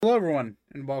Hello, everyone,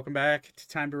 and welcome back to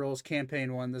Time to Roll's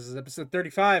Campaign 1. This is episode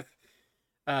 35.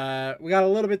 We got a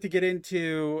little bit to get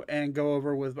into and go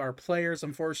over with our players.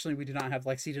 Unfortunately, we do not have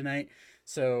Lexi tonight,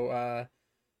 so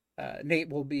Nate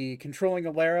will be controlling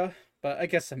Alara, but I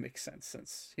guess that makes sense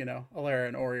since, Alara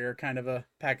and Ori are kind of a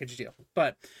package deal.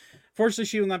 But fortunately,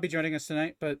 she will not be joining us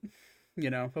tonight, but,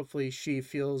 hopefully she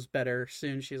feels better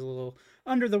soon. She's a little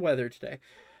under the weather today.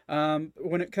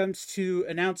 When it comes to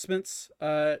announcements,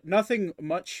 nothing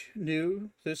much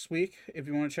new this week. If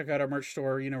you want to check out our merch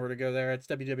store, you know where to go there. It's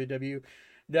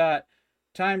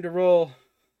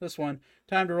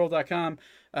www.timetoroll.com.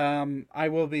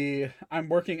 I'm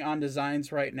working on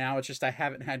designs right now. It's just I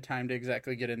haven't had time to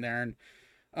exactly get in there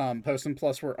and post them.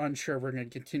 Plus, we're unsure if we're going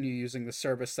to continue using the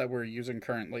service that we're using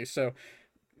currently. So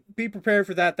be prepared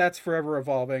for that. That's forever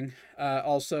evolving.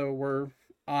 Also, we're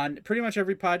on pretty much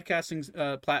every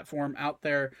podcasting platform out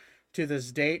there to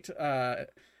this date. I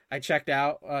checked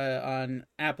out on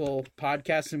Apple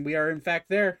Podcasts, and we are in fact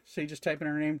there. So you just type in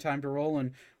our name, Time to Roll,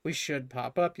 and we should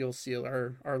pop up. You'll see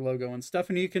our logo and stuff,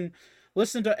 and you can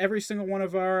listen to every single one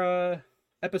of our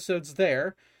episodes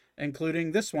there,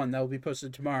 including this one that will be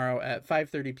posted tomorrow at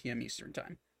 5:30 p.m. Eastern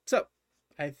Time. So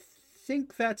I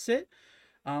think that's it.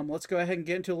 Let's go ahead and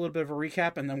get into a little bit of a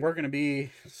recap, and then we're going to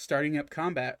be starting up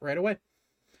combat right away.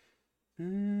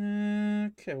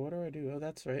 Okay, what do I do? Oh,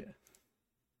 that's right.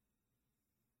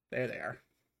 There they are.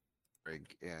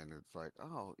 And it's like,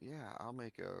 oh yeah, I'll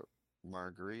make a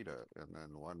margarita, and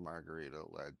then one margarita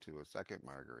led to a second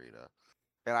margarita,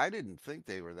 and I didn't think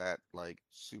they were that like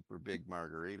super big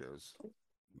margaritas.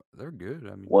 They're good.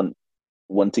 I mean,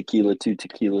 one tequila, 2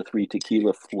 tequila, 3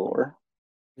 tequila floor.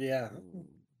 Yeah.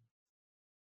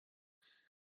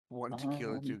 One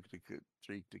tequila, 2 tequila,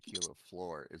 3 tequila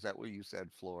floor. Is that what you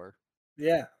said, floor?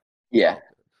 Yeah. Yeah. Okay.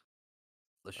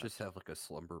 Let's just have like a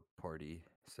slumber party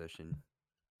session.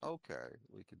 Okay,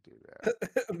 we could do that.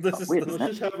 This is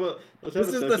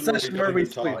the session where we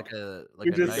sleep. Like a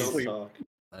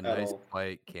nice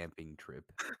quiet camping trip.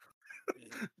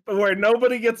 Where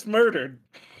nobody gets murdered.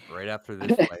 Right after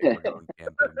this fight, we're going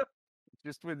camping.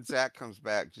 Just when Zach comes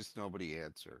back, just nobody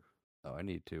answer. Oh, I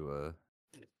need to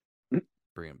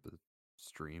bring up the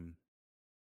stream.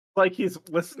 Like he's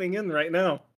listening in right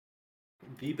now.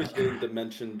 Veep is getting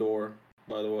dimension door,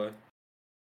 by the way.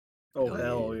 Oh,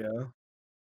 hell yeah.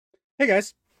 Hey,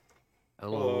 guys.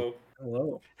 Hello.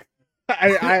 Hello.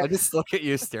 I just look at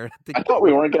you staring at the I thought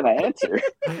we weren't going to answer.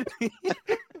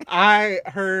 I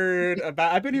heard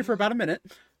I've been here for about a minute.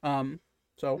 So.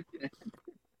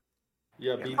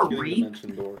 Yeah, Veep's getting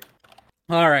dimension door.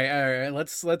 All right.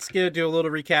 Let's do a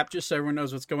little recap just so everyone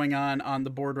knows what's going on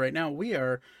the board right now.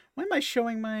 Why am I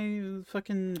showing my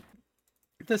fucking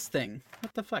this thing?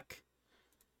 What the fuck?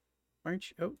 Aren't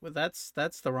you? Oh, well, that's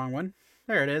the wrong one.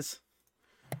 There it is.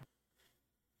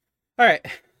 All right.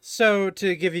 So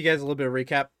to give you guys a little bit of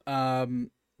recap,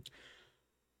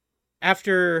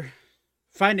 after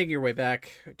finding your way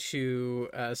back to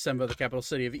Semba, the capital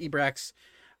city of Ebrax,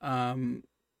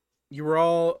 you were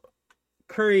all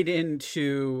curried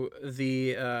into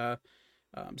the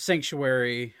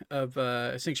sanctuary of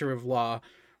law,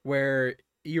 where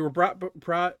you were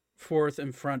brought forth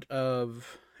in front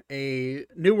of a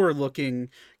newer looking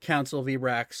council of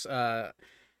Ebrax.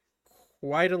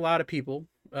 Quite a lot of people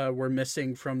were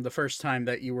missing from the first time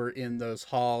that you were in those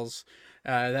halls.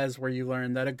 That is where you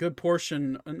learned that a good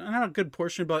portion, not a good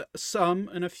portion, but some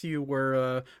and a few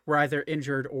were either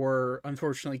injured or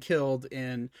unfortunately killed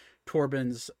in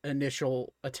Torben's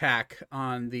initial attack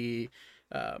on the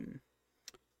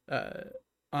little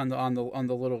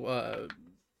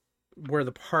where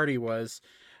the party was.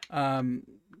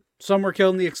 Some were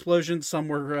killed in the explosion. Some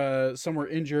were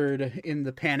injured in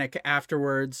the panic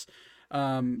afterwards.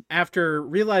 After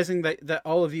realizing that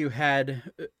all of you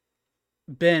had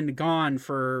been gone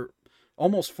for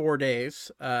almost 4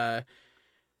 days,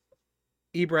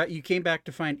 you came back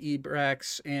to find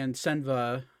Ebrax and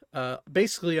Senva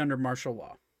basically under martial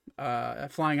law.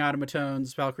 Flying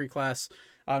automatons, Valkyrie class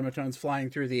automatons flying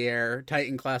through the air,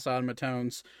 Titan class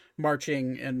automatons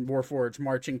marching, and Warforged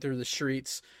marching through the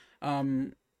streets.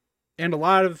 And a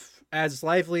lot of, as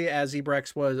lively as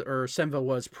Ebrax was, or Senva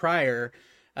was prior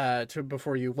to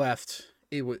before you left,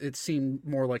 it seemed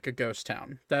more like a ghost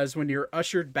town. That is when you're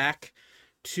ushered back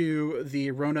to the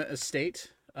Rona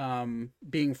estate,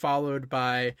 being followed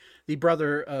by the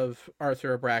brother of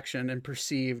Arthur Abraxan and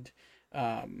perceived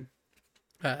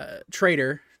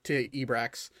traitor to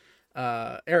Ebrax,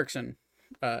 Erickson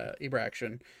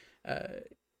Ebraxan.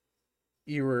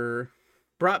 You were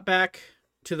brought back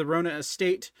to the Rona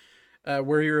estate,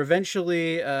 where you're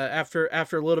eventually, after a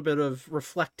little bit of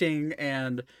reflecting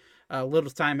and A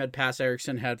little time had passed.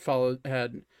 Erickson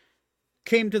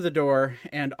came to the door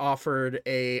and offered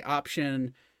a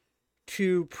option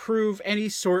to prove any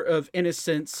sort of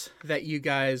innocence that you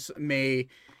guys may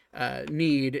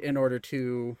need in order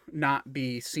to not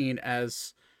be seen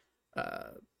as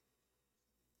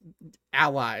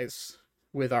allies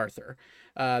with Arthur.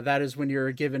 That is when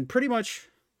you're given pretty much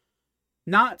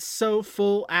not so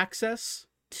full access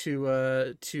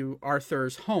to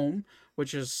Arthur's home,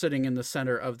 which is sitting in the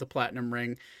center of the Platinum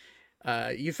Ring.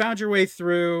 You found your way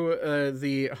through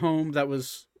the home that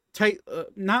was tight,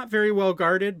 not very well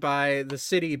guarded by the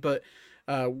city, but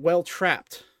well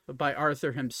trapped by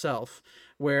Arthur himself,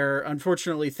 where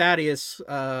unfortunately Thaddeus,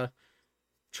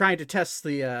 trying to test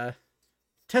the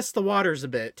waters a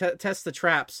bit, test the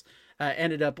traps,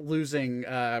 ended up losing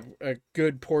a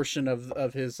good portion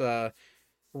of his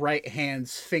right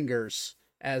hand's fingers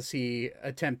as he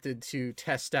attempted to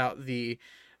test out the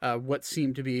what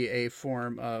seemed to be a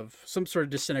form of some sort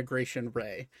of disintegration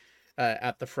ray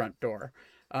at the front door.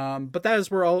 But that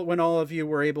is when all of you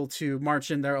were able to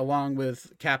march in there along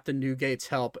with Captain Newgate's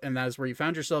help, and that is where you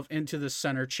found yourself into the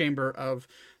center chamber of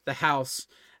the house.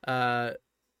 Vaten,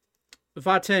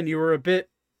 you were a bit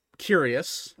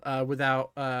curious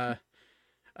and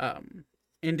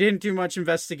didn't do much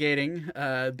investigating,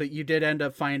 but you did end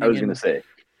up finding... I was going to say,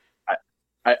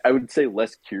 I would say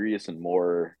less curious and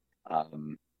more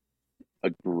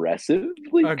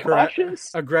aggressively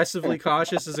cautious. Aggressively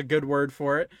cautious is a good word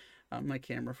for it. My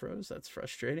camera froze. That's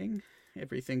frustrating.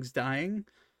 Everything's dying.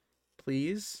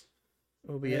 Please.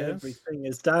 OBS. Everything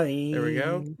is dying. There we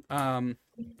go.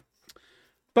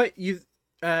 But you,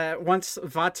 once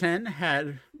Vaten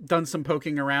had done some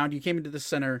poking around, you came into the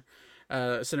center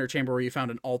chamber where you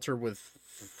found an altar with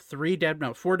 4 dead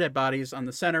bodies on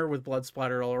the center with blood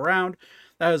splattered all around.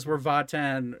 That is where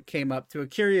Vaten came up to a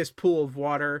curious pool of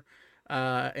water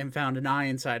and found an eye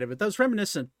inside of it. That was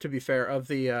reminiscent, to be fair, of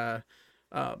the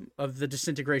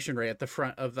disintegration ray at the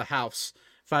front of the house.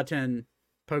 Vaten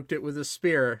poked it with a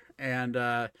spear, and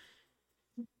at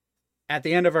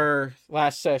the end of our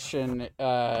last session,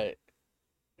 the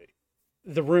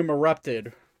room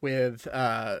erupted with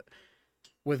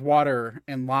water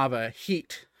and lava,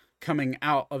 heat coming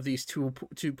out of these two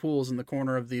pools in the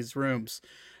corner of these rooms,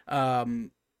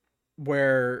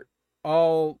 where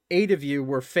all 8 of you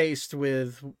were faced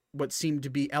with what seemed to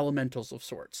be elementals of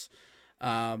sorts.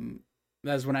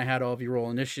 That's when I had all of you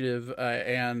roll initiative,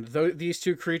 and these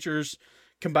 2 creatures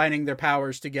combining their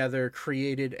powers together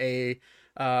created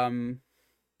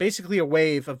basically a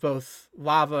wave of both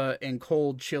lava and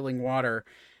cold, chilling water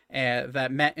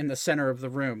that met in the center of the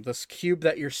room. This cube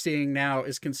that you're seeing now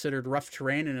is considered rough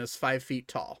terrain and is 5 feet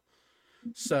tall.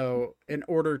 So in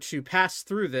order to pass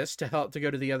through this to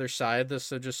go to the other side,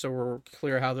 just so we're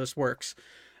clear how this works,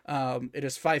 it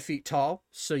is 5 feet tall.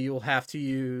 So you'll have to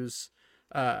use,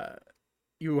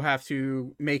 you will have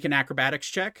to make an acrobatics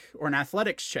check or an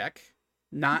athletics check.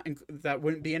 That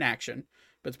wouldn't be an action,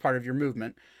 but it's part of your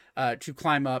movement, to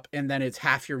climb up, and then it's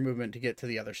half your movement to get to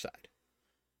the other side,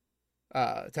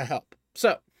 to help.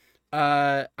 So,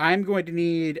 I'm going to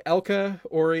need Elka,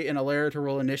 Ori, and Alara to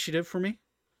roll initiative for me.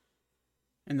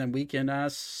 And then we can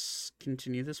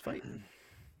continue this fight.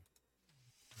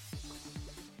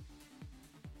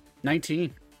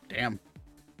 19. Damn.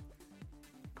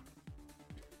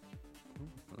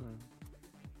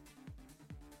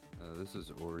 This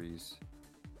is Ori's.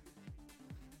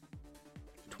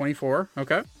 24.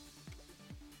 Okay.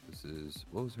 This is...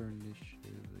 What was her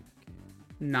initiative again?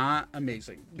 Not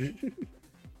amazing. 2.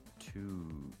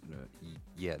 No,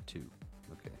 yeah, 2.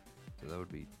 Okay. So that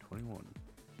would be 21.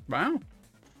 Wow.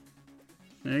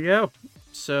 There you go.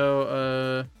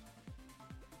 So,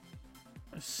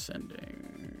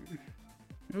 ascending.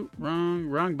 Oh,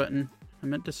 wrong button. I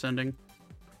meant descending.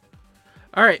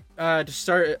 All right. To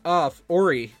start it off,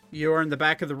 Ori, you are in the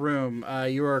back of the room.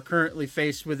 You are currently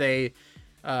faced with in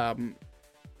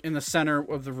the center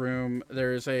of the room.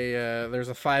 There's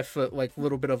a 5 foot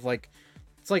little bit of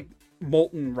it's like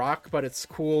molten rock, but it's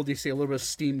cooled. You see a little bit of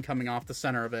steam coming off the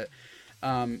center of it.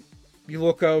 You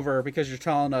look over because you're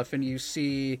tall enough, and you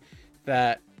see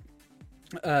that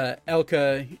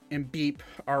Elka and Beep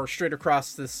are straight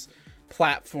across this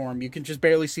platform. You can just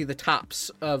barely see the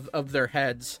tops of their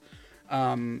heads.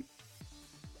 See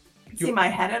my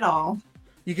head at all.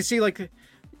 You can see if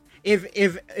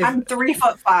I'm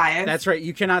 3'5". That's right.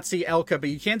 You cannot see Elka, but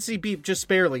you can see Beep just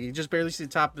barely. You just barely see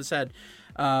the top of his head.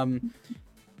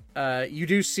 You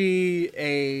do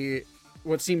see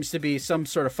what seems to be some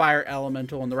sort of fire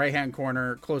elemental in the right-hand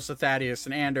corner, close to Thaddeus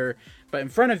and Ander. But in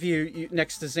front of you,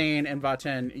 next to Zane and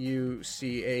Vaten, you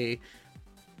see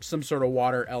some sort of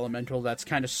water elemental that's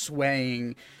kind of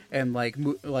swaying and like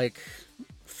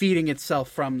feeding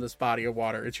itself from this body of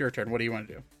water. It's your turn. What do you want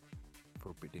to do?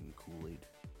 Forbidden Kool-Aid.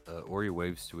 Ori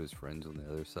waves to his friends on the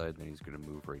other side, then he's going to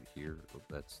move right here. Oh,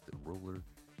 that's the roller.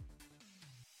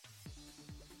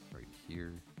 Right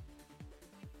here.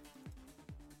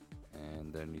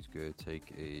 And then he's going to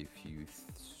take a few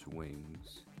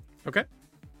swings. Okay.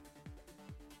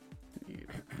 He's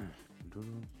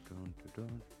going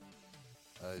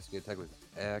to attack with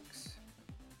axe.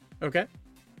 Okay.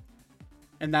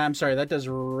 And that, I'm sorry, that does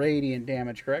radiant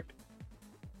damage, correct?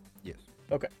 Yes.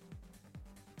 Okay.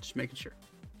 Just making sure.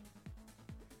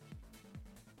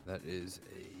 That is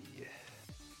a...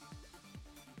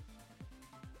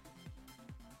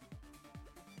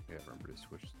 Yeah, remember to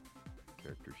switch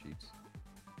character sheets.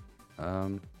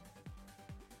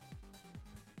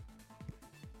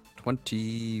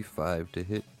 25 to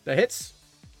hit. That hits.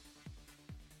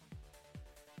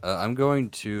 I'm going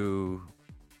to...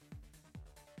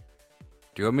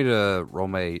 Do you want me to roll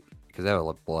my... Because I have a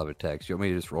lot of attacks. Do you want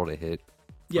me to just roll to hit?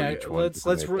 Yeah, let's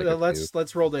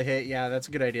roll the hit. Yeah, that's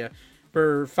a good idea.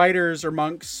 For fighters or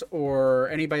monks or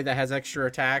anybody that has extra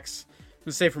attacks,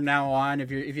 let's say from now on,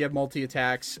 if you have multi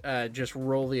attacks, just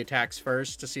roll the attacks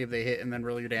first to see if they hit, and then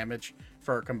roll your damage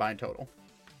for a combined total.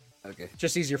 Okay.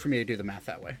 Just easier for me to do the math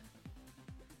that way.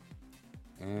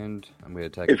 And I'm going to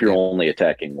attack. If you're only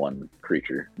attacking one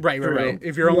creature. Right. True.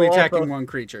 If you're only You'll attacking also- one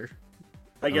creature.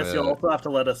 I guess you'll also have to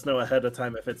let us know ahead of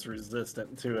time if it's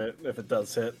resistant to it, if it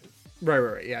does hit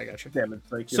Right. Yeah, I got you. damage.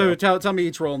 Like, So tell me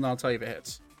each roll, and I'll tell you if it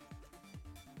hits.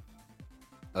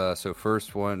 So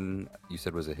first one you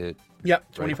said was a hit.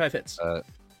 Yep, 25 hits.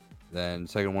 Then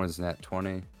second one is nat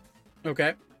 20.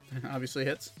 Okay, obviously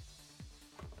hits.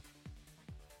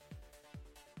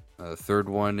 Third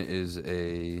one is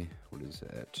a... What is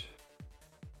that?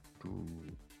 Ooh.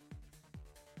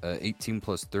 18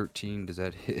 plus 13. Does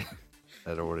that hit?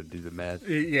 I don't want to do the math.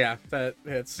 Yeah, that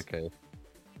hits. Okay.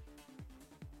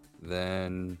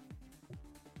 Then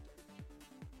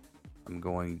I'm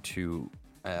going to...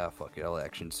 fuck it. I'll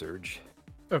action surge.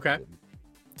 Okay.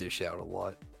 Dish out a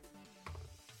lot.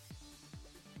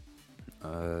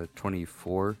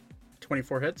 24.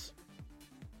 24 hits.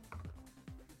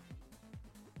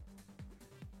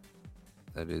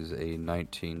 That is a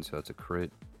 19, so that's a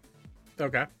crit.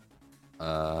 Okay.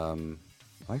 Am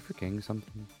I forgetting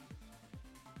something?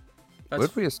 That's, What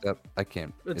if we step? I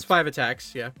can't. it's 5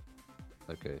 attacks, yeah.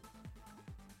 Okay.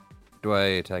 Do I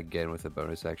attack again with a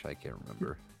bonus action? I can't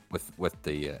remember. With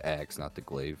the axe, not the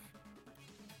glaive.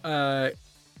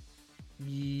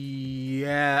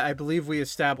 Yeah, I believe we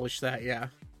established that, yeah.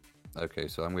 Okay,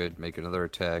 so I'm going to make another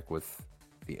attack with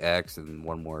the axe and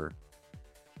one more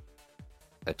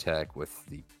attack with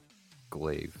the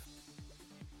glaive.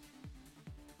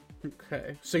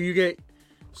 Okay.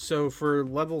 So for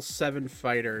level 7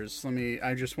 fighters,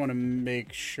 I just want to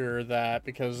make sure that,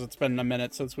 because it's been a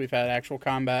minute since we've had actual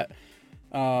combat.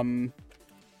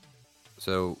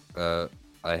 So,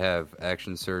 I have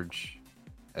action surge,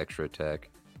 extra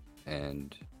attack,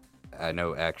 and I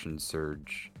know action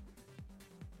surge,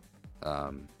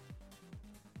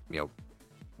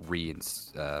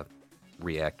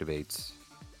 reactivates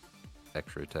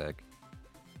extra attack.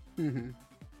 Mm-hmm.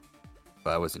 But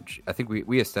I wasn't. I think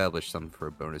we established something for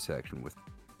a bonus action with,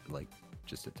 like,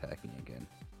 just attacking again.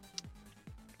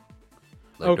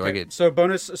 Like, Okay. Do I get... So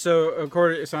bonus. So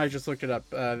I just looked it up.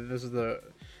 This is the.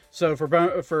 So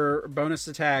for bonus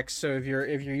attacks. So if you're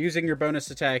using your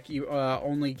bonus attack, you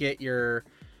only get your.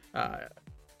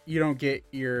 You don't get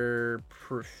your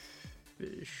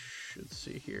let's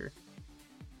see here.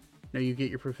 No, you get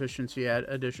your proficiency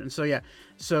addition. So yeah.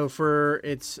 So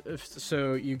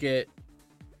you get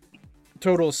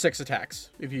total 6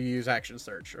 attacks if you use action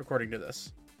surge, according to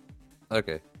this.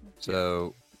 Okay.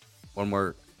 So one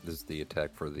more. This is the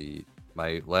attack for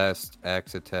my last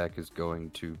axe attack is going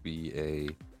to be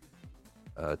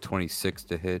a 26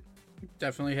 to hit.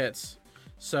 Definitely hits.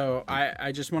 So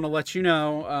I just want to let you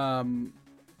know,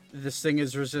 this thing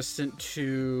is resistant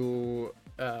to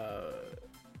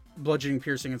bludgeoning,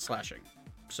 piercing, and slashing.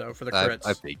 So for the crits,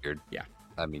 I figured. Yeah.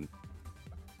 I mean,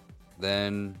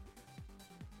 then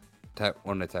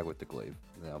one attack with the glaive.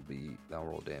 That'll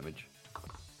roll damage.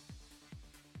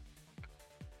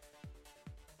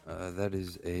 That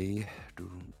is a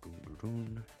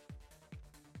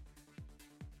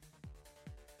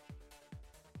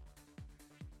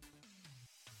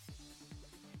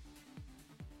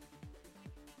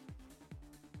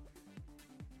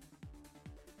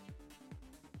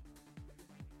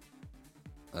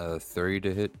 30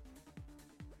 to hit.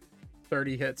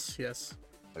 30 hits, yes.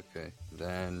 Okay,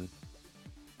 then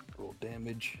roll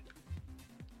damage.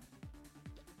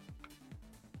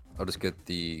 I'll just get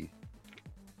the.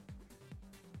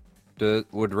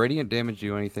 Would radiant damage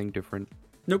do anything different?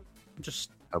 Nope.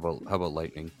 Just How about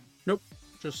lightning? nope.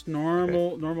 Just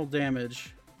normal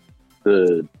damage.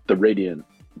 The radiant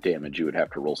damage you would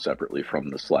have to roll separately from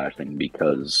the slashing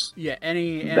because Yeah,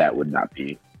 that would not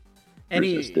be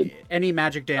resisted. any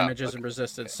magic damage isn't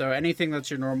resisted. So anything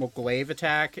that's your normal glaive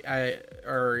attack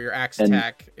or your axe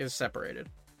attack is separated.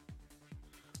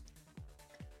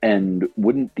 And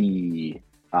wouldn't the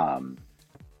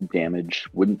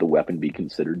wouldn't the weapon be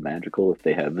considered magical if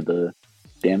they have the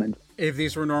damage? If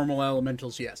these were normal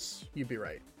elementals, yes, you'd be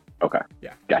right. Okay.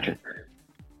 Yeah. Gotcha.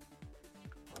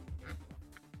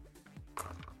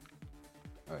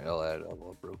 Alright, I'll add them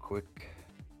up real quick.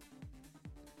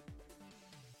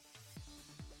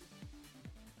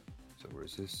 So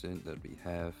resistant, that'd be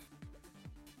half.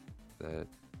 That.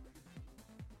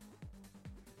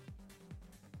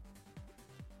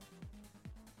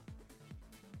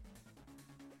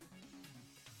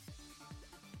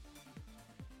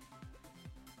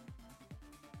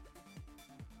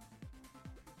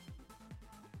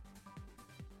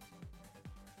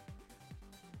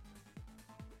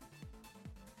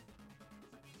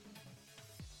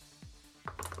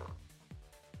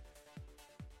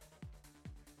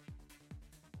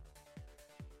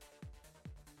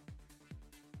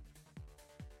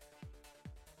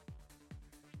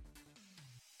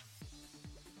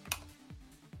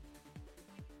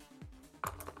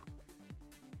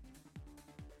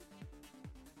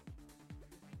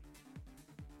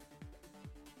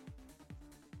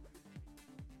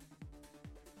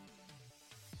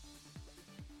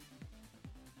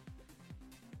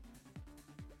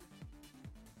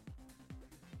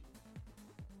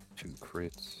 Two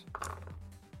crits.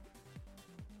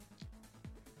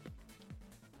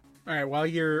 All right. While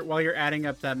you're adding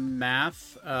up that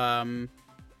math,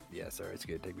 Yeah, sorry, it's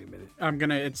gonna take me a minute.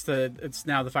 it's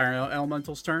now the fire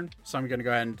elemental's turn, so I'm gonna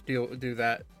go ahead and do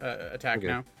that attack Okay.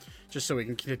 now, just so we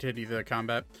can continue the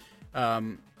combat.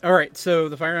 All right. So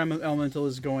the fire elemental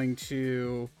is going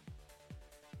to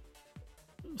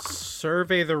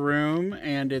survey the room,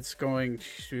 and it's going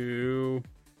to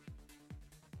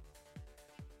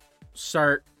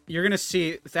start. You're gonna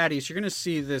see Thaddeus. You're gonna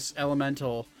see this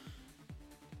elemental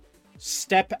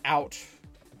step out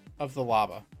of the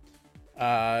lava,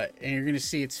 and you're gonna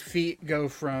see its feet go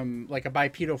from like a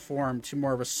bipedal form to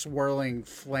more of a swirling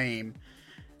flame,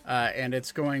 and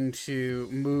it's going to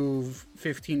move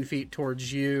 15 feet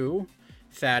towards you,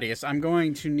 Thaddeus. I'm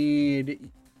going to need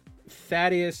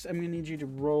you to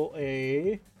roll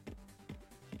a.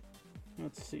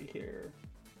 Let's see here.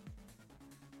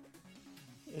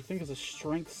 I think it's a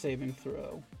strength saving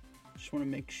throw. Just want to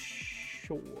make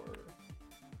sure.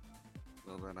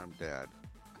 Well, then I'm dead.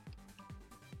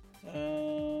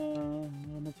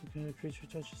 Elemental creature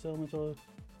touches elemental.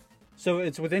 So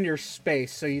it's within your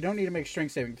space, so you don't need to make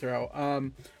strength saving throw.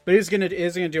 But it is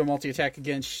gonna do a multi attack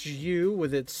against you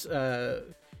with its.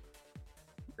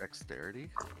 Dexterity?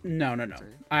 No.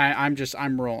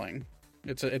 I'm rolling.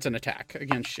 It's an attack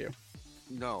against you.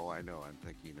 No, I know. I'm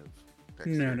thinking of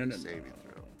No. dexterity saving throw.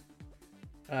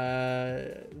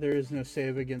 There is no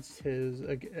save against his.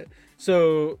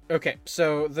 So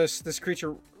this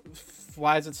creature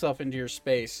flies itself into your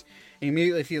space. And you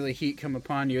immediately feel the heat come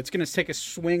upon you. It's going to take a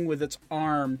swing with its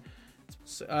arm.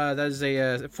 That is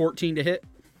a 14 to hit.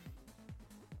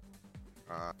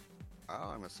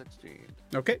 I'm a 16.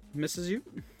 Okay, misses you.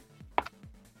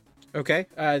 Okay,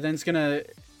 then it's gonna.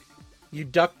 You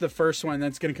duck the first one, then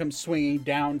it's gonna come swinging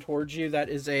down towards you. That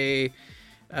is it's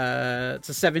a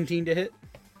 17 to hit.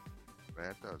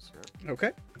 That does hit.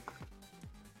 Okay.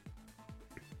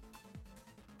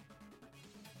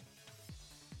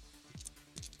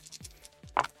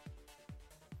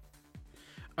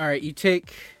 All right, you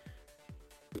take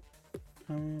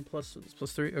plus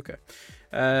 3.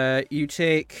 Okay, you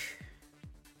take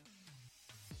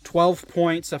 12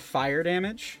 points of fire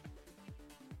damage.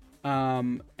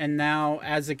 And now,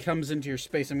 as it comes into your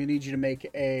space, I'm gonna need you to make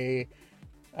a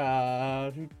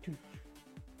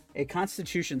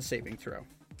Constitution saving throw.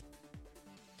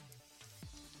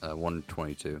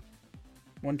 122.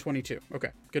 122.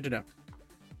 Okay, good to know.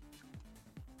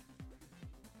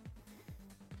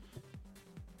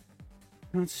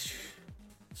 Let's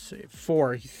see.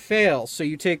 4. You fail, so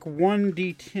you take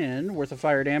 1d10 worth of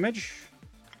fire damage,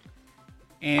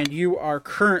 and you are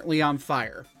currently on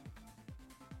fire.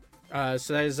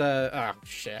 So that is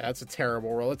that's a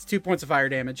terrible roll. It's 2 points of fire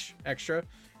damage extra,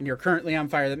 and you're currently on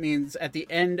fire. That means at the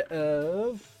end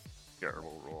of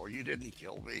Terrible roll. You didn't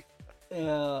kill me.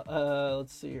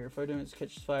 Let's see here. Fire damage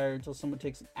catches fire until someone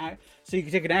takes an act. So you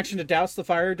can take an action to douse the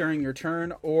fire during your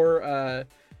turn, or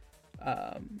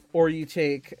you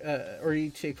take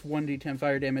 1d10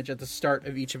 fire damage at the start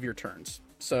of each of your turns.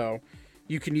 So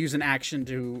you can use an action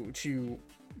to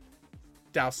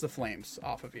douse the flames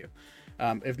off of you.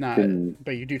 If not,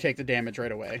 but you do take the damage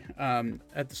right away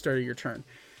at the start of your turn.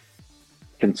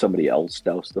 Can somebody else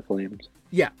douse the flames?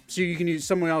 Yeah, so you can use,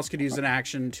 someone else could use an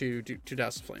action to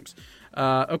douse the flames.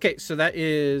 Okay, so that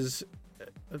is,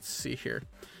 let's see here.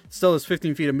 Still has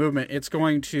 15 feet of movement. It's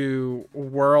going to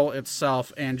whirl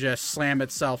itself and just slam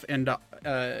itself into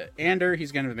Ander.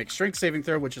 He's going to make strength saving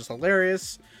throw, which is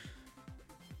hilarious.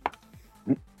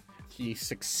 He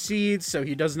succeeds, so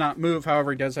he does not move.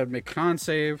 However, he does have to make con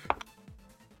save.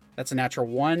 That's a natural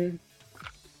 1.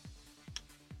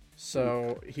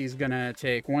 So he's going to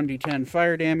take 1d10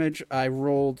 fire damage. I'm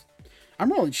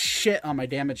rolling shit on my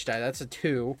damage die. That's a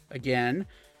 2 again.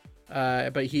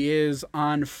 But he is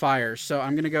on fire. So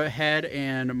I'm going to go ahead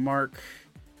and mark...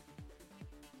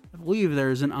 I believe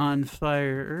there's an on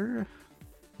fire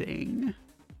thing.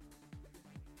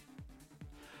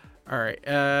 All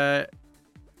right.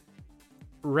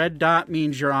 Red dot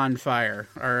means you're on fire.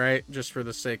 All right. Just for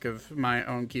the sake of my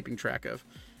own keeping track of.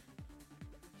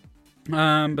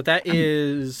 But that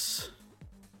is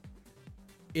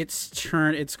its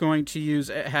turn. It's going to use,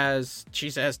 it has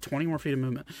 20 more feet of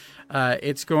movement.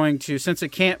 It's going to, since it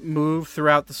can't move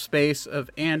throughout the space of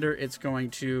Ander, it's going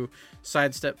to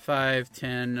sidestep 5,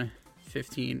 10,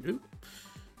 15,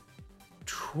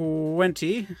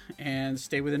 20, and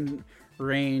stay within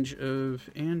range of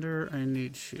Ander. I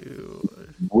need to...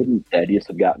 Wouldn't Thaddeus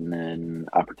have gotten an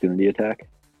opportunity attack?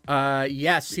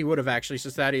 Yes, he would have actually. So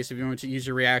Thaddeus, if you want to use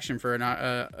your reaction for an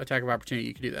attack of opportunity,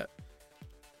 you can do that.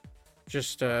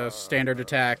 Just standard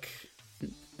attack,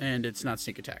 and it's not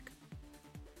sneak attack.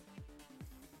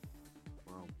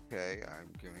 Okay, I'm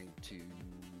going to,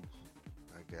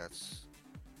 I guess.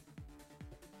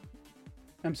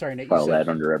 I'm sorry, Nate. File that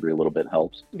under every little bit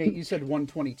helps. Nate, you said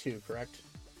 122, correct?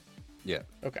 Yeah.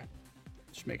 Okay.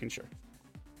 Just making sure.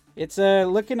 It's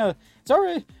it's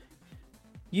already.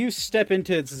 You step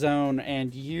into its zone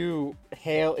and you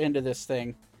hail into this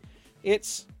thing.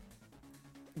 It's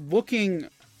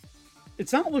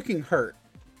not looking hurt,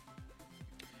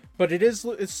 but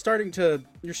it's starting to,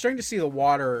 you're starting to see the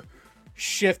water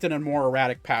shift in a more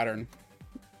erratic pattern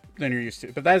than you're used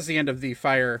to. But that is the end of the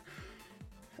fire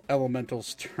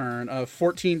elemental's turn.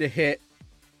 14 to hit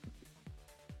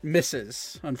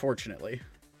misses, unfortunately.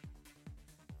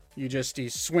 You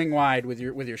swing wide with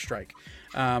your strike.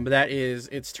 But that is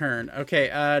its turn. Okay,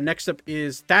 next up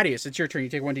is Thaddeus. It's your turn. You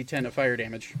take 1d10 of fire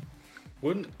damage.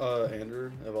 Wouldn't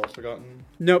Andrew have also gotten?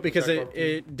 No, because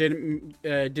it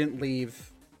didn't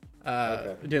leave.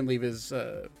 It didn't leave his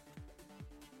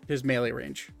melee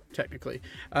range technically.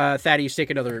 Thaddeus, take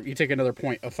another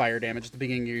point of fire damage at the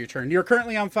beginning of your turn. You're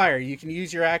currently on fire. You can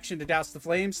use your action to douse the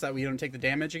flames so that way you don't take the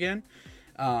damage again.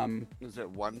 Is it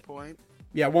 1 point?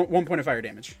 Yeah, one point of fire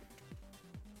damage.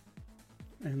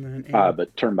 And then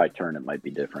but turn by turn it might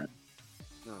be different.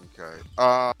 Okay.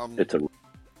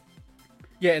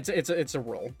 It's a it's a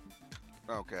roll.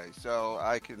 Okay, so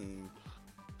I can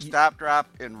stop, drop,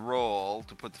 and roll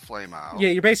to put the flame out. Yeah,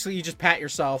 you just pat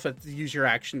yourself and use your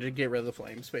action to get rid of the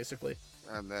flames, basically.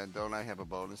 And then don't I have a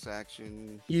bonus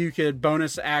action? You could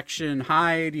bonus action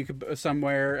hide. You could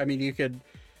somewhere. I mean,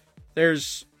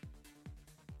 there's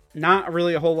not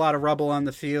really a whole lot of rubble on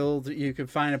the field. You could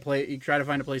find a place. You try to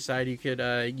find a place side. You could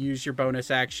use your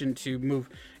bonus action to move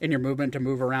in your movement to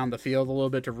move around the field a little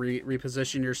bit to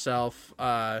reposition yourself.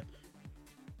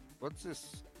 What's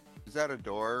this? Is that a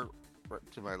door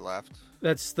to my left?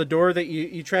 That's the door that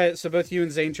you tried. So both you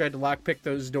and Zane tried to lockpick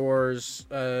those doors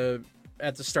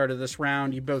at the start of this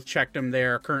round. You both checked them.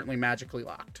 They're currently magically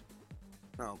locked.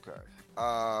 Okay.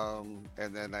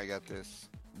 And then I got this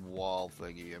wall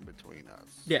thingy in between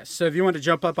us. Yes, so if you want to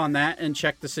jump up on that and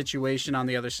check the situation on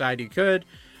the other side, you could.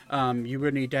 You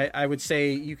would need to, I would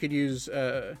say you could use,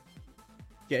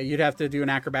 you'd have to do an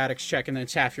acrobatics check and then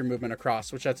it's half your movement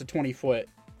across, which that's a 20-foot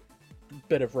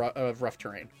bit of rough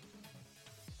terrain.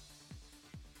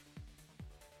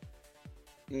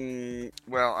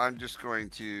 Well, I'm just going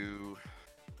to...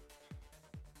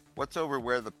 What's over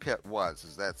where the pit was?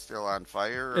 Is that still on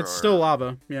fire? It's still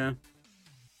lava, yeah.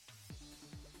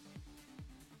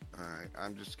 Alright,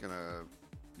 I'm just gonna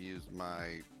use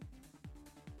my...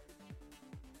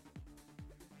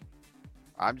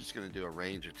 I'm just gonna do a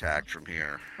range attack from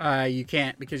here. You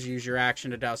can't because you use your action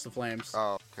to douse the flames.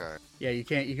 Oh, okay. Yeah, you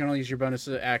can't. You can only use your bonus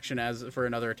action for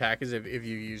another attack if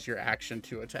you use your action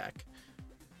to attack.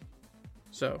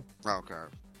 So. Okay.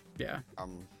 Yeah.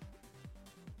 Um.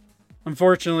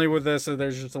 Unfortunately, with this,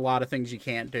 there's just a lot of things you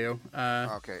can't do.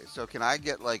 Okay, so can I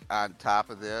get like on top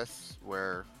of this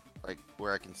where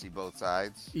I can see both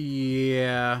sides?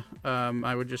 Yeah.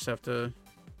 I would just have to.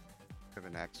 I have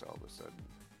an X all of a sudden.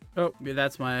 Oh, yeah,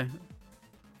 that's my.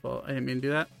 Well, I didn't mean to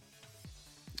do that.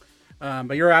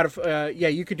 But you're out of. Yeah,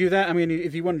 you could do that. I mean,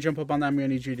 if you want to jump up on that, I'm gonna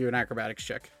need you to do an acrobatics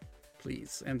check,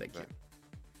 please, and thank you.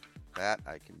 That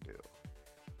I can do.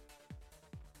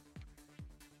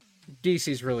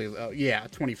 DC's really low. Yeah,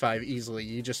 25 easily.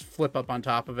 You just flip up on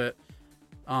top of it.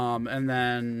 And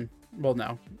then, well,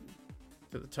 no.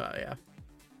 To the top, yeah.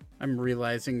 I'm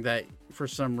realizing that for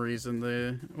some reason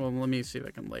well, let me see if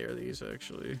I can layer these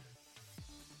actually.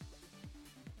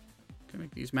 Can I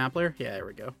make these map layer? Yeah, there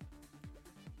we go.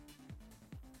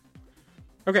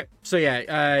 Okay, so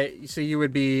yeah, so you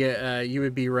would be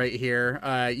right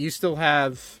here. You still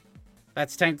have,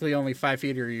 that's technically only 5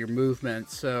 feet of your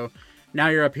movement, so now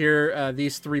you're up here.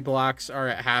 These 3 blocks are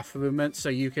at half movement, so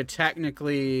you could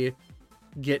technically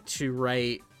get to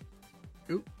right.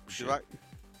 Oop, shit.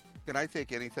 Can I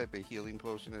take any type of healing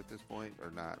potion at this point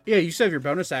or not? Yeah, you still have your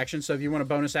bonus action, so if you want a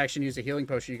bonus action, use a healing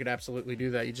potion, you could absolutely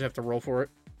do that. You just have to roll for it.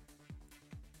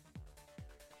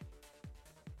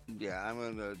 Yeah, I'm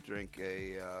gonna drink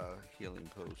a healing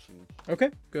potion. Okay,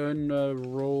 go ahead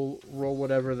and roll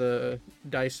whatever the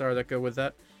dice are that go with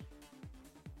that.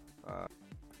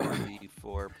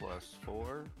 3d4 plus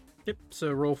 4. Yep,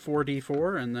 so roll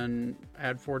 4d4 and then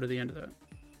add 4 to the end of that.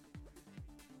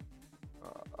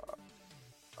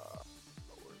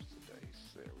 Where's the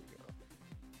dice? There we go.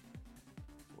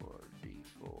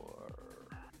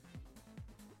 4d4.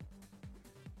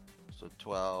 So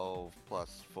 12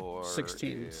 plus 4.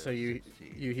 16. Is So you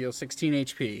 16. you heal 16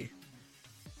 HP.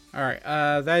 All right,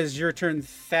 that is your turn,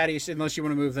 Thaddeus. Unless you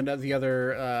want to move the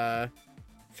other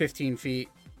 15 feet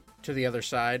to the other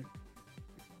side,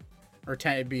 or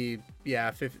 10. It'd be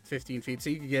 15 feet. So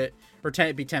you could get, or 10.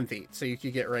 It'd be 10 feet. So you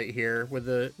could get right here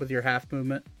with your half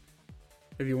movement,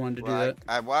 if you wanted to do that.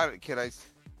 I want. Can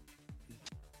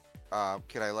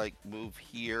I like move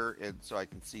here and so I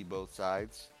can see both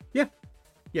sides?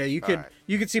 Yeah, you could. Right.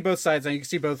 You could see both sides, and you can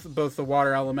see both the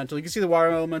water elemental. You can see the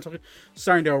water elemental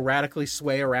starting to erratically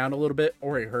sway around a little bit,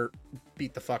 or it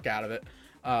beat the fuck out of it.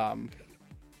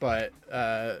 But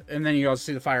and then you also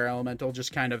see the fire elemental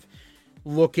just kind of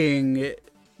looking,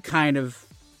 kind of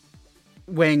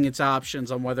weighing its options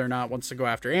on whether or not it wants to go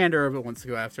after Ander, or if it wants to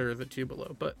go after the 2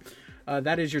 below. But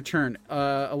that is your turn.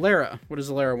 Alara, what does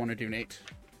Alara want to do, Nate?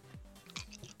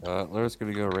 Alara's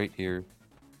gonna go right here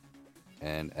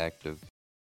and active.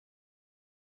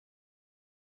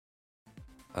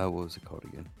 What was it called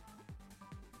again?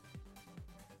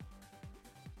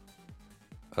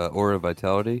 Aura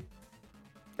Vitality.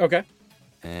 Okay.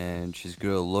 And she's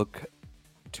gonna look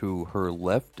to her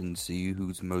left and see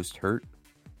who's most hurt.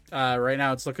 Right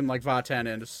now it's looking like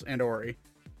Vaten and Ori.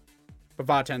 But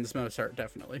Vaten's most hurt,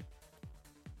 definitely.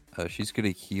 She's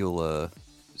gonna heal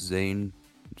Zane.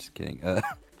 I'm just kidding.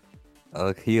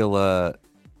 I'll heal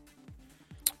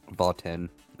Vaten.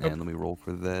 And let me roll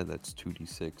for that. That's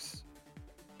 2d6.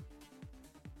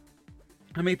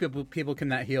 How many people can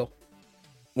that heal?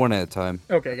 1 at a time.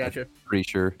 Okay, gotcha. Pretty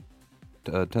sure.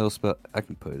 Tell us about. I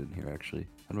can put it in here actually.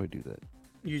 How do I do that?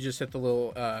 You just hit the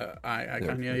little eye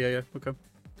icon. There. Yeah. Okay.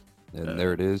 And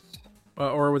there it is.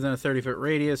 Or within a 30-foot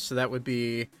radius. So that would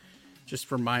be, just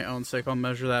for my own sake, I'll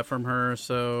measure that from her.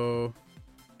 So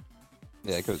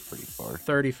Yeah, it goes pretty far.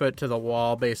 30 foot to the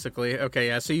wall, basically. Okay,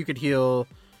 yeah. So you could heal.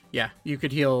 Yeah, you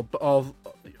could heal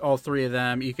all 3 of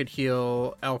them. You could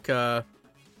heal Elka.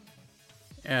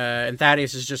 And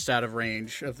Thaddeus is just out of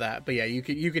range of that. But yeah, you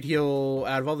could heal,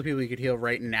 out of all the people you could heal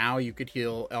right now, you could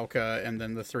heal Elka and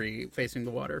then the 3 facing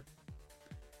the water.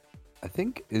 I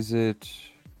think, is it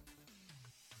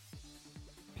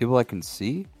people I can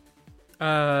see?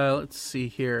 Let's see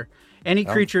here. Any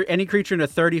creature in a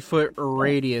 30-foot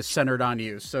radius centered on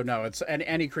you. So no, it's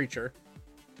any creature.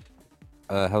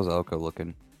 How's Elka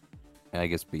looking? And I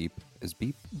guess Beep. Is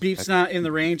Beep? Beep's not in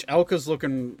the range. Elka's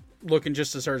looking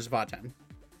just as hurt as Vaten.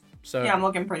 So Yeah, I'm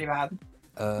looking pretty bad.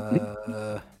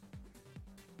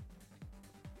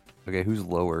 Okay, who's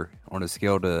lower on a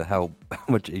scale to how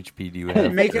much HP do you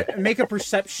have? make a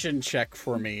perception check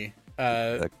for me.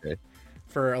 Okay.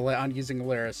 On using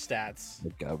Alara's stats.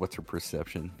 Oh God, what's her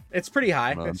perception? It's pretty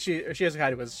high. She has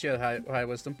high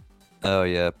wisdom. Oh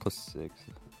yeah, +6.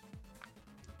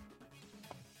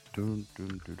 Dun,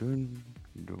 dun, dun, dun,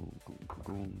 dun, dun,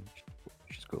 dun.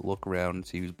 She's gonna look around and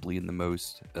see who's bleeding the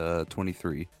most.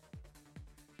 23.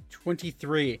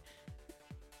 23.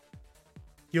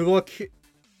 You look.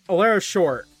 Alara's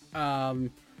short.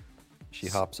 She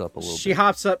hops up a little She bit.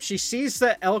 hops up. She sees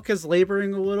that Elka's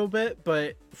laboring a little bit,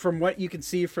 but from what you can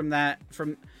see from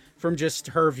just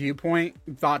her viewpoint,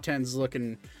 Vaten's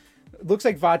looks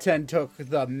like Vaten took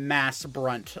the mass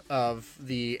brunt of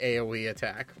the AoE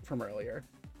attack from earlier.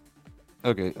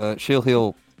 Okay, she'll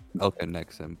heal Elka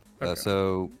next him. Okay.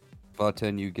 So,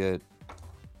 Vaten, you get...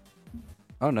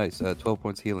 Oh, nice. 12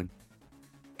 points healing.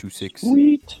 2-6.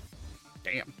 Sweet.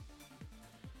 Damn.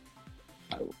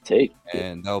 I will take it.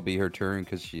 And that'll be her turn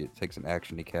because she takes an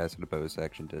action to cast and a bonus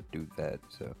action to do that.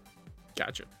 So,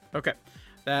 Gotcha. Okay.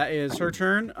 That is her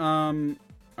turn.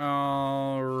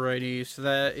 Alrighty.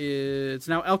 So it's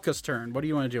now Elka's turn. What do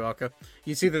you want to do, Elka?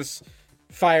 You see this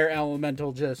fire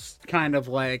elemental just kind of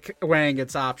like weighing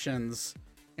its options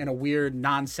in a weird,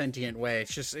 non-sentient way.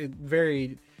 It's just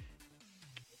very,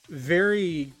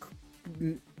 very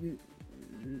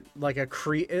like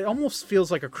it almost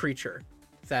feels like a creature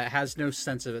that has no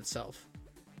sense of itself.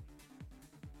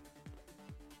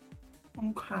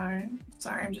 Okay.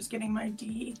 Sorry, I'm just getting my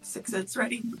D6s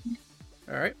ready.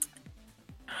 All right.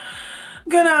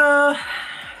 Gonna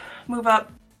move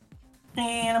up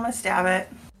and I'm gonna stab it.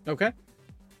 Okay.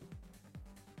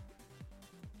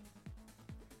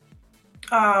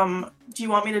 Do you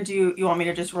want me to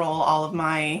just roll all of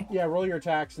my... Yeah, roll your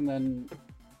attacks and then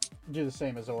do the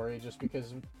same as Ori, just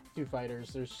because two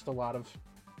fighters, there's just a lot of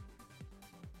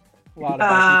back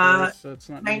and forth, so it's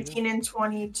not 19 and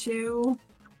 22.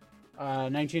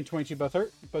 19 and 22 both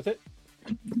hurt? Both hit?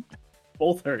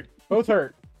 Both hurt. Both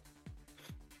hurt.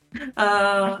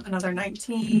 Another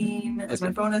 19 as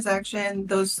my bonus action.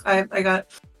 Those I got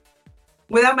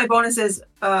without my bonuses,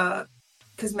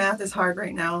 because math is hard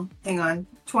right now. Hang on.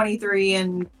 23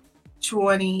 and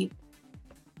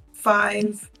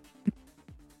 25.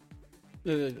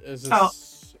 Is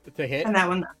this the hit? And that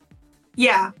one.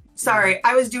 Yeah. Sorry.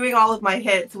 I was doing all of my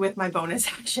hits with my bonus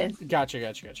action. Gotcha.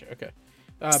 Okay.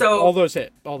 So all those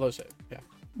hit. Yeah.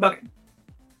 Okay.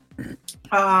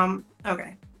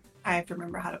 Okay. I have to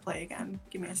remember how to play again.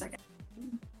 Give me a second.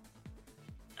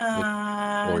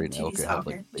 Ori and geez, Elka have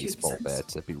okay, like baseball 2d6.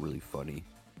 bats. That'd be really funny.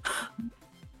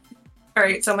 All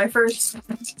right, so my first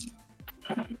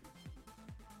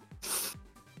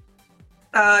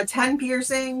 10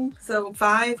 piercing, so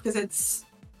 5 because it's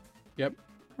Yep.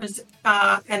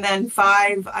 And then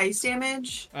 5 ice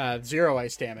damage. 0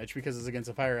 ice damage because it's against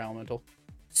a fire elemental.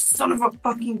 Son of a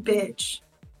fucking bitch.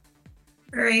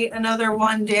 All right, another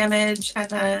 1 damage, and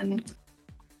then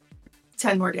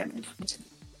 10 more damage.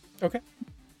 Okay.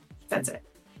 That's it.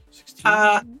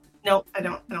 16. Nope, I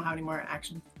don't have any more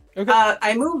action. Okay.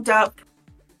 I moved up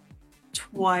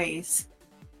twice.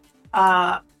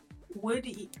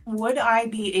 Would I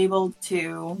be able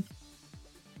to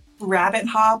rabbit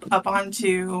hop up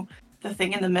onto the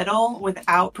thing in the middle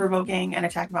without provoking an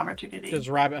attack of opportunity? Does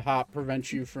rabbit hop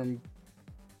prevent you from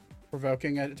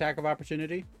provoking an attack of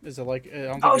opportunity? Is it like?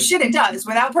 Oh shit! It does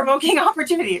without provoking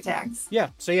opportunity attacks. Yeah.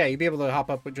 So yeah, you'd be able to hop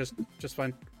up with just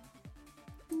fine.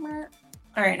 All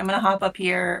right, I'm gonna hop up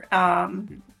here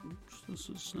and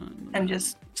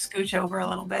just scooch over a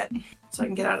little bit so I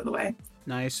can get out of the way.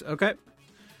 Nice. Okay.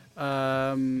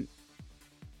 All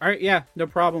right. Yeah. No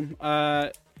problem.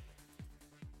 Fire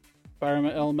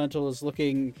elemental is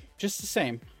looking just the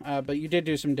same, but you did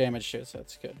do some damage to it, so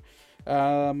that's good.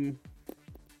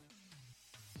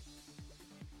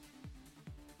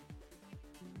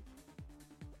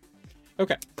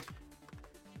 Okay.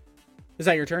 Is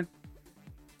that your turn?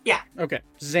 Yeah. Okay.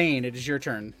 Zane, it is your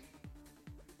turn.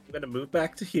 I'm gonna move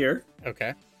back to here,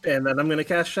 Okay. and then I'm gonna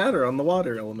cast Shatter on the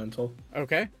water elemental.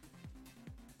 Okay.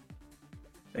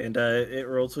 And it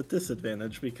rolls with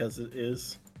disadvantage because it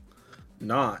is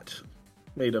not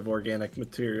made of organic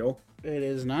material. It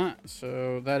is not.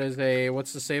 So that is a,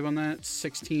 what's the save on that?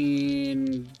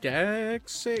 16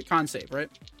 dex save? Con save, right?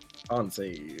 On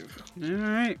save. All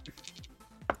right.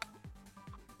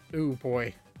 Ooh,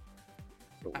 boy.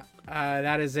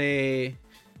 That is a...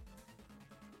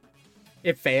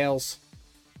 It fails.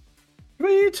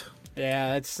 Sweet.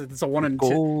 Yeah, it's a 1 and 2.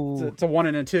 Gold. It's a 1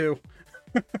 and a 2.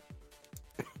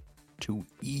 Too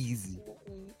easy.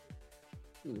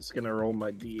 I'm just gonna roll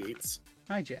my d8s.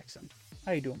 Hi, Jackson.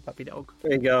 How you doing, puppy dog?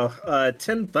 There you go.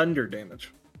 10 thunder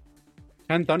damage.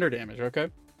 10 thunder damage, okay.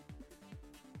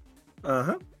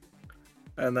 Uh-huh.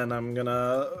 And then I'm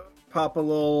gonna pop a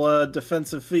little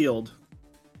defensive field.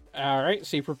 All right,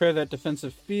 so you prepare that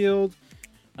defensive field.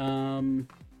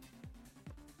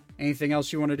 Anything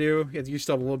else you want to do? You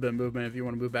still have a little bit of movement if you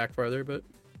want to move back farther, but...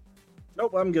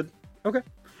 Nope, I'm good. Okay.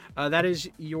 That is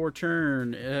your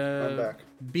turn. I'm back.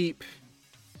 Beep.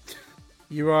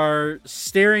 You are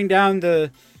staring down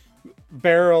the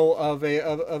barrel of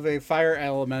a fire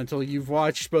elemental, you've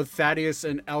watched both Thaddeus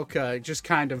and Elka just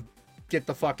kind of get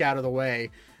the fuck out of the way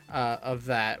of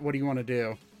that. What do you want to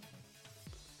do?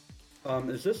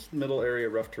 Is this middle area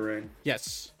rough terrain?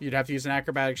 Yes, you'd have to use an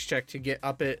acrobatics check to get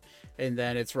up it, and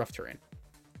then it's rough terrain.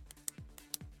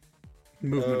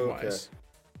 Movement wise.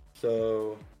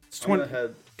 So It's I'm gonna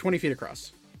head 20 feet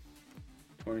across.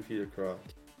 20 feet across.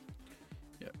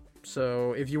 Yep.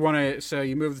 So if you want to, so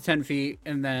you move the 10 feet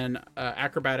and then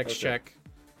acrobatics check.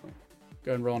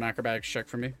 Go and roll an acrobatics check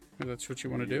for me. If that's what you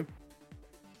want to do.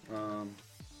 I'll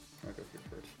go here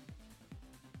first.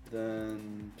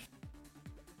 Then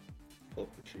pull up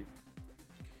the sheet.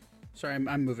 Sorry,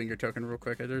 I'm moving your token real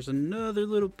quick. There's another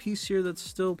little piece here that's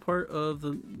still part of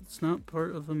the. It's not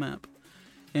part of the map,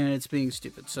 and it's being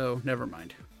stupid. So never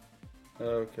mind.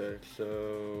 Okay,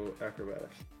 so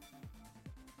acrobatics.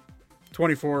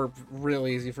 24, real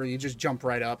easy for you. Just jump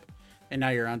right up, and now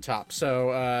you're on top.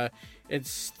 So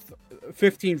it's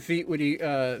 15 feet. Would you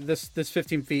this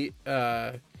 15 feet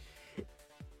to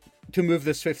move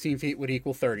this 15 feet would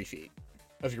equal 30 feet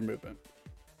of your movement,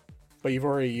 but you've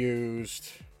already used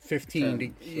 15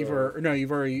 to you've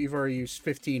already used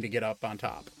 15 to get up on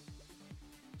top.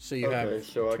 So you have. Okay,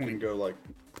 so 20. I can go like.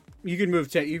 You can move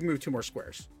 10. You can move 2 more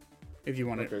squares, if you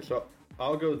want to. Okay, so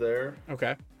I'll go there.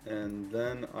 Okay. And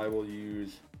then I will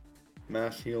use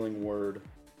Mass Healing Word.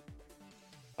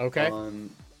 Okay. On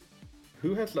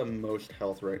who has the most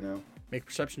health right now? Make a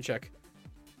perception check.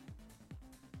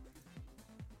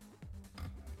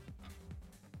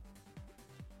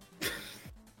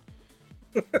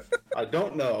 I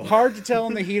don't know. Hard to tell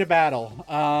in the heat of battle.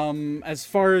 As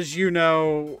far as you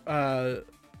know,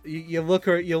 you look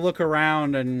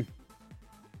around and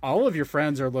all of your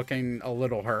friends are looking a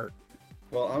little hurt.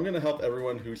 Well, I'm gonna help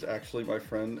everyone who's actually my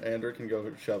friend. Andrew can go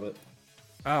shove it.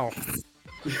 Oh.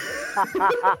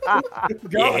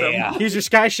 Got him. He's your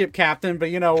skyship captain, but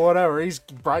you know, whatever. He's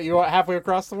brought you halfway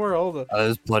across the world.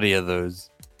 There's plenty of those.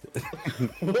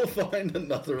 We'll find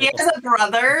another He one. has a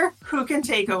brother who can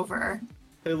take over.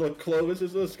 Hey, look, Clovis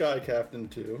is a sky captain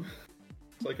too.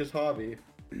 It's like his hobby.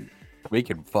 We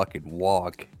can fucking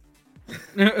walk.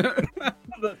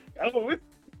 But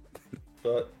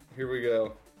here we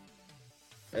go.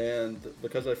 And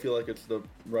because I feel like it's the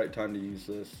right time to use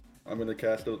this, I'm gonna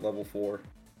cast it at level 4.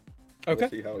 Okay. We'll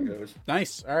see how it goes.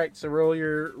 Nice. All right. So roll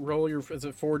your. Is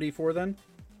it 4d4 then?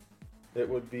 It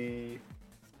would be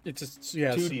It's just,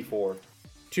 yeah. 2d4.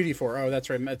 2d4. Oh, that's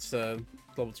right. It's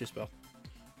level 2 spell.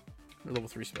 Or level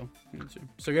 3 spell.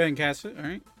 So go ahead and cast it. All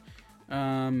right.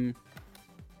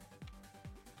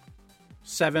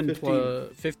 7 15.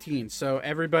 plus 15. So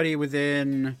everybody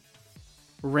within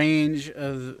range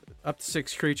of up to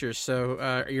 6 creatures.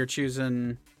 So you're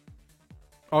choosing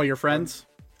all your friends?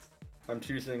 I'm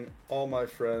choosing all my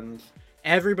friends.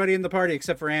 Everybody in the party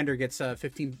except for Ander gets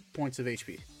 15 points of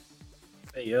HP.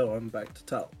 Hey, yo, I'm back to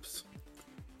tops.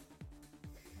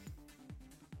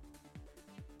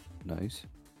 Nice.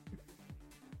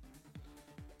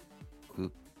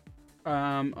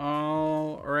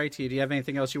 All righty. Do you have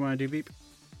anything else you want to do, Beep?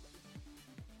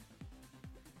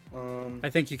 I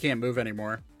think you can't move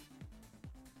anymore.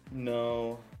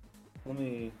 No. Let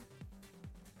me.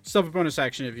 Still have a bonus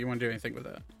action if you want to do anything with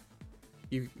that.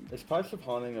 Is Pipes of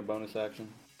Haunting a bonus action?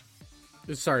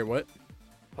 Sorry, what?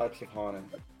 Pipes of Haunting.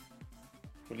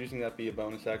 Would using that be a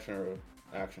bonus action or an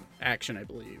action? Action, I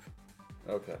believe.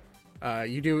 Okay.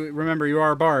 You do remember you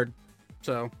are a bard,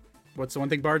 so what's the one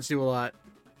thing bards do a lot?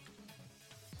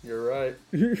 You're right.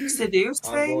 Seduce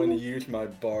I'm going to thing? use my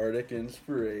bardic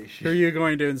inspiration. Who are you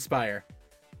going to inspire?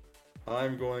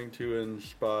 I'm going to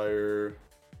inspire.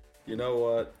 You know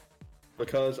what?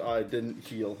 Because I didn't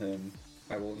heal him,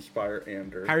 I will inspire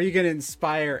Ander. How are you going to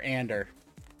inspire Ander?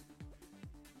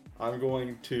 I'm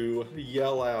going to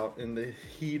yell out in the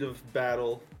heat of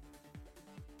battle,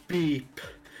 beep,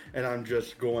 and I'm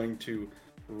just going to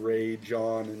rage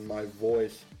on in my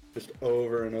voice, just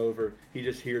over and over. He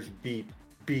just hears beep,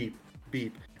 beep,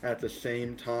 beep. At the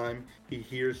same time, he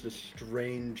hears this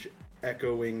strange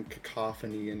echoing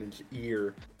cacophony in his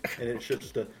ear, and it's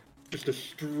just a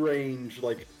strange,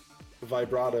 like,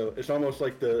 vibrato. It's almost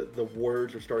like the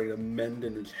words are starting to mend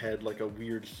in his head like a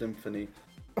weird symphony.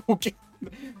 Okay.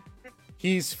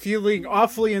 He's feeling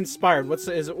awfully inspired. What's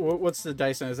the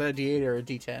dice on? Is that a D8 or a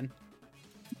D10?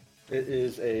 It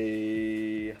is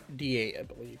a D8, I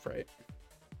believe, right?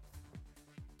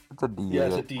 It's a D8. Yeah,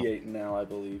 it's a D8 now, I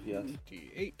believe. Yes.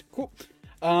 D8. Cool.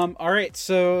 All right.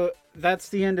 So that's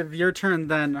the end of your turn.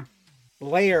 Then,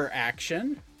 layer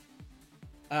action.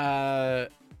 So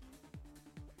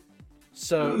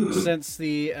since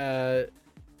the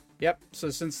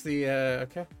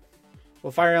okay.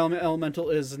 Well, fire elemental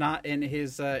is not in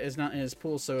his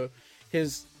pool, so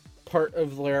his part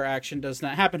of the lair action does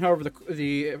not happen. However,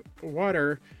 the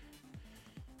water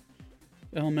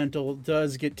elemental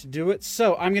does get to do it.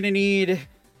 So I'm gonna need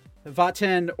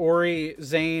Vaten, Ori,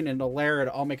 Zane, and Alaira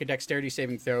to all make a dexterity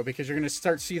saving throw, because you're gonna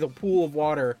start to see the pool of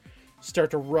water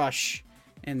start to rush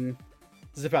and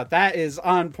zip out. That is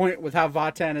on point with how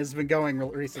Vaten has been going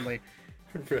recently.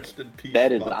 Rest in peace.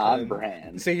 That is Bachman. on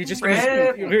brand. So you're just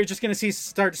gonna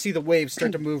start to see the waves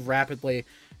start to move rapidly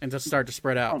and to start to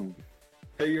spread out.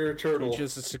 Hey, you're a turtle. Which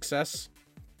is a success.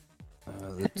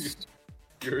 That's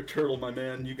You're a turtle, my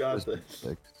man. You got this.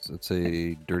 Let's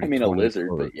say dirty. I mean, a 20 lizard,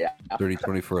 for, but yeah. dirty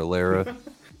 20 for Alaira.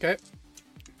 Okay.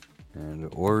 And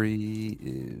Ori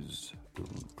is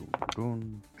 24.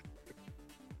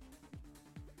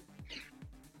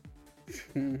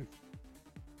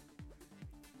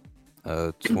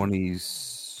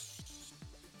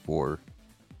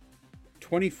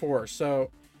 24. So,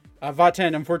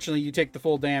 Vaten, unfortunately, you take the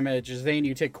full damage. Zane,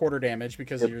 you take quarter damage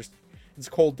because it's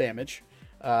cold damage.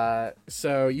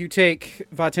 So you take,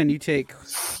 Vaten, you take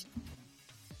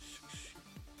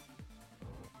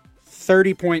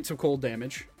 30 points of cold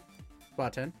damage.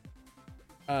 Vaten.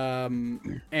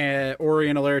 And Ori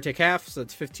and Alaira take half, so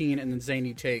that's 15, and then Zane,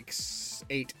 you takes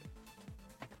 8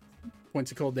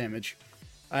 points of cold damage.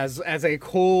 As a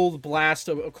cold blast,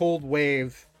 a cold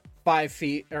wave, 5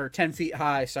 feet or 10 feet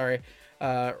high,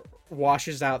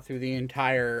 washes out through the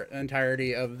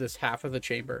entirety of this half of the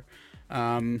chamber.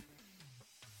 All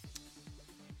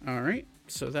right,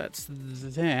 so that's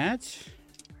that.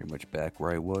 Pretty much back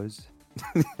where I was.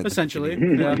 Essentially,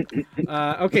 yeah.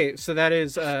 Okay, so that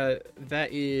is.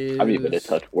 I'm even a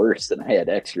touch worse than I had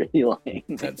extra healing.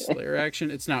 That's layer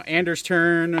action. It's now Anders'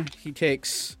 turn. He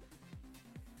takes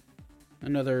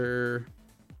another.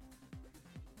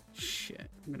 Shit!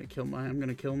 I'm gonna kill my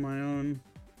own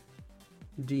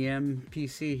DM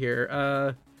PC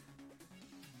here.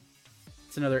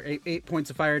 It's another 8 points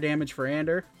of fire damage for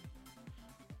Ander.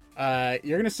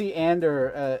 You're gonna see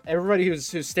Ander. Everybody who's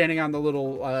standing on the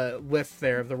little lift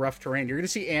there of the rough terrain. You're gonna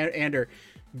see Ander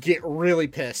get really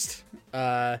pissed.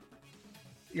 You're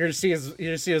gonna see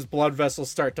his blood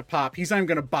vessels start to pop. He's not even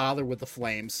gonna bother with the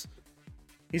flames.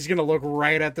 He's gonna look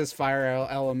right at this fire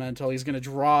elemental. He's gonna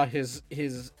draw his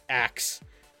axe,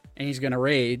 and he's gonna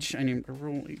rage. I need to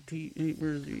roll 8.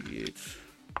 Where's the 8?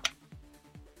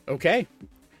 Okay.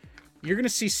 You're gonna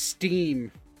see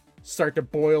steam start to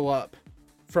boil up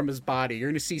from his body. You're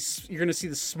gonna see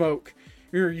the smoke.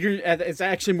 It's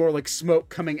actually more like smoke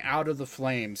coming out of the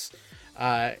flames,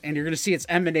 and you're gonna see it's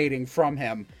emanating from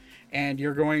him, and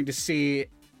you're going to see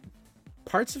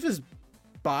parts of his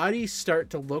body start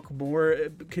to look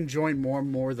conjoin more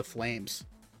and more the flames.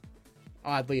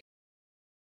 Oddly.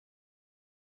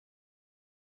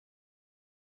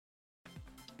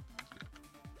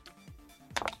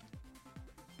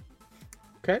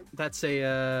 Okay, that's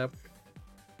a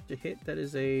hit. That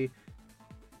is a...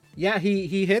 Yeah,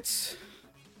 he hits.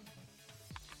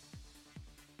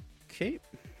 Okay.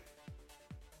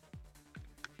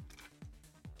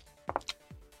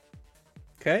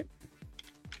 Okay.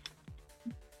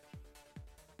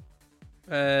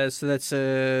 So that's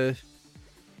a...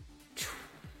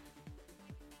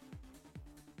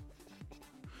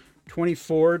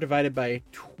 24 divided by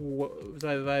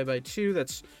 2.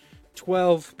 That's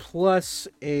 12 plus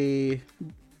a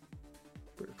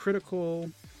critical,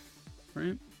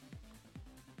 right?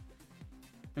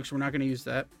 Actually, we're not going to use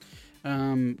that.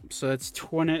 So that's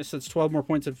 20. So that's 12 more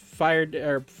points of fire,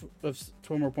 or of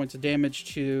 12 more points of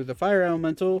damage to the fire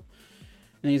elemental,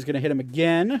 and he's going to hit him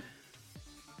again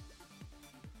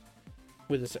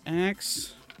with his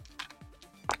axe.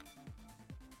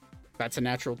 That's a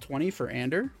natural 20 for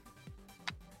Ander.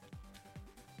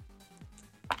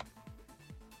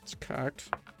 It's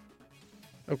cocked.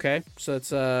 Okay, so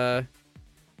it's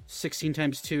 16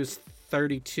 times 2 is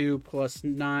 32 plus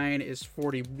 9 is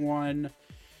 41.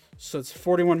 So it's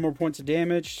 41 more points of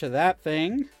damage to that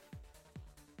thing.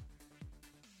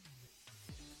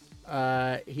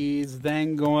 He's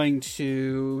then going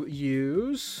to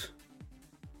use...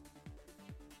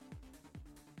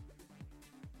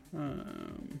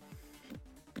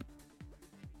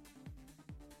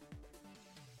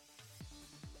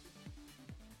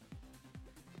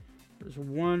 there's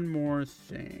one more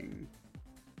thing.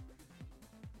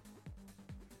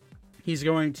 He's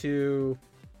going to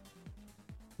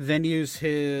then use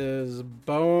his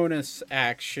bonus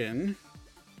action,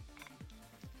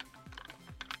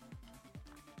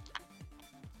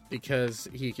 because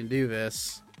he can do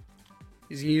this.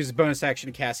 He's going to use his bonus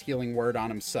action to cast Healing Word on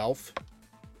himself.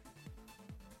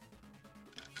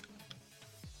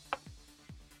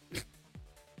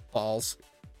 Balls.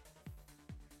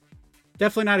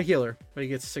 Definitely not a healer, but he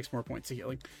gets 6 more points of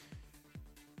healing.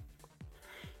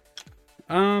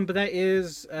 But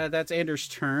that's Anders'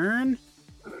 turn.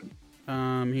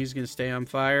 He's gonna stay on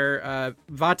fire.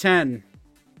 Vaten,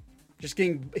 just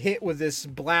getting hit with this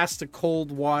blast of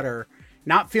cold water.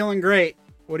 Not feeling great.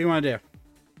 What do you want to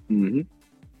do?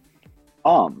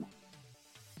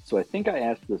 So I think I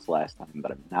asked this last time,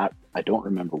 but I don't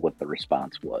remember what the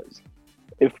response was.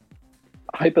 If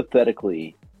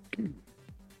hypothetically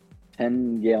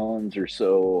 10 gallons or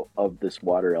so of this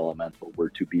water elemental were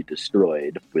to be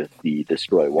destroyed with the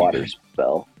destroy water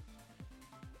spell,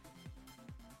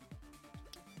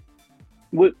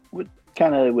 what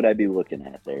kind of would I be looking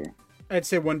at there? I'd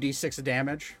say 1d6 of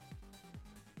damage.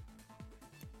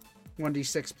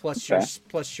 1d6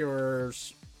 plus your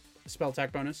spell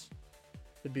attack bonus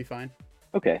would be fine.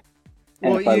 Okay.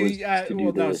 And Well, if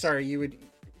you would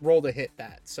roll to hit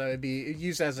that, so it'd be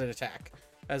used as an attack,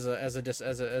 as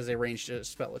a ranged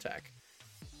spell attack.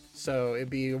 So it'd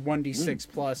be 1d6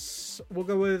 plus. We'll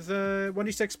go with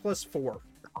 1d6 plus 4.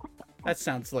 That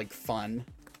sounds like fun.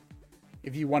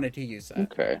 If you wanted to use that.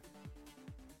 Okay.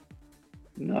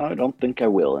 No, I don't think I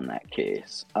will in that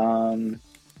case.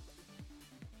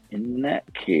 In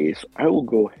that case, I will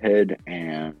go ahead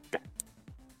and...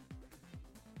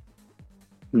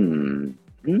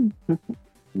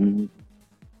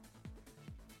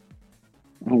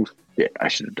 Oh, shit, I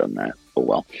should have done that. Oh,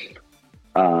 well.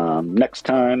 Next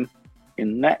time,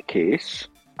 in that case,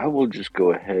 I will just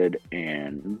go ahead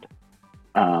and...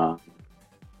 I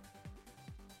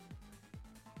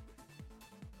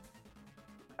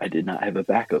did not have a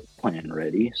backup plan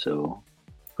ready, so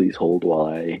please hold while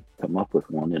I come up with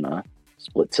one in a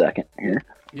split second here.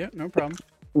 Yeah, no problem.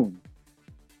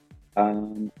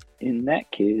 In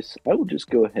that case, I will just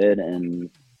go ahead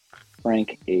and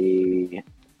crank a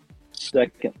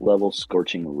second level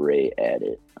Scorching Ray at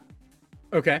it.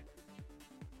 Okay.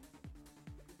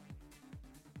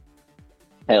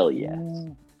 Hell yes.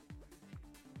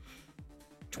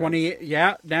 20,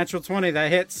 yeah, natural 20, that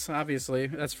hits, obviously.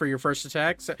 That's for your first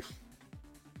attack. So...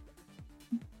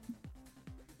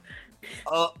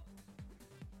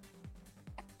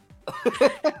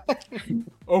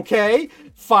 Okay,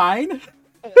 fine.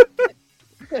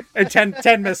 And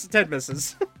 10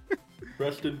 misses.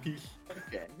 Rest in peace.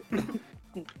 Okay.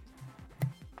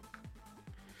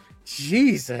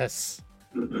 Jesus.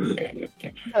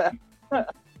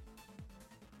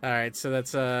 Alright, so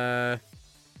that's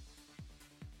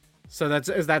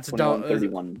double.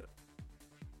 31.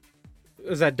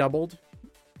 Is that doubled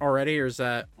already, or is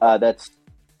that? That's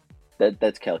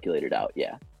calculated out.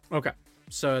 Yeah. Okay,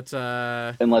 so it's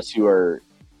Unless you are,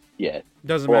 yeah.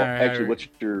 Doesn't Well, matter. actually, what's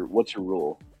your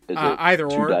rule? Is it either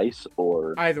 2 or dice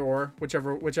or either or,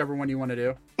 whichever one you want to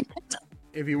do.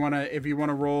 If you want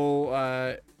to roll,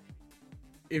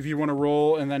 if you want to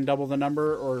roll and then double the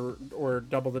number, or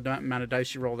double the amount of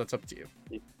dice you roll, that's up to you.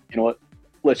 You know what?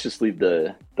 Let's just leave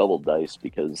the double dice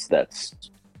because that's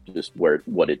just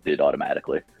what it did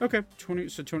automatically. Okay, 20.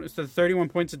 So 31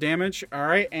 points of damage. All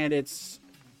right, and is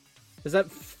that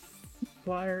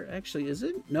fire? Actually, is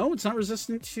it? No, it's not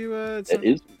resistant to.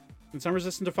 It's not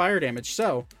resistant to fire damage.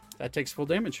 So that takes full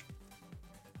damage.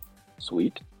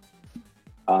 Sweet.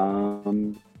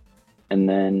 And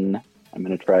then I'm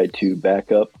gonna try to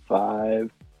back up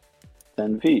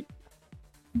 10 feet.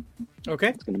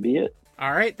 Okay, That's gonna be it.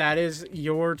 all right, that is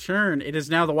your turn. It is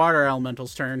now the water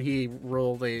elemental's turn. He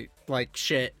rolled like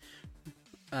shit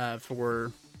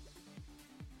for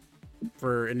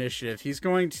initiative. He's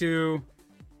going to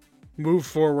move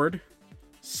forward,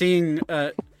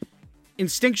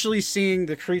 instinctually seeing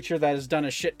the creature that has done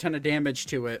a shit ton of damage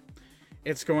to it.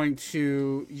 It's going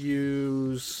to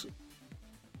use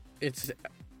its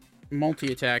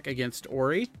multi-attack against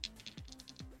Ori.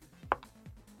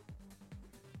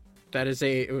 That is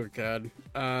oh god.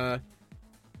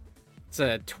 It's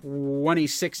a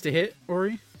 26 to hit,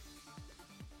 Ori.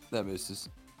 That misses.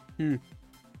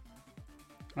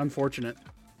 Unfortunate.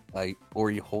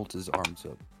 Ori holds his arms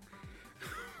up.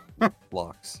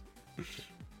 Blocks.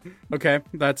 Okay,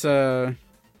 that's okay,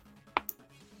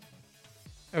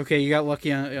 you got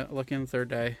lucky on the third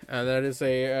die. That is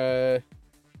a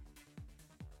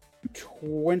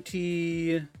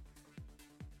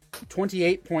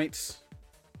 28 points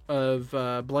of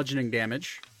bludgeoning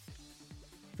damage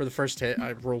for the first hit.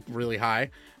 I rolled really high.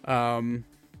 What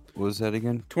was that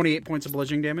again? 28 points of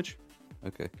bludgeoning damage.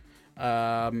 Okay.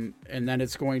 And then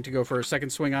it's going to go for a second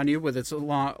swing on you with its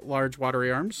large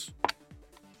watery arms.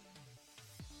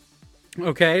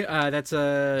 Okay, that's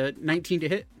a 19 to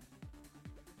hit.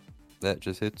 That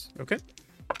just hits. Okay.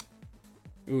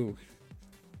 Ooh.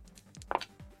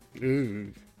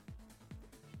 Ooh.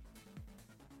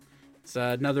 It's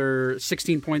another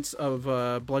 16 points of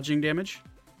bludgeoning damage.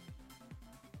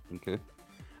 Okay.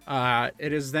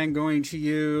 It is then going to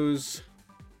use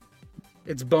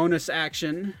its bonus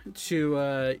action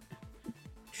to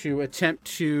attempt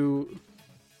to.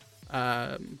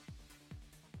 It's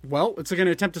going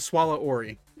to attempt to swallow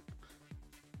Ori.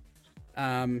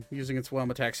 Using its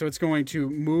whelm attack. So it's going to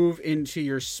move into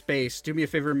your space. Do me a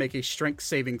favor and make a strength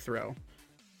saving throw.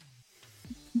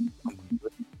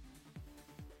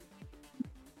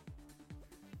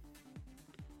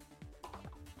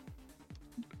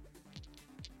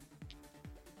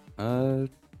 Uh,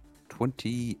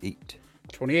 28.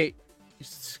 28.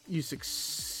 You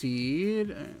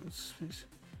succeed.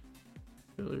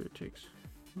 Failure takes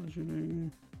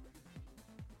bludgeoning.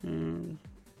 I'm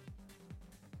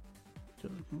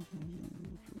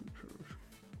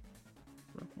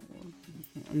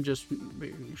just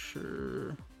making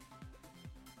sure.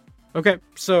 Okay,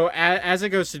 so as it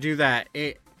goes to do that,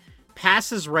 it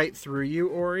passes right through you,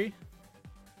 Ori,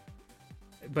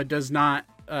 but does not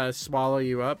swallow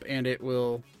you up, and it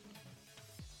will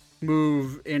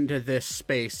move into this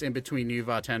space in between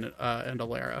Yuvat and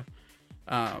Alara.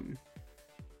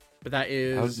 But that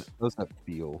is... How does that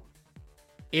feel?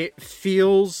 It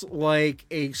feels like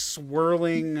a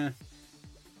swirling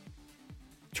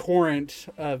torrent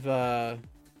of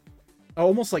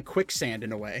almost like quicksand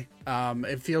in a way.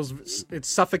 It's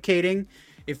suffocating.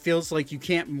 It feels like you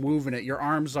can't move in it. Your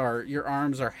arms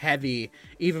are heavy,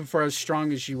 even for as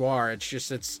strong as you are.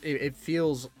 It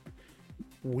feels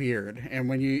weird. And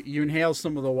when you inhale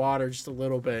some of the water just a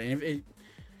little bit, it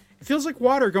feels like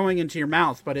water going into your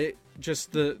mouth, but it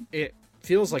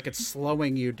feels like it's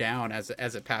slowing you down as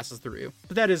it passes through you.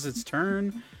 But that is its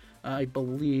turn, I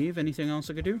believe. Anything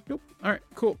else I could do? Nope. All right,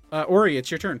 cool. Ori,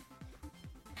 it's your turn.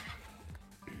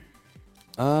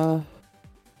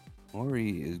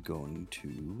 Ori is going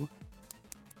to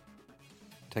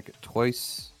attack it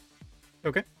twice.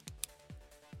 Okay.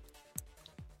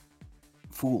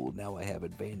 Fool, now I have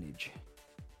advantage.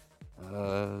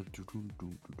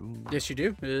 Yes, you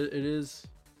do.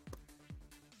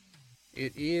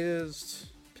 It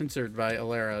is pincered by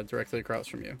Alara directly across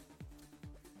from you.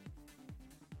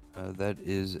 That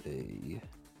is a...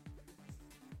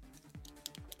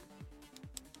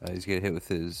 he's going to hit with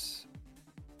his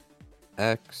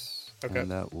axe. Okay.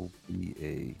 And that will be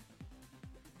a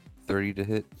 30 to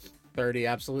hit. 30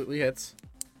 absolutely hits.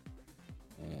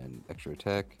 And extra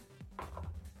attack.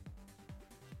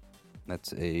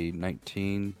 That's a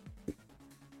 19.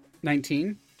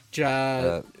 19?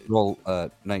 Roll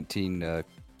 19. I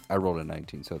rolled a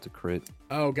 19, so it's a crit.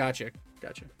 Oh, gotcha.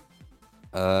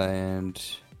 And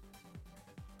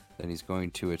then he's going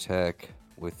to attack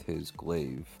with his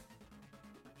glaive.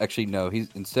 Actually, no.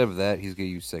 Instead of that, he's going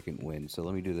to use second wind. So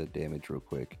let me do the damage real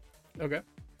quick. Okay.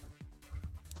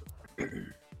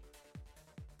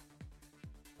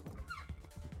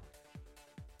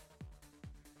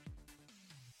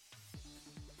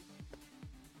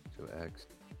 So axe.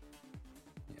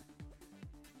 Yeah.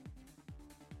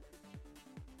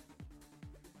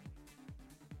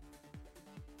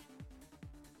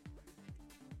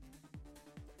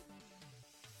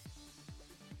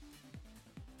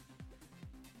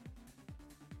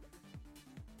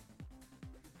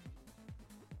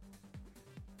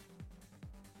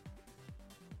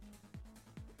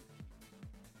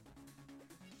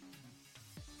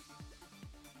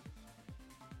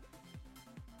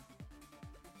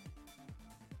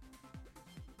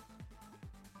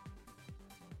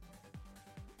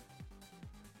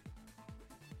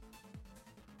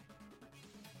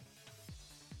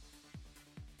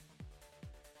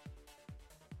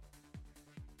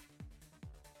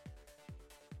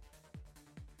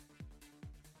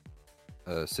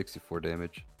 Uh, 64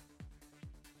 damage.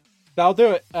 That'll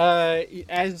do it.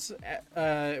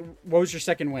 What was your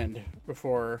second wind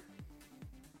before?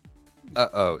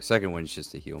 Second one's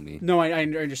just to heal me. No, I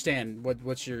understand.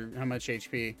 What's your how much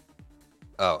HP?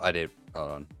 Oh, I did.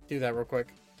 Hold on. Do that real quick.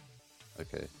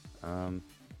 Okay.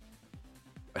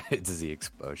 Does he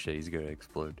explode? Oh shit, he's gonna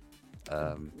explode.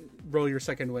 Roll your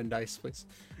second wind dice, please.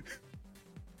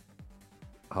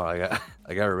 Oh, I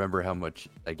gotta remember how much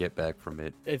I get back from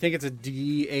it. I think it's a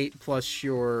D8 plus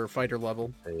your fighter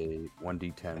level. A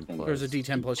 1d10 plus. There's a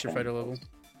D10 plus your fighter level.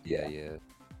 Yeah.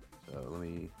 So let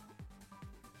me.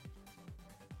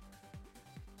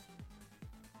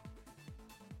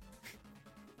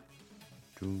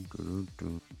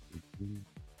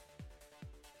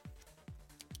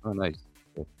 Oh, nice.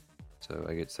 So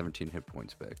I get 17 hit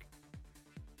points back.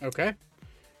 Okay.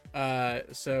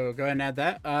 So go ahead and add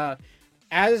that.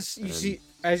 as you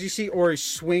And- see Ori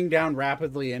swing down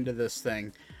rapidly into this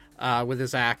thing with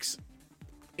his axe,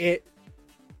 it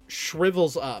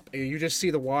shrivels up. You just see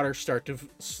the water start to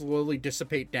slowly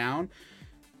dissipate down,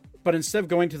 but instead of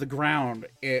going to the ground,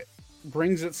 it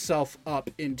brings itself up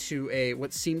into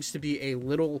what seems to be a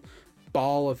little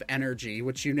ball of energy,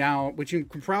 which you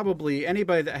can probably,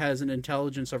 anybody that has an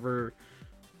intelligence over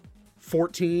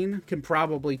 14 can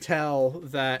probably tell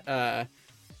that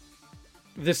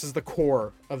this is the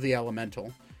core of the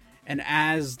elemental. And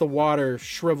as the water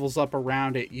shrivels up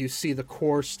around it, you see the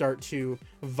core start to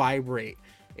vibrate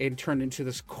and turn into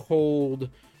this cold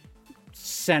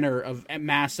center of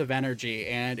massive energy,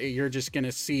 and you're just going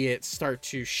to see it start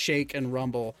to shake and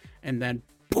rumble and then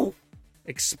poof,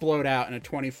 explode out in a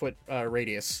 20-foot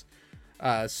radius.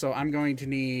 So I'm going to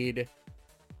need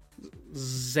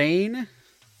Zane,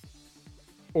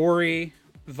 Ori,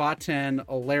 Vaten,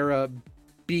 Alara,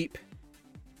 Beep,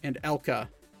 and Elka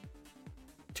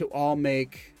to all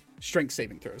make strength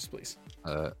saving throws, please.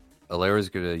 Alara's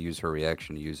gonna use her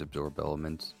reaction to use absorb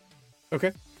elements.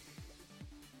 Okay.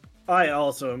 I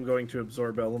also am going to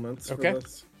absorb elements Okay. for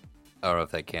this. I don't know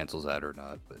if that cancels out or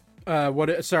not, but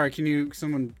What? Sorry, can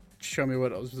someone show me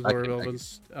what absorb I can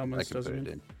elements put does? it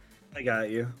in. I got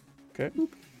you. Okay.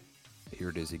 Here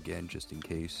it is again, just in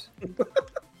case.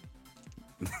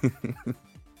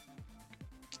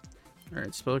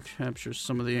 Alright, spell captures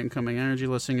some of the incoming energy,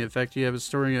 lessening the effect you have is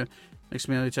storing a next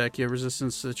melee attack. You have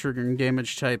resistance to the triggering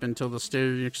damage type until the state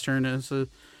of your next turn is the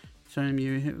time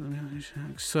you hit the melee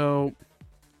attack. So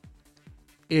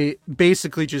it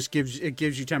basically just gives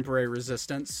you temporary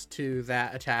resistance to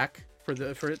that attack for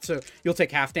it. So you'll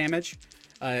take half damage,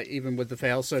 even with the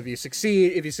fail. So if you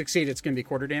succeed, it's gonna be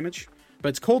quarter damage. But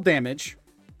it's cold damage.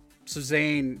 So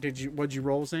Zane, what'd you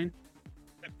roll, Zane?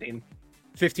 15.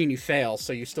 15, you fail,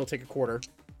 so you still take a quarter.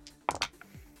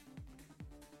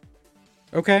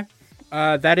 Okay.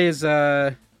 That is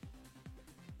That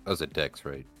was a dex,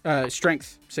 right?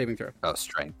 strength saving throw. Oh,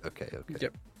 strength. Okay.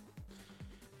 Yep.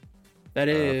 That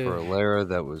is For Alara,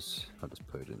 that was... I'll just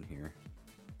put it in here.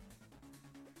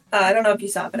 I don't know if you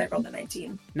saw it, but I rolled a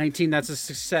 19. 19, that's a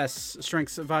success.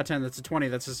 Strength Vaten, that's a 20,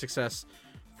 that's a success.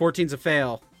 14's a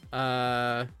fail.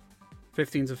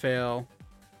 15's a fail.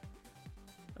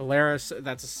 Alaris,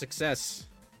 that's a success.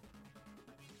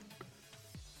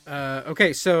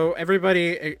 Okay, so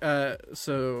everybody,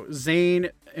 so Zane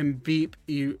and Beep,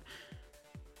 you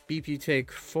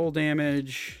take full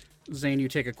damage. Zane, you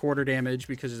take a quarter damage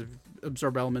because of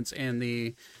absorb elements and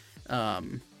the,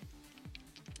 and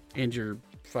your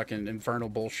fucking infernal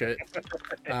bullshit.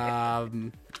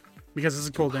 Because it's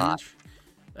a cold damage.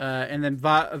 And then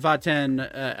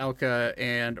Vaten,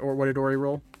 Elka, or what did Ori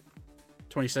roll?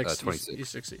 26. 26. You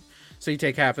succeed. So you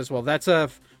take half as well. That's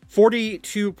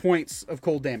 42 points of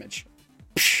cold damage.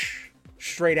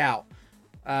 Straight out.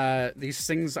 These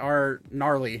things are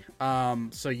gnarly.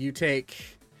 So you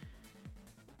take...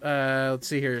 let's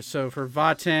see here. So for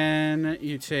Vaten,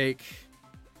 you take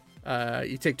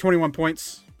 21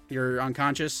 points. You're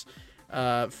unconscious.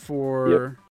 For...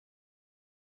 Yep.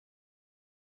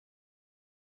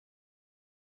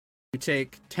 You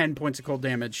take 10 points of cold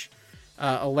damage.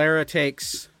 Alara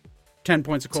takes 10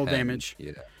 points of cold damage.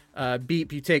 Yeah.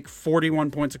 Beep, you take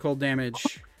 41 points of cold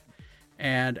damage.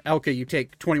 And Elka, you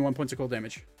take 21 points of cold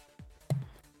damage.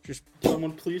 Just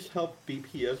Someone please help Beep.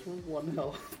 He has 1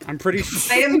 health. I'm pretty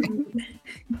sure. I am.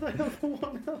 I have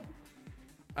 1 health.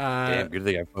 Damn, good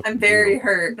thing I'm very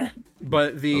hurt.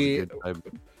 But That was a the good time.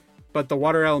 but the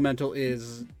water elemental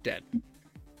is dead.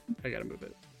 I gotta move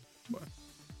it.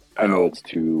 I know it's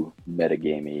too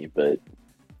metagamey, but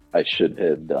I should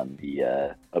have done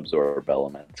the absorb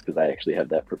elements because I actually have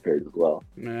that prepared as well.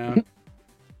 Yeah.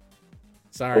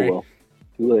 Sorry. Oh well,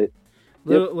 too late.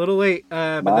 Little late.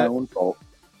 My own fault.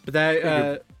 But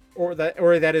that or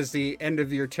that is the end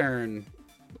of your turn.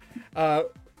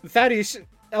 Thaddeus,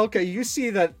 Elka, you see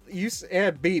that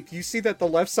Beep, you see that the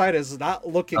left side is not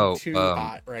looking too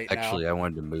hot right now. Actually, I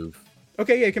wanted to move.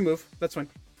 Okay, yeah, you can move. That's fine.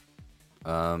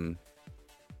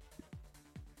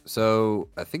 So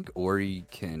I think Ori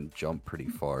can jump pretty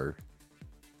far.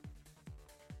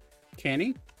 Can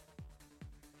he?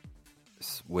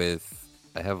 I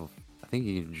think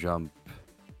he can jump.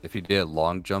 If he did a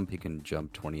long jump, he can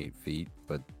jump 28 feet.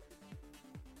 But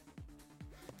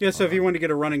yeah, so if you want to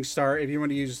get a running start, if you want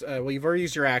to use, you've already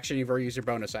used your action, you've already used your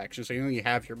bonus action, so you only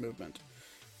have your movement.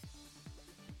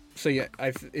 So yeah,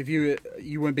 if you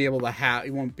wouldn't be able to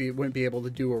wouldn't be able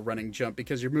to do a running jump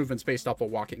because your movement's based off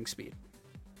of walking speed.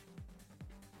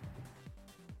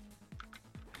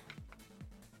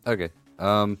 okay.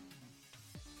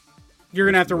 You're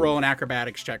gonna have to roll an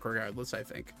acrobatics check regardless, I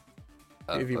think.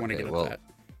 if you want to okay, get well, up that.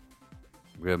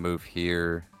 I'm gonna move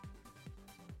here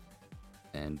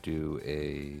and do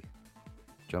a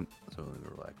jump. So let me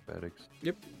roll acrobatics.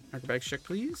 Yep. Acrobatics check,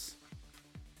 please.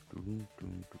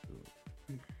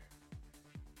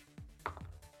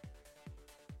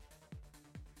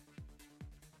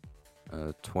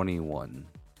 21.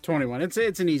 21.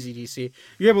 It's an easy DC.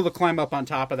 You're able to climb up on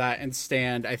top of that and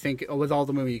stand. I think with all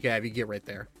the movement you can have, you get right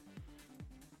there.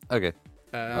 Okay,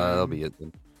 that'll be it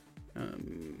then.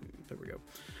 There we go.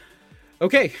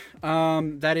 Okay,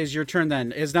 that is your turn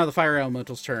then. It's now the fire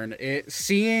elemental's turn.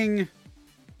 Seeing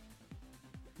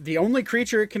the only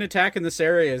creature it can attack in this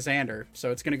area is Ander,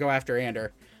 so it's going to go after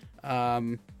Ander.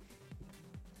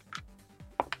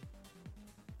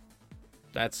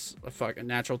 That's a fucking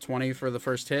natural 20 for the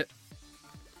first hit.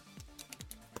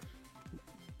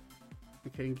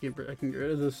 Okay, I can get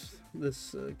rid of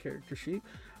this character sheet.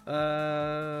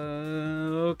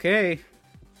 Okay.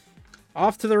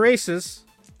 Off to the races.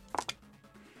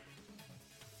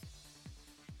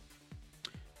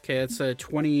 Okay, it's a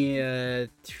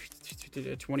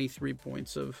 23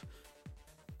 points of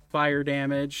fire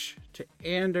damage to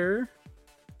Ander.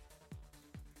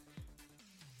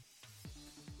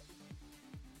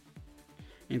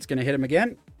 And it's going to hit him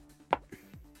again.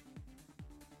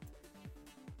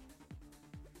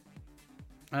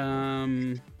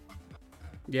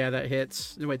 Yeah, that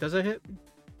hits. Wait, does that hit?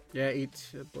 Yeah,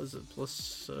 8 plus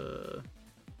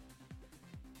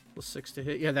 6 to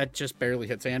hit. Yeah, that just barely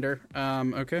hits Ander.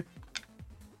 Okay.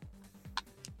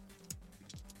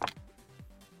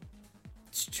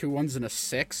 It's 2 1s and a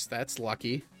 6. That's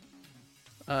lucky.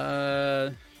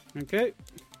 Okay.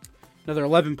 Another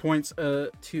 11 points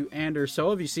to Ander.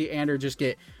 So if you see Ander just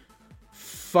get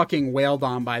fucking wailed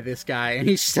on by this guy, and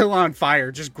he's still on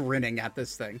fire, just grinning at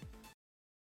this thing.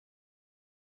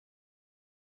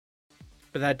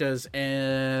 But that does,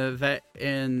 that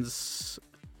ends.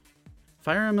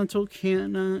 Fire Elemental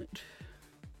cannot.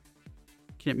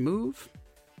 Can it move?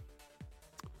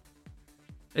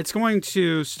 It's going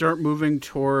to start moving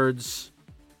towards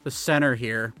the center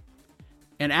here.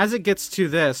 And as it gets to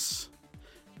this,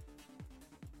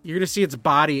 you're going to see its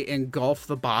body engulf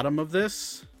the bottom of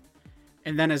this.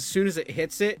 And then as soon as it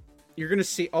hits it, you're going to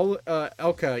see,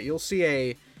 Elka, you'll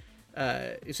see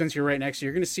since you're right next to it,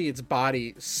 you're going to see its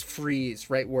body freeze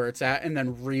right where it's at and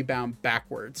then rebound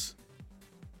backwards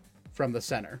from the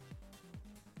center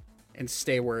and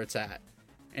stay where it's at.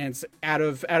 And it's out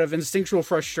of instinctual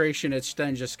frustration, it's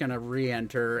then just going to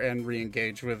re-enter and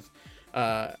re-engage with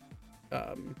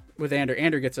Ander.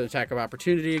 Ander gets an attack of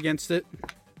opportunity against it.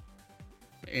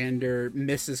 Ander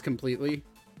misses completely.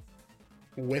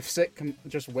 Whiffs it,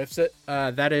 just whiffs it.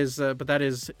 That is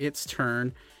its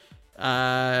turn.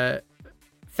 Thaddeus.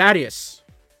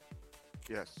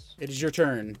 Yes. It is your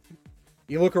turn.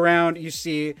 You look around, you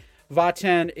see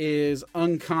Vaten is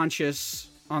unconscious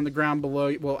on the ground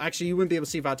below. Well, actually, you wouldn't be able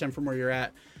to see Vaten from where you're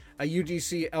at. You do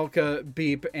see Elka,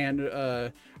 Beep,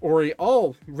 and Ori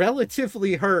all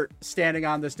relatively hurt standing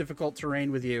on this difficult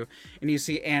terrain with you. And you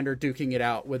see Ander duking it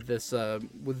out with this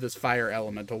fire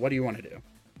elemental. What do you want to do?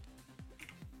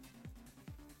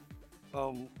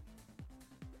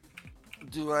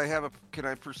 Can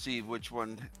I perceive which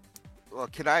one? Well,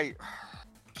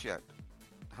 shit.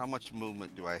 How much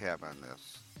movement do I have on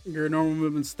this? Your normal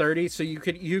movement's 30, so you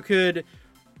could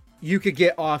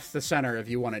get off the center if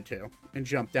you wanted to and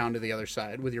jump down to the other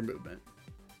side with your movement.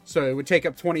 So it would take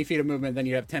up 20 feet of movement, then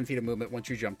you have 10 feet of movement once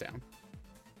you jump down.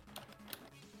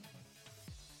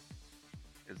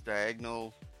 Is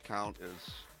diagonal count as...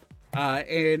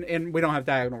 And we don't have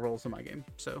diagonal rolls in my game,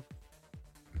 so...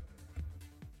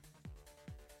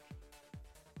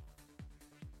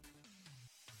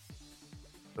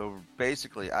 So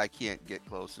basically, I can't get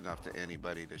close enough to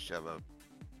anybody to shove a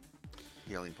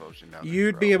healing potion down.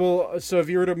 You'd be able, so if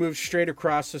you were to move straight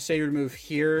across, so say you were to move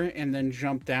here and then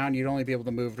jump down, you'd only be able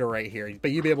to move to right here. But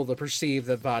you'd be able to perceive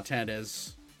that Vaten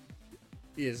is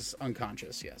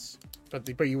unconscious, yes.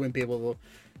 But you wouldn't be able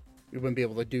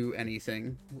to do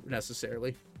anything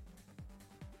necessarily.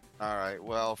 All right.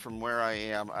 Well, from where I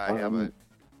am, I have a.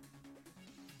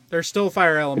 There's still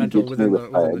fire elemental within the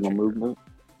diagonal movement.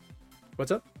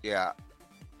 What's up? Yeah.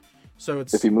 So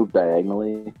it's if you move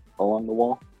diagonally along the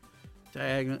wall.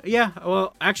 Diagonal. Yeah.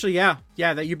 Well, actually, yeah.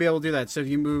 That you'd be able to do that. So if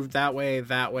you move that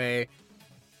way,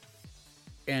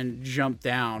 and jump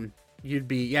down, you'd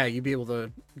be able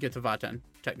to get to Vaten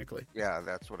technically. Yeah,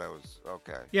 that's what I was.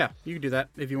 Okay. Yeah, you can do that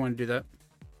if you want to do that.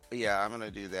 Yeah, I'm gonna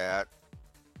do that.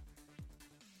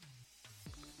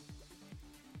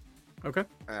 Okay.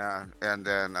 And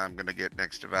then I'm gonna get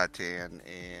next to Vaten,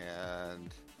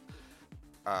 and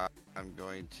I'm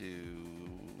going to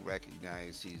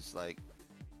recognize he's like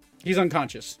He's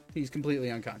unconscious. He's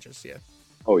completely unconscious. Yeah.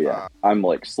 Oh yeah, I'm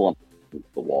like slumped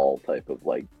against the wall, type of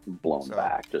like blown So,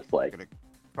 back, just I'm like gonna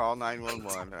call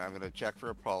 911. I'm gonna check for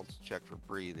a pulse, check for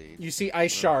breathing. You see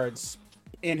ice shards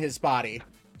in his body,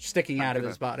 sticking out of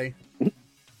his body.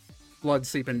 Blood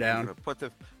seeping I'm down. gonna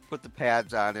put the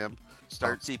pads on him.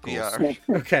 Start Cool. CPR.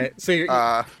 Okay, so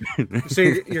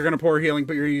you're you're gonna pour a healing,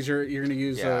 but you're gonna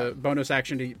use Yeah. a bonus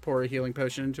action to pour a healing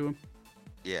potion into him.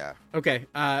 Yeah. Okay,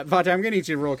 Vata, I'm gonna need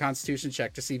you to roll a Constitution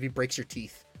check to see if he breaks your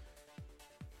teeth.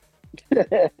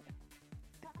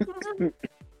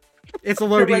 It's a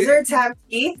low The D. wizards have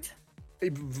teeth.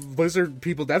 Lizard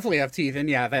people definitely have teeth, and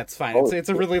yeah, that's fine. Oh, It's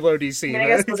a really low I DC. mean, I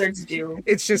guess wizards do.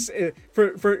 It's just for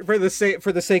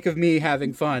the sake of me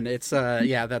having fun. It's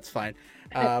yeah, that's fine.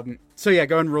 So yeah,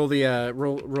 go and roll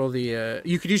the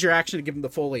you could use your action to give him the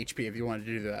full HP if you wanted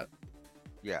to do that.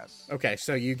 Yes. Okay,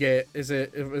 so you get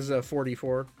it was a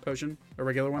 44 potion, a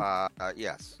regular one?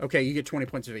 Yes. Okay, you get 20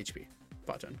 points of HP,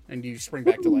 Button, and you spring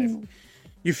back to life.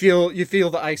 You feel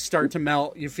the ice start to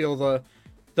melt. You feel the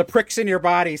pricks in your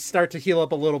body start to heal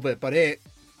up a little bit, but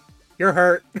you're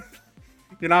hurt.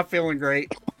 You're not feeling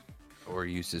great. Or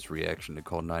use this reaction to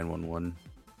call 911.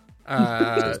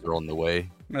 Uh, Because they're on the way.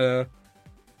 uh,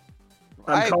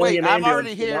 I'm Hey, calling wait, an I'm ambulance,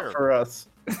 already but not here. for us.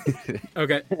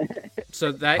 okay,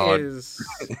 so that Todd. is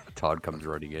Todd comes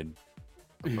running in.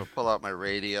 I'm gonna pull out my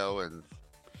radio and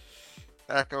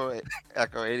echo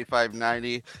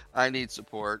 8590. I need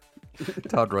support.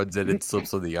 Todd runs in and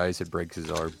slips on the ice and breaks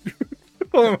his arm.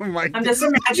 oh my. I'm just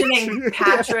imagining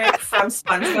Patrick from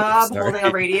SpongeBob Sorry. holding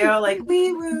a radio, like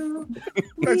wee woo,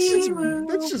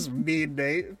 That's just mean,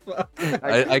 Nate.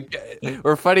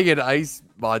 We're fighting an ice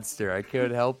monster. I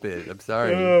can't help it. I'm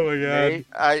sorry. Oh my god.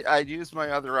 Hey, I'd use my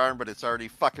other arm, but it's already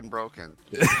fucking broken.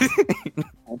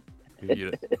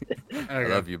 You know, I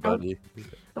Okay. love you, buddy.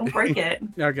 Don't break it.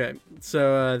 Okay,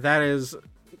 so that is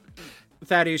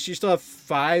Thaddeus. You still have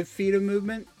 5 feet of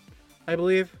movement, I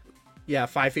believe. Yeah,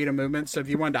 5 feet of movement. So if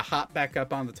you wanted to hop back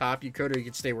up on the top, you could, or you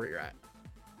could stay where you're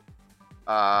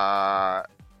at.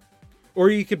 Or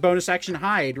you could bonus action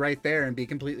hide right there and be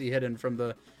completely hidden from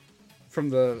the from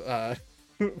the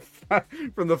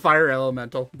fire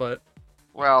elemental. But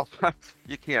Well,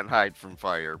 you can't hide from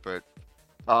fire, but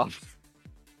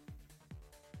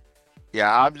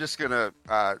yeah, I'm just gonna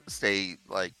stay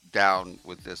like down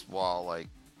with this wall, like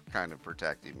kind of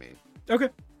protecting me. okay,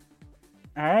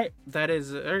 all right, that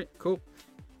is all right. Cool.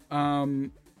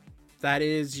 That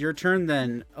is your turn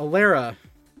then, Alara.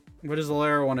 What does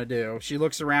Alara want to do? She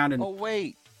looks around and Oh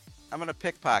wait, I'm gonna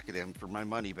pickpocket him for my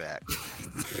money back.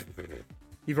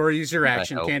 you've already used your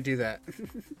action. help? Can't do that.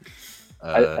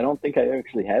 I don't think I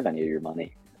actually have any of your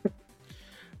money.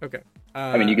 Okay.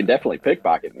 I mean, you can definitely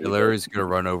pickpocket me. but- Larry's gonna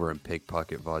run over and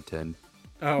pickpocket Vauten.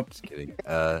 Oh, Just kidding.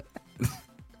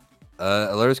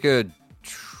 Larry's gonna.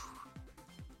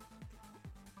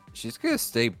 She's gonna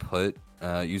stay put.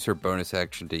 Use her bonus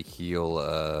action to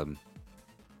heal.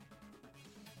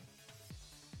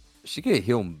 She can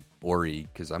heal Ori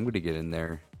because I'm gonna get in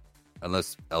there,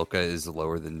 unless Elka is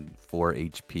lower than 4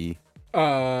 HP. No,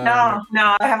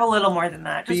 I have a little more than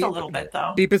that. Just a Beep. little bit,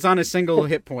 though. Beep is on a single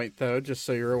hit point though, just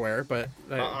so you're aware. But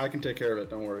I can take care of it.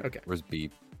 Don't worry. okay. Where's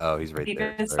Beep? Oh, he's right Beep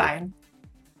there. is Sorry. fine.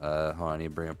 Hold on, I need to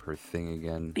bring up her thing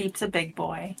again. Beep's a big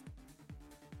boy.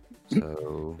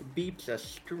 So Beep's a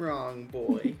strong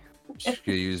boy. she's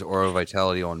gonna use Aura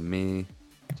Vitality on me.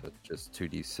 So just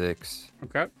 2d6.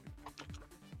 Okay.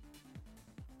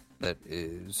 That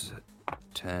is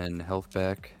 10 health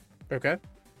back. Okay.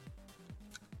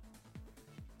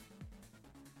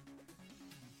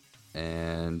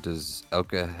 And does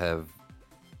Elka have?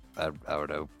 I don't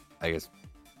know. I guess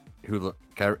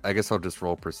I guess I'll just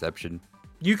roll perception.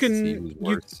 You See can who's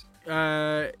worse.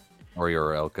 Ori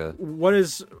or Elka. what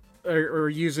is or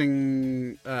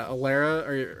using Alara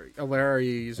or Alara? Are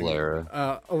you using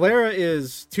Alara. Alara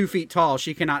is 2 feet tall.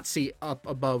 She cannot see up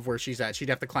above where she's at. She'd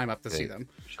have to climb up to see Okay. them.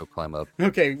 She'll climb up.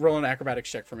 Okay, roll an acrobatics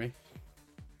check for me.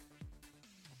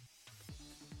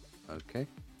 Okay.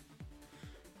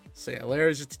 So yeah,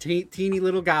 Alara's just a teeny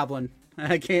little goblin.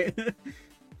 I can't.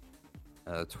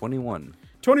 21.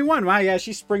 21. Wow, yeah,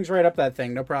 she springs right up that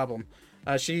thing, no problem.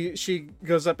 She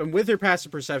goes up, and with her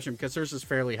passive perception, because hers is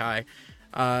fairly high,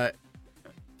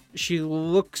 she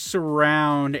looks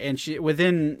around, and she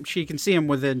can see him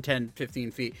within 10,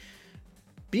 15 feet.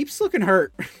 Beep's looking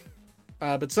hurt,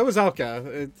 but so is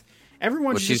Elka.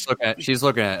 Everyone's Well, she's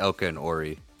looking at Elka and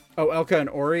Ori. Oh, Elka and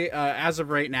Ori. As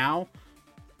of right now,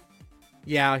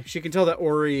 yeah, she can tell that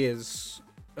Ori is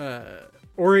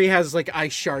Ori has like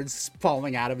ice shards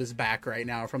falling out of his back right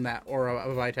now from that aura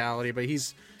of vitality, but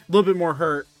he's a little bit more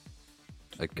hurt.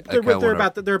 They're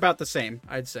about the same,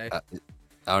 I'd say. I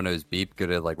don't know. Is Beep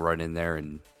gonna like run in there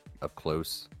and up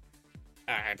close?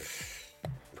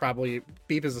 Probably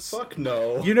Beep is a Fuck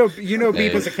no. You know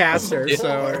Beep is a caster,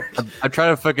 so I'm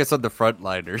trying to focus on the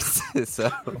frontliners.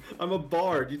 So I'm a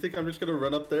bard. You think I'm just gonna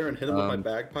run up there and hit him with my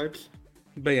bagpipes?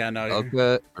 But yeah, no.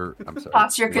 Okay, I'm sorry.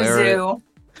 Toss your kazoo.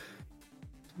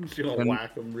 I'm just gonna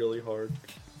whack him really hard.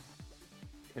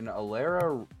 Can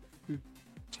Alara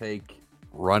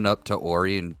run up to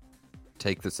Ori and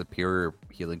take the superior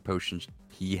healing potion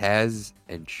he has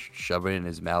and shove it in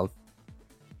his mouth?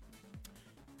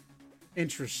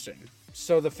 Interesting.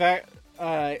 So the fact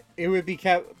it would be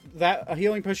kept, that a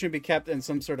healing potion would be kept in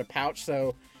some sort of pouch,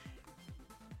 so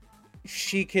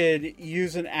she could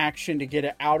use an action to get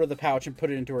it out of the pouch and put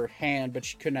it into her hand, but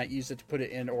she could not use it to put it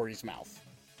in Ori's mouth.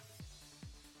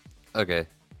 Okay.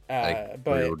 But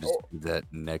we'll just do that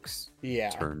next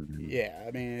turn. Yeah,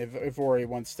 I mean, if Ori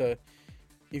wants to,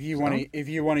 if you want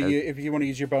to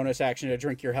use your bonus action to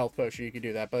drink your health potion, you can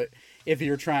do that. But if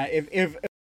you're trying, if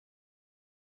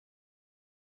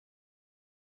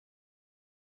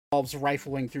involves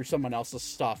rifling through someone else's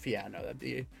stuff, yeah, no, that'd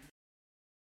be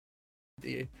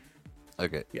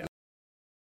okay. Yeah.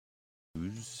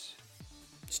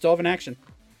 Still have an action.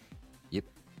 Yep.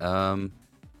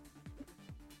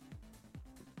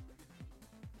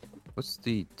 What's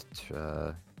the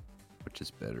which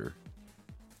is better?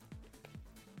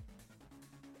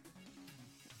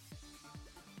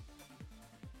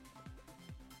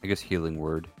 I guess healing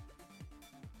word.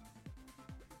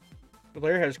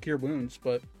 Blair has cure wounds,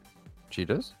 but She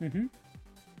does? Mm-hmm.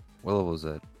 What level is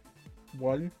that?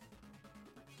 1.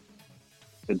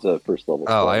 It's a first level.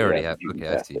 Oh, spell. I already Yeah, have. you can Okay,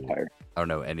 I cast see. it higher. I don't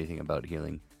know anything about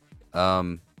healing.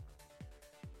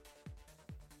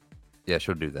 Yeah,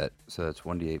 she'll do that. So that's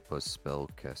 1d8 plus spell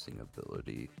casting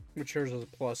ability. Which yours is a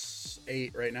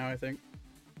 +8 right now, I think.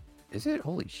 Is it?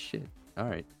 Holy shit.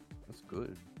 Alright. That's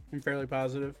good. I'm fairly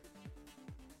positive.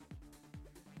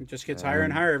 It just gets higher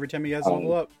and higher every time you guys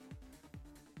level up.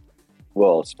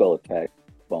 Well, spell attack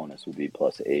bonus would be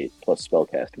 +8, plus spell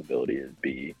casting ability would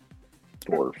be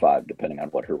 4 or 5, depending on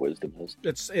what her wisdom is.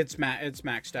 It's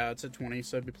maxed out. It's at 20,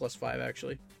 so it'd be +5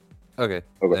 actually. Okay.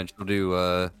 Then she'll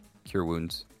do cure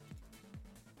wounds.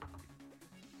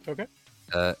 Okay.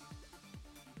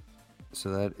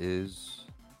 So that is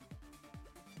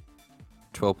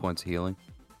 12 points of healing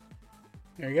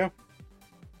There you go.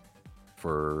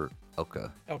 for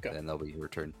Elka. Okay. And that'll be her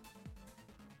turn.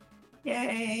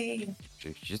 Yay.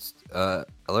 Just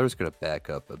Alara's gonna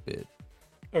back up a bit.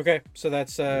 Okay, so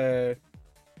that's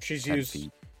she's 10 used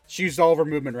feet. she used all of her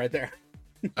movement right there.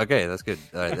 Okay, that's good.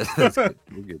 All right, that's good.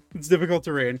 We're good. It's difficult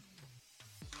terrain.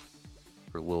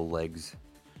 Her little legs.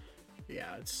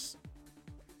 Yeah, it's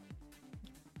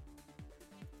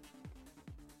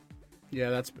yeah,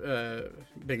 that's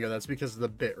bingo. That's because of the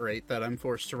bit rate that I'm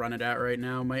forced to run it at right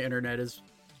now. My internet has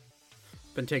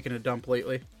been taking a dump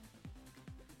lately.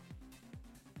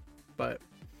 But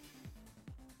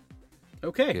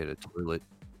okay. Get a toilet.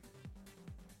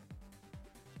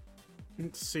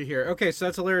 Let's see here. Okay, so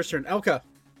that's Alara's turn. Elka,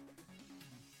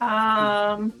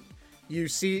 you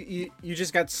see, you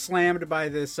just got slammed by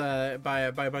this by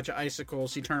a bunch of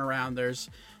icicles. You turn around. There's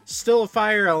still a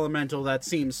fire elemental that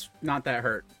seems not that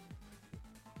hurt.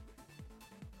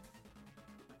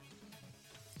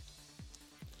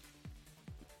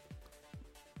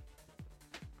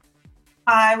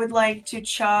 I would like to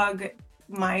chug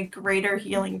my greater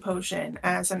healing potion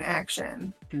as an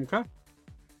action. Okay.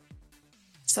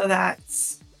 So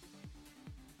that's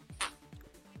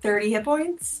 30 hit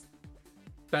points.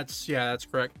 That's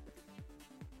correct.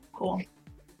 Cool.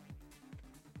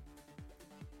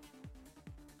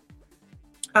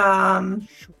 I'm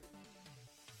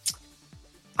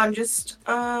just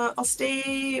I'll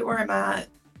stay where I'm at,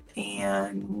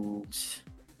 and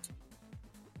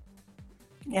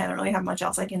yeah, I don't really have much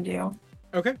else I can do.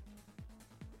 Okay.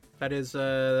 That is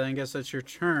I guess that's your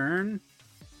turn.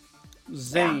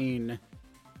 Zane.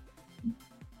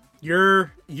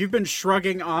 You've been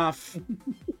shrugging off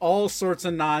all sorts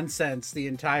of nonsense the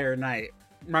entire night.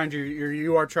 Mind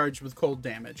you are charged with cold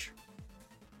damage.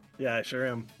 Yeah, I sure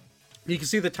am. You can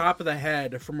see the top of the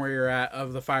head from where you're at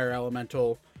of the fire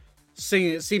elemental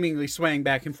seemingly swaying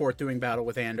back and forth doing battle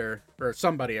with Ander or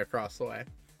somebody across the way.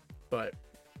 But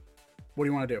what do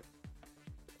you want to do?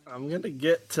 I'm going to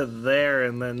get to there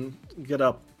and then get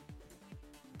up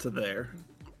to there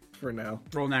for now.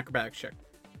 Roll an acrobatics check.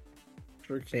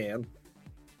 Sure can.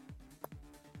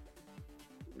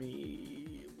 Let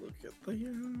me look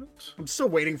get that. I'm still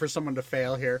waiting for someone to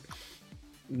fail here.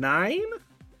 9?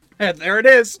 And there it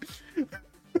is.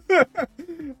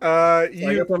 I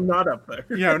guess I'm not up there.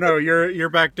 No, you're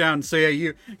back down. So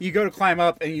yeah, you go to climb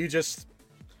up and you just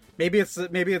maybe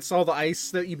it's all the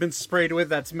ice that you've been sprayed with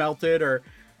that's melted, or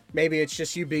maybe it's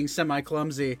just you being semi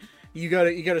clumsy. You go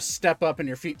to step up and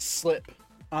your feet slip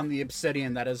on the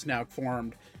obsidian that is now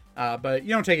formed, but you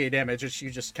don't take any damage. You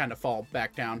just kind of fall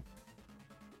back down.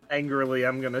 Angrily,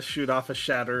 I'm gonna shoot off a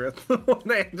shatter at the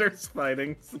one Anders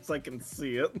fighting since I can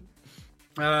see it.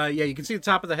 Yeah, you can see the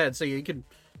top of the head, so you could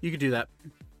do that.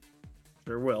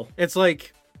 Sure will. It's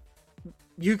like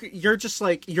you're just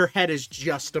like your head is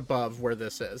just above where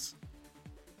this is,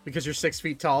 because you're 6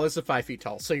 feet tall. This is 5 feet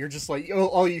tall, so you're just like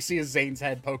all you see is Zane's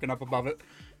head poking up above it.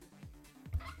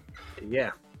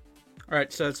 Yeah. All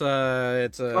right, so it's a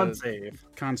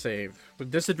Con save with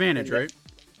disadvantage, right?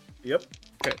 Yep.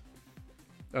 Okay.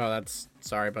 Oh, that's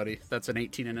sorry, buddy. That's an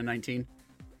 18 and a 19.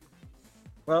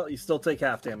 Well, you still take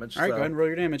half damage. All right, so. go ahead and roll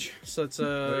your damage. So it's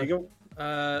There you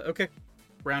go. Okay,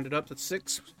 round it up. That's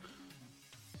 6.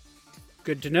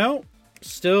 Good to know.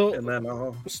 Still, And then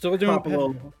I'll still doing pop a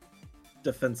little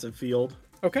defensive field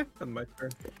okay. on my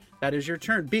turn. That is your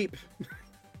turn. Beep.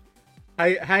 How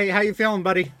you feeling,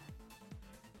 buddy?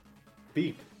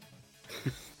 Beep.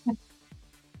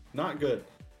 Not good.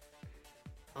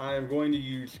 I am going to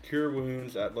use Cure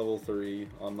Wounds at level 3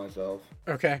 on myself.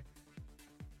 Okay.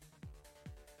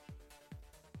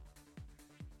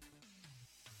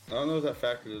 I don't know if that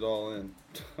factored it all in.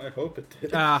 I hope it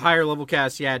did. Higher level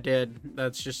cast, yeah, it did.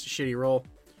 That's just a shitty roll.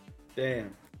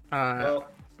 Damn. Well,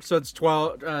 so it's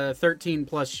 13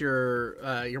 plus your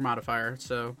modifier.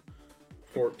 So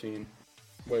 14.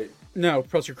 Wait. no,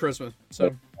 plus your charisma.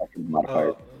 So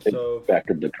Modifier. So It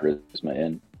factored the charisma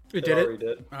in. it did already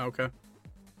it. did. Oh, okay.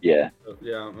 Yeah. So,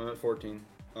 yeah, I'm at 14.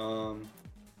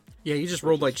 Yeah, you just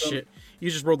rolled like shit.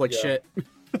 You just rolled like shit.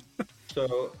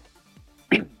 So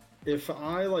if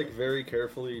I very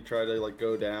carefully try to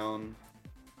go down,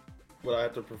 would I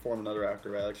have to perform another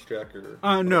acrobatics check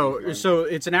or? No. So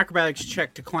it's an acrobatics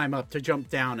check to climb up. To jump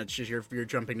down, it's just you're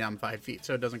jumping down 5 feet,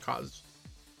 so it doesn't cause.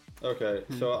 Okay,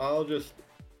 so I'll just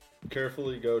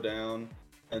carefully go down,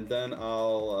 and then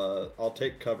I'll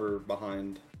take cover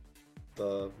behind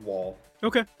the wall.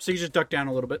 Okay, so you just duck down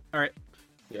a little bit. All right.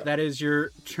 Yeah. That is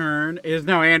your turn. It is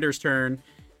now Anders' turn.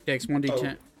 Takes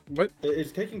 1d10. What?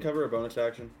 Is taking cover a bonus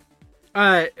action?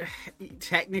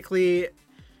 Technically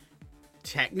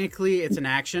it's an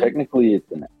action. Technically,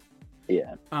 it's an.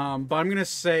 Yeah. But I'm gonna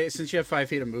say, since you have 5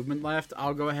 feet of movement left,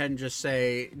 I'll go ahead and just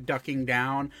say ducking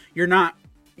down. You don't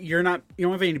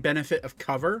have any benefit of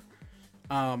cover.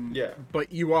 Yeah.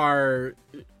 But you are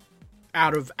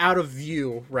out of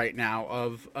view right now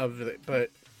of it.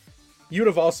 But you would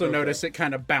have also noticed it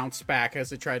kind of bounced back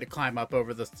as it tried to climb up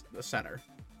over the center.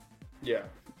 Yeah.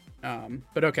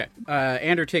 But okay.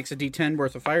 Ander takes a d10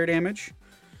 worth of fire damage.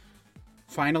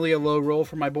 Finally, a low roll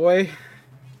for my boy.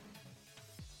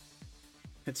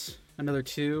 It's another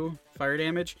 2 fire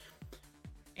damage.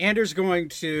 Ander's going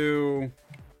to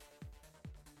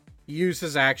use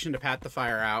his action to pat the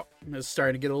fire out. It's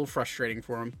starting to get a little frustrating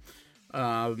for him.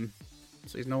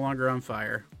 So he's no longer on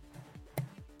fire.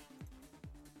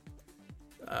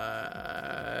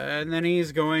 And then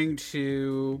he's going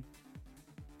to...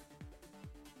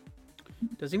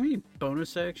 Does he have any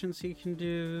bonus actions he can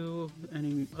do?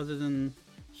 Any other than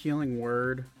Healing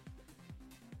Word?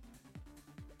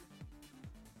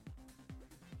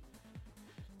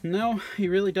 No, he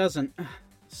really doesn't.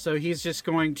 So he's just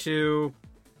going to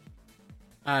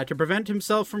prevent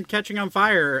himself from catching on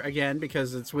fire again,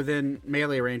 because it's within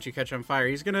melee range you catch on fire.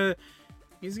 He's gonna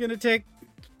take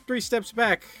 3 steps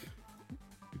back,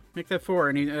 make that 4,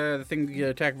 and the thing to get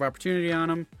attack of opportunity on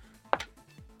him.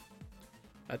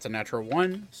 That's a natural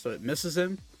 1, so it misses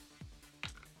him.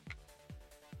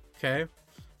 Okay,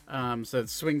 so it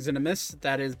swings and a miss.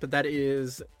 That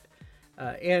is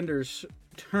Anders'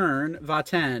 turn.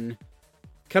 Vaten,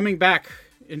 coming back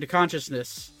into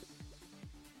consciousness.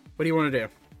 What do you want to do?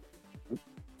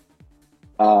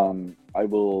 I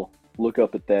will look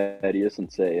up at Thaddeus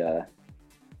and say,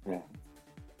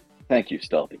 "Thank you,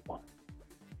 Stealthy One."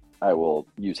 I will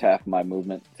use half my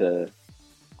movement to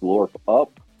glorp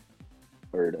up,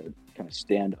 or to kind of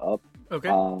stand up. Okay.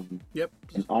 Yep.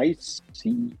 And I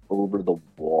see over the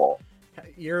wall.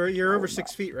 You're over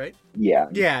 6 feet, right? Yeah.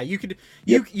 Yeah, you could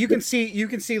you can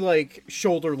see like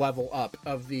shoulder level up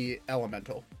of the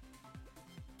elemental.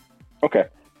 Okay.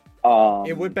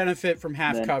 It would benefit from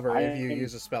half then cover if you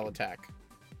use a spell attack.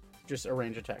 Just a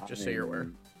range attack, just so you're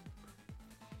aware.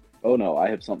 Oh no, I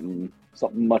have something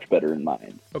much better in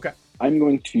mind. Okay. I'm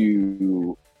going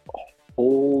to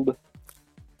hold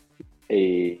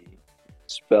a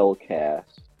spell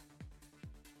cast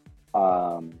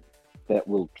that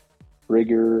will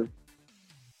trigger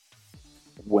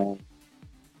when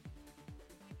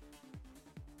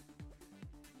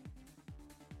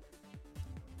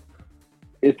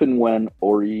if and when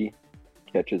Ori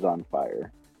catches on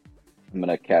fire. I'm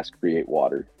gonna cast Create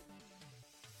Water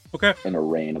Okay. in a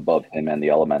rain above him and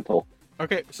the elemental.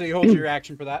 Okay, so you hold your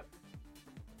action for that.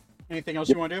 Anything else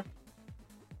you want to do?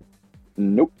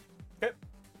 Nope.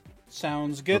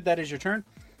 Sounds good. That is your turn.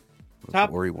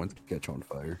 Top. Ori wants to catch on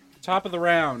fire. Top of the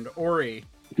round, Ori.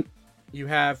 You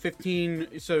have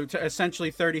 15, so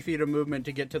essentially 30 feet of movement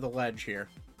to get to the ledge here.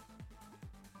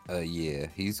 Yeah,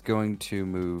 he's going to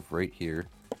move right here.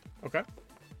 Okay.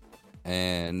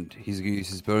 And he's going to use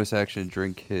his bonus action to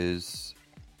drink his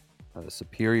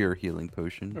superior healing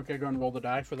potion. Okay, go and roll the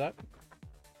die for that.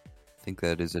 I think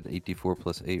that is an 84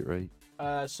 plus 8, right?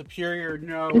 Superior,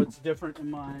 no, it's different than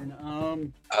mine.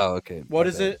 Oh, okay. What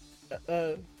is it,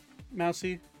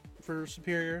 Mousy, for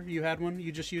superior? You had one?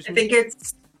 You just used I one? think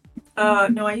it's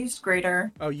no, I used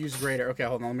greater. Oh, use greater. Okay,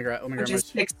 hold on. Let me grab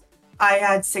Which my... is I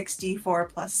had 64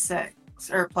 plus 6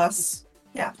 or plus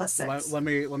 6. Let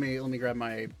me grab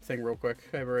my thing real quick.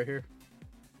 I have it right here.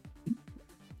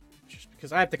 Just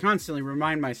because I have to constantly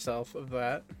remind myself of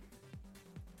that.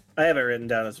 I have it written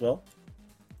down as well.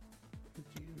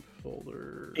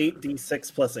 Folder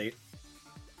 8d6 plus 8.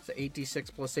 So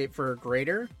 8d6 plus 8 for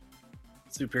greater?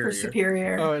 Superior. For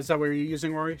superior. Oh, is that what you're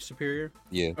using, Rory? Superior?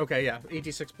 Yeah. Okay, yeah.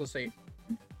 8d6 plus 8.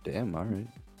 Damn, alright.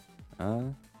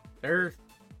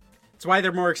 It's why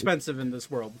they're more expensive in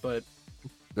this world, but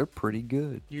they're pretty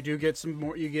good. you do get some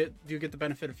more. You get the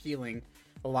benefit of healing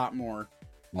a lot more.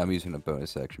 I'm using a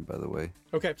bonus action, by the way.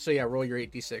 Okay, so yeah, roll your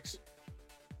 8d6.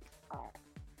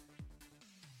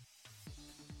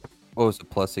 What was the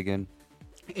plus again?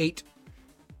 8.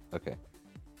 Okay.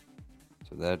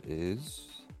 So that is...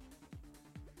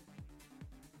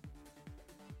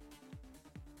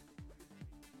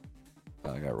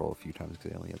 I gotta roll a few times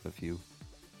because I only have a few.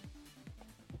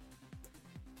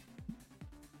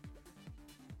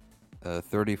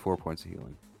 34 points of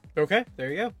healing. Okay,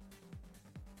 there you go.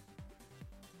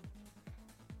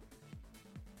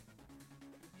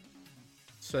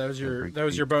 So that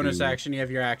was your bonus action. You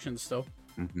have your actions still.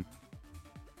 Mm-hmm.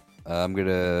 I'm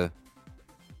gonna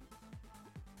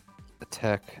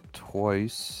attack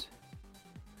twice.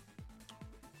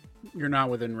 You're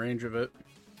not within range of it.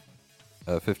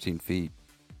 15 feet.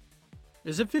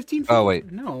 Is it 15 feet? Oh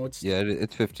wait, no, it's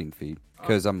it's 15 feet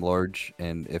because I'm large,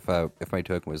 and if my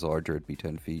token was larger, it'd be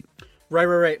 10 feet.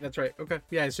 Right. That's right. Okay,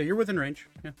 yeah. So you're within range.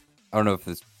 Yeah. I don't know if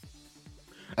this.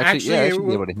 Actually, I should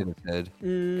be able to hit his head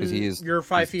because he is. You're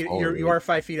 5 feet. Taller, You are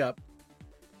 5 feet up.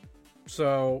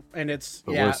 So it's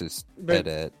but yeah. where's his head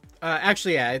at?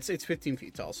 Actually, yeah, it's 15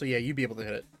 feet tall. So yeah, you'd be able to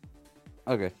hit it.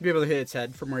 Okay. You'd be able to hit its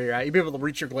head from where you're at. You'd be able to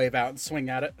reach your glaive out and swing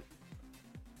at it.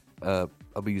 I'll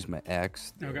be using my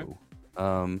axe. Though.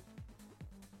 Okay.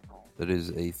 That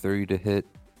is a 30 to hit.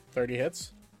 30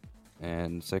 hits.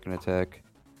 And second attack.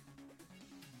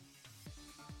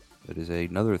 That is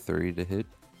another 30 to hit.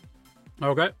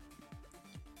 Okay.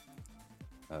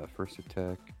 First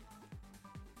attack.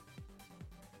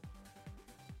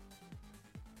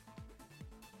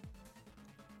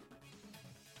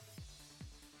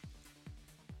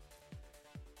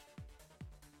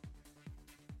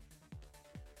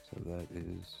 So that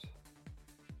is...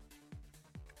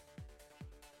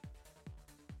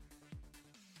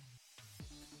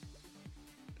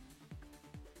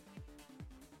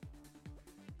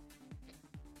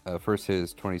 first hit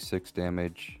is 26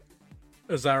 damage.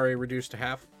 Is that already reduced to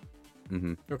half?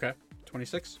 Mm-hmm. Okay.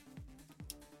 26.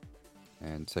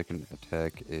 And second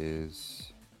attack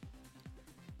is...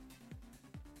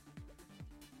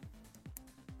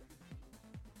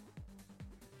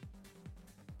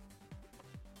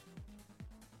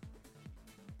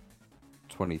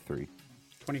 $23.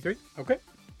 23. Okay.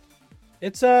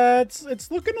 It's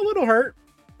looking a little hurt.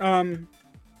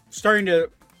 Starting to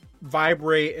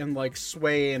vibrate and like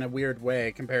sway in a weird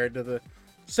way compared to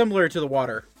similar to the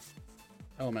water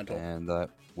elemental. And that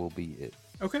will be it.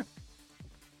 Okay.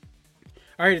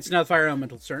 All right, it's now the fire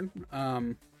elemental's turn.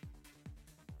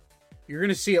 You're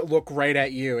gonna see it look right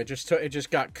at you. It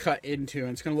just got cut into, and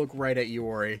it's gonna look right at you,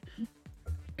 Ori.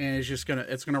 And it's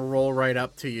gonna roll right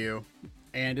up to you,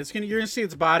 and you're gonna see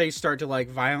its body start to like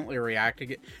violently react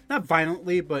again. Not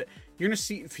violently, but you're gonna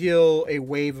feel a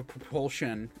wave of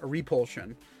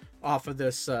repulsion off of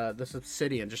this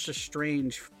obsidian. Just a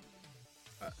strange,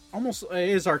 almost it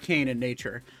is arcane in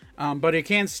nature, but it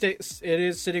can stay. It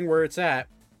is sitting where it's at,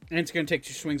 and it's gonna take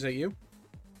 2 swings at you.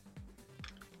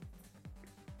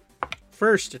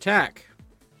 first attack.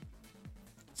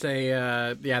 It's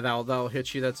a that'll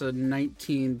hit you. That's a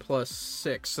 19 plus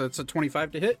 6. So that's a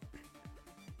 25 to hit.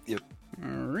 Yep. All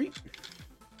right.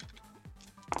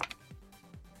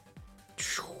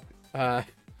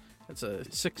 That's a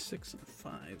 6, 6, and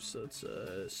 5. So it's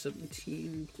a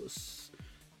 17 plus.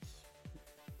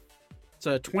 It's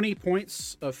a 20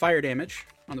 points of fire damage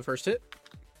on the first hit.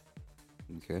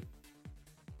 Okay.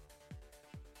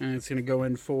 And it's going to go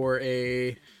in for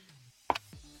a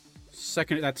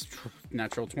second. That's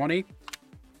natural 20.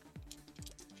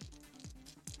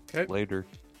 Okay. Later.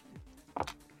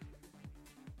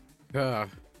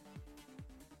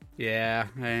 Yeah,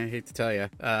 I hate to tell you.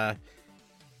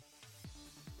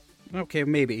 Okay,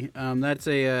 maybe. That's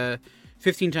a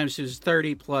 15 times 2 is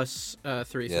 30 plus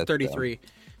 3, Yeah, so 33.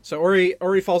 So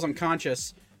Ori falls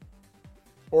unconscious.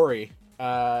 Ori,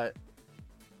 I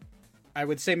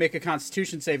would say make a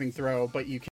Constitution saving throw, but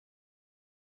you can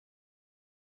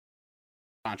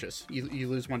conscious. You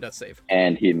lose 1 death save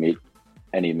And he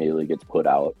immediately gets put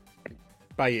out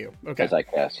by you. Okay. as I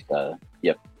cast.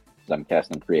 Yep, as I'm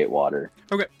casting Create Water.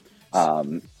 Okay.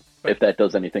 If that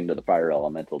does anything to the fire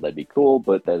elemental, that'd be cool,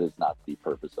 but that is not the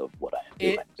purpose of what I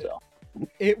am doing.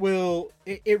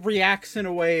 It reacts in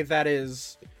a way that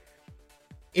is.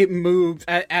 It moves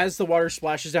as the water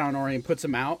splashes down on Ori and puts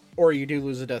him out, or you do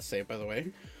lose a death save, by the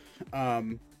way.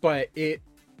 But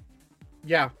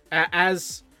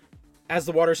as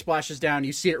the water splashes down,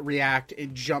 you see it react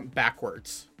and jump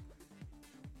backwards.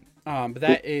 But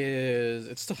that is,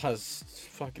 it still has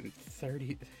fucking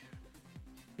 30.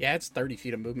 Yeah, it's 30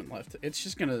 feet of movement left. It's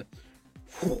just gonna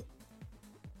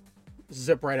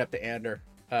zip right up to Ander.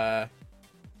 Yeah,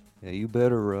 you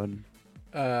better run.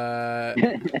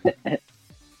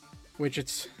 Which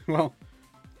its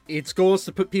goal is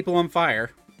to put people on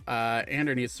fire.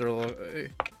 Ander needs to.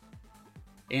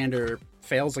 Ander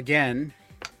fails again.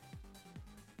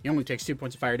 He only takes 2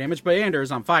 points of fire damage, but Ander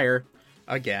is on fire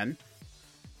again.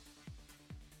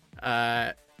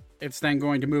 It's then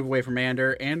going to move away from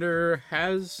Ander. Ander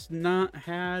has not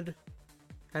had.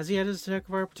 Has he had his attack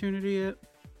of opportunity yet?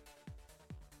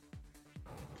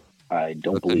 I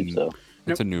don't believe so.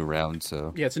 It's a new round,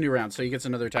 so. Yeah, it's a new round, so he gets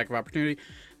another attack of opportunity.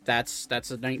 That's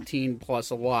a 19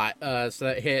 plus a lot. So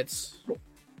that hits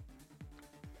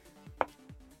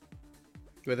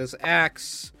with his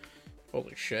axe.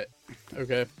 Holy shit.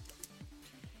 Okay.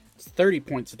 It's 30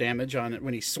 points of damage on it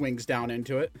when he swings down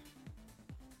into it.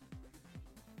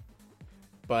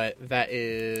 But that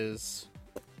is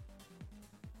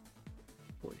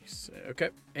 46. Okay.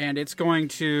 And it's going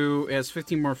to, it has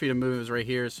 15 more feet of moves right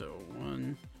here. So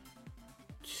 1,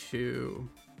 2,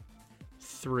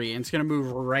 3. And it's going to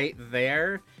move right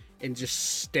there and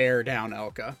just stare down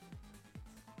Elka.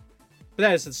 But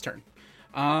that is its turn.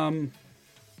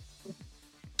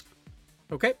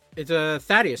 Okay. It's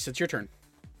Thaddeus. It's your turn.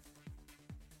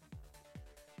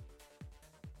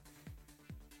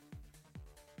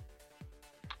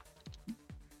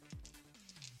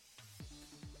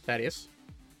 Thaddeus.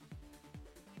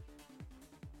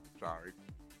 Sorry.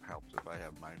 Helps if I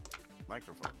have my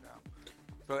microphone down.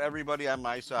 So everybody on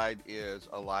my side is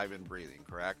alive and breathing,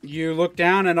 correct? You look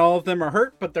down and all of them are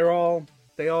hurt, but they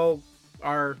all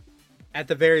are at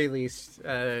the very least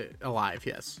alive.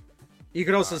 Yes. You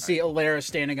could also see Alara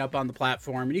standing up on the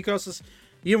platform, and you could also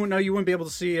you wouldn't be able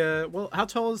to see. Well, how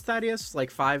tall is Thaddeus? Like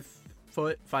 5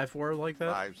 foot, 5'4", like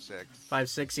that. 5'6".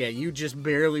 5'6". Yeah, you just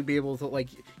barely be able to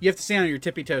You have to stand on your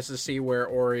tippy toes to see where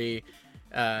Ori,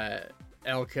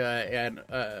 Elka, and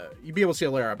you'd be able to see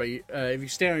Alara, but if you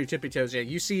stand on your tippy toes, yeah,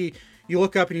 you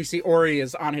look up and you see Ori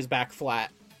is on his back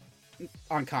flat,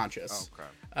 unconscious. Okay.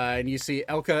 And you see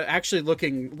Elka actually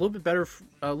looking a little bit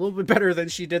better than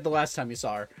she did the last time you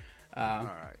saw her. All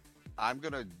right. I'm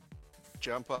gonna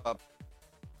jump up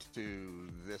to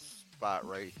this spot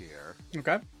right here.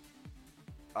 Okay.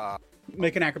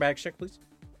 Make an acrobatics check, please.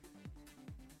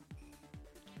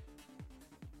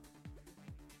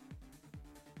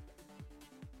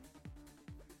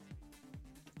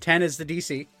 $10 is the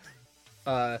DC.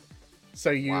 So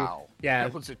you, Wow. yeah,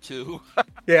 That was a 2.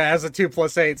 yeah, as a 2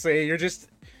 plus 8. So you're just.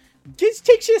 It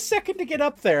takes you a second to get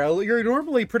up there. You're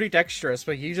normally pretty dexterous,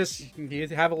 but you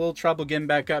have a little trouble getting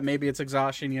back up. Maybe it's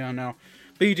exhaustion, you don't know.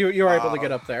 But you are able to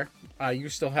get up there. You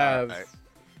still have. Right.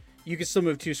 You can still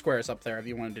move 2 squares up there if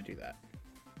you wanted to do that.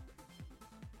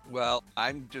 Well,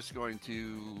 I'm just going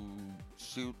to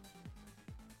shoot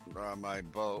my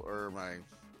bow or my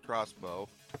crossbow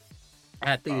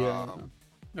At the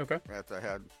okay. at the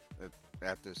head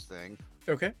at this thing.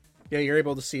 Okay. Yeah, you're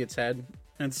able to see its head.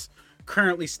 It's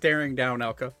currently staring down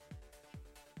Elka.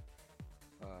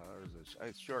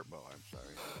 It's short bow. I'm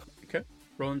sorry. Okay.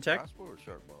 Rolling attack. Crossbow or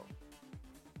short bow?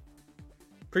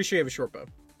 Pretty sure you have a short bow.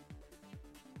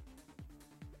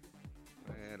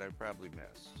 And I probably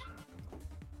missed.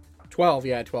 12,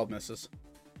 yeah, 12 misses.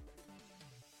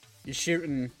 You shoot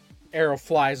and arrow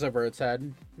flies over its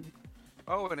head.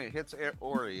 Oh, and it hits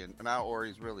Ori, and now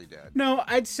Ori's really dead. No,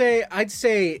 I'd say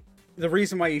the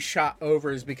reason why you shot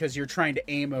over is because you're trying to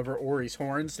aim over Ori's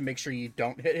horns to make sure you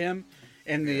don't hit him.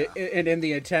 And in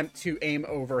the attempt to aim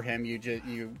over him,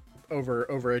 you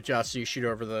over adjust, so you shoot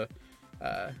over the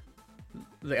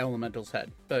elemental's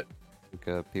head. But Like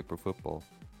a paper football.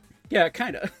 yeah,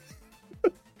 kind of.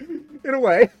 In a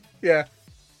way, yeah.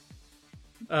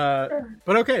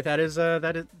 But okay,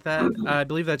 that I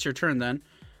believe that's your turn then.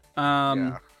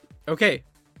 Yeah. Okay.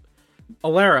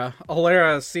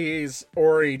 Alara sees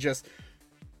Ori just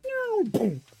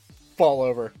boom, fall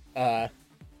over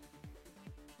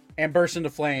and burst into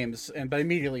flames, but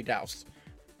immediately doused.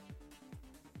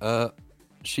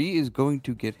 She is going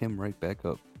to get him right back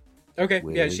up. Okay,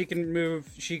 yeah, With- she can move.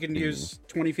 She can use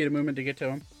 20 feet of movement to get to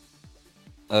him.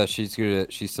 She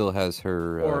still has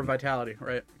her Or vitality,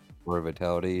 right? Aura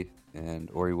Vitality, and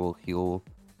Ori will heal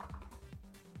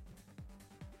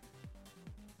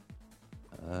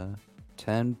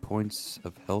 10 points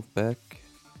of health back.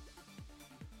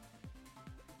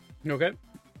 Okay.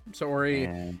 So Ori,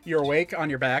 And you're awake on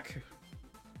your back.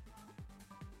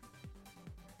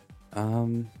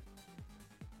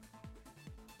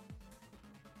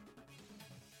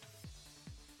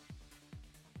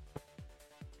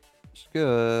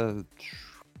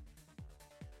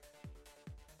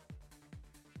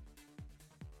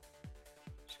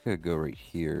 Just gonna go right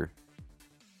here.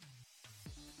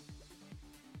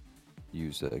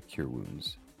 Use Cure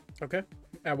Wounds. Okay.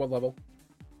 At what level?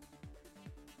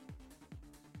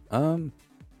 I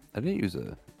didn't use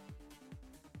a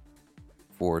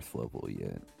 4th level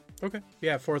yet. Okay.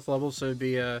 Yeah, 4th level, so it'd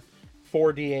be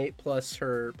 4d8 plus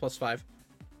her plus 5.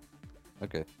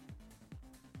 Okay.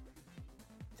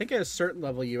 I think at a certain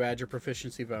level you add your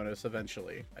proficiency bonus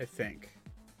eventually. I think.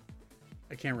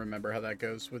 I can't remember how that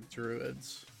goes with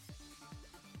druids.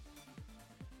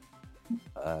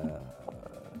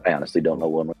 I honestly don't know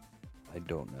one. I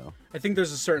don't know. I think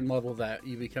there's a certain level that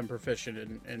you become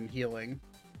proficient in healing.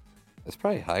 It's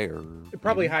probably higher.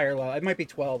 Probably higher level. It might be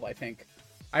 12, I think.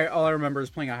 All I remember is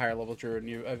playing a higher level druid, and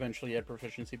you eventually had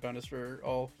proficiency bonus for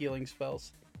all healing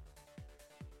spells.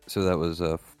 So that was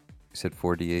you said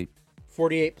 48.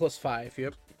 48 plus 5.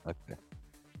 Yep. Okay.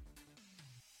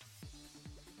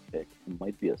 It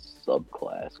might be a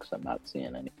subclass because I'm not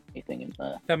seeing anything in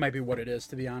the That might be what it is,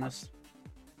 to be honest.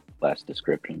 class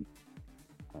description.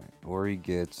 All right. Ori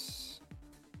gets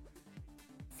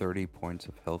 30 points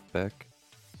of health back.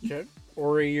 Okay.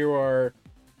 Ori, you are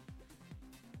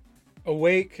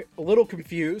awake, a little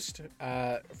confused,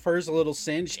 fur's a little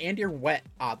singed, and you're wet,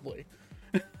 oddly.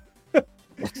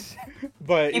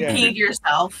 But You yeah. peed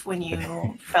yourself when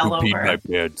you fell over.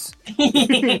 pants.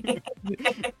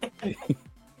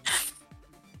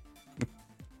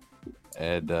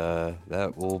 And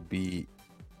that will be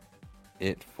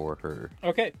it for her.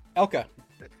 Okay, Elka,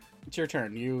 it's your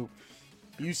turn. You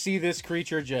see this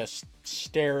creature just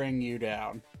staring you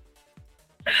down.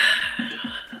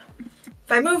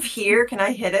 If I move here, can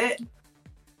I hit it?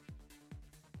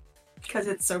 Because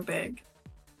it's so big.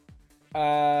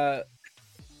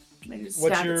 Can I just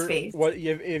What's stab its your face?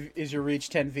 is your reach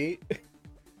 10 feet?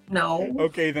 No.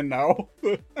 Okay, then no.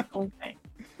 Okay.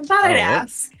 I thought I'd Oh,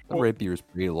 ask. The rapier's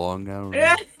pretty long now.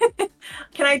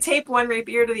 Can I tape one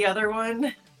rapier to the other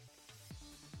one?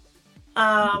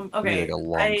 Okay. Like a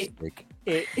long stick.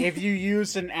 If you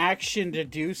use an action to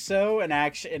do so and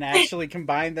actually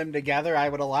combine them together, I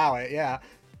would allow it. Yeah,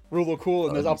 rule of cool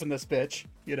and up in this bitch.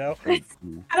 You know. Thank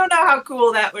you. I don't know how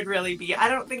cool that would really be. I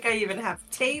don't think I even have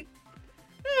tape.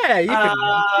 Yeah, you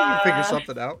can figure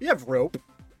something out. You have rope.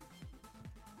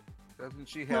 Doesn't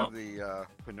she have the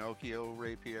Pinocchio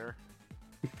rapier?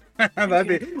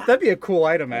 that'd be a cool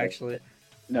item, actually.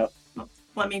 No,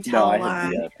 Let me no, tell. I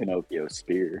have the Pinocchio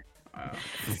spear.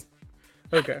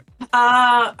 Okay.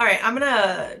 All right. I'm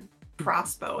gonna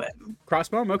crossbow him.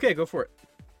 Crossbow him? Okay, go for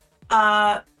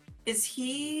it. Is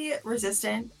he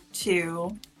resistant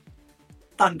to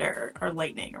thunder or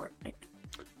lightning or like?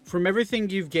 From everything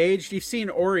you've gauged, you've seen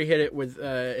Ori hit it with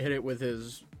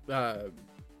his.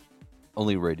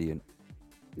 Only radiant.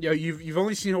 You've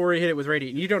only seen Ori hit it with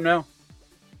radiant. You don't know.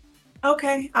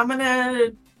 Okay, I'm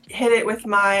gonna hit it with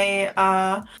my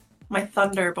my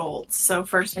thunderbolts. So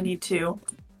first I need to.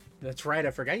 That's right.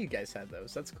 I forgot you guys had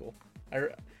those. That's cool.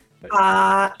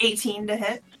 18 to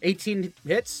hit. 18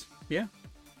 hits. Yeah.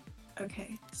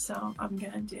 Okay, so I'm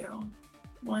gonna do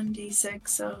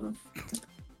 1d6 of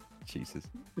Jesus.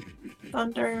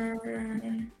 thunder.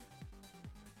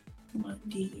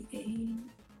 1d8.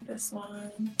 This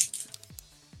one.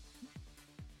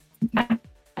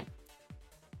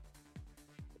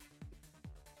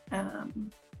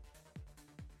 Um.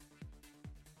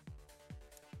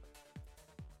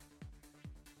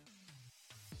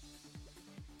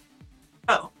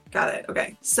 Oh, got it.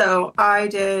 Okay. So I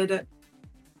did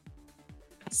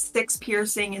 6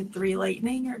 piercing and 3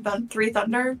 lightning, or 3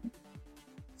 thunder.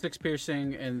 6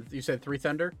 piercing, and you said 3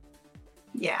 thunder?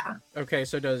 Yeah. Okay,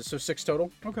 so 6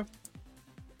 total? Okay.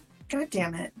 God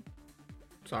damn it.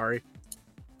 Sorry.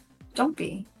 Don't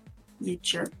be. You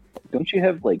jerk. Don't you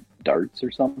have like darts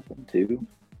or something too?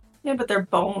 Yeah, but they're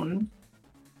bone.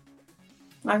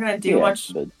 Not gonna do Yeah,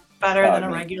 much but better than a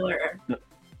man. regular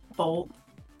bolt.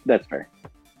 that's fair.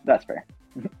 That's fair.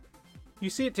 You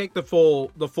see it take the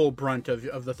full brunt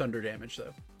of the thunder damage,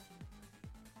 though.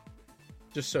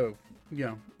 Just so, you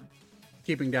know,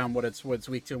 keeping down what's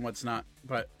weak to and what's not.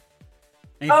 But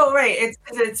Oh, right.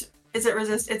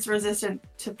 It's resistant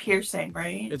to piercing,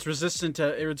 right? it's resistant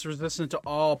to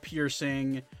all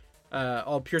piercing, So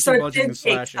bludgeoning, it did and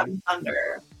take slashing. some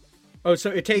thunder. Oh,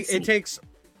 so it takes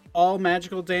all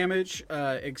magical damage.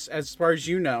 As far as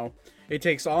you know, it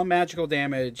takes all magical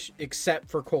damage except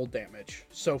for cold damage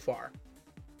so far.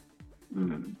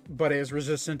 Mm. But it is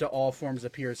resistant to all forms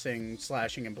of piercing,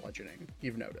 slashing, and bludgeoning.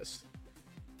 You've noticed,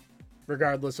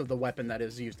 regardless of the weapon that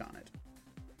is used on it.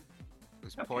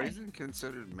 Is Okay. poison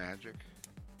considered magic?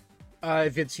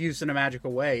 If it's used in a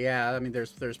magical way, yeah. I mean,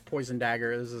 there's poison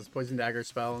dagger. This is poison dagger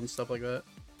spell and stuff like that.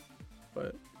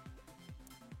 But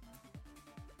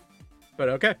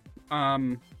okay.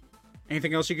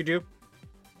 Anything else you could do?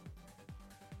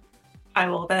 I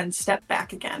will then step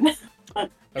back again.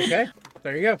 Okay,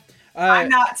 there you go. I'm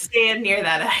not staying near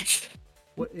that edge.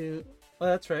 What is? Oh,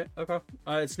 that's right. Okay.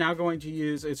 It's now going to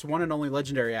use its one and only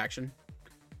legendary action.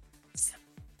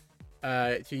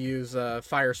 To use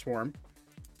Fire Swarm.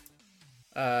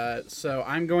 So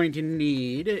I'm going to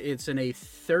need. It's in a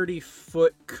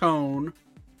 30-foot cone.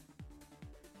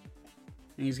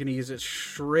 And he's going to use it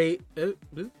straight.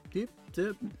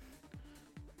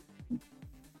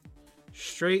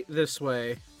 Straight this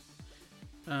way.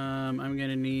 I'm going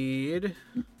to need.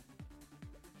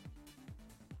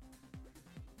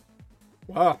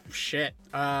 Oh, shit.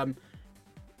 I'm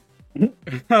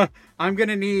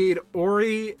gonna need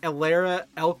Ori, Elara,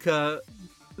 Elka,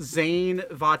 Zane,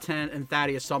 Vaten, and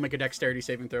Thaddeus. So I'll make a dexterity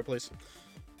saving throw, please.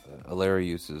 Alara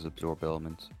uses absorb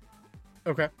elements.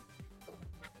 Okay.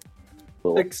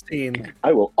 Well, 16.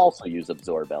 I will also use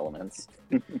absorb elements.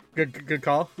 Good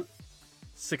call.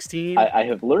 16. I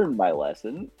have learned my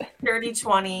lesson. Dirty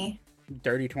 20.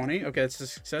 Dirty 20. Okay, that's a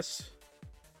success.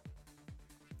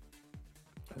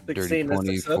 16 Dirty is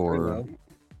 20 successful, for though.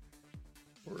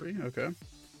 Ori, okay.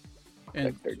 And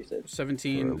Dexterity save.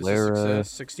 17 is a Elara. success.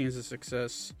 16 is a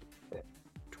success.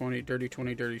 20, dirty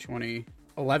 20.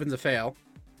 11's a fail.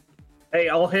 Hey,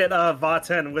 I'll hit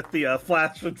Vaten with the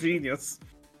Flash of Genius.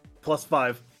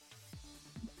 +5.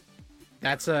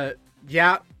 That's a...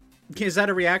 Yeah. Is that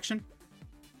a reaction?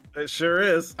 It sure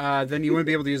is. Then you wouldn't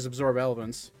be able to use absorb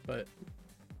elements, but...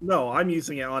 No, I'm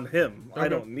using it on him. I Okay.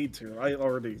 don't need to. I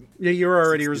already... Yeah, you're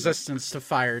already 16. resistance to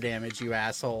fire damage, you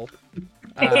asshole.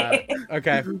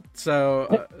 Okay,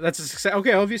 so that's a success.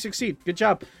 Okay, all of you succeed. Good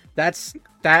job. That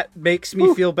makes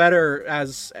me feel better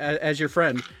as your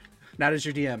friend, not as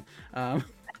your DM.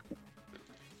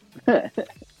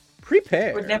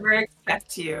 Prepare. Would never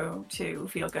expect you to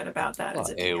feel good about that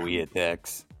as a DM. AoE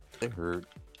attacks. They hurt.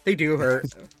 They do hurt,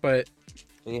 but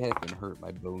They haven't hurt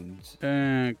my bones.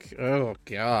 oh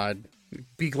god.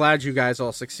 Be glad you guys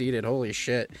all succeeded. Holy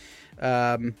shit.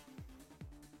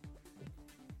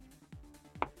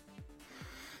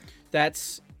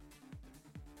 That's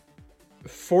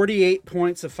 48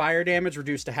 points of fire damage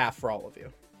reduced to half for all of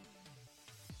you.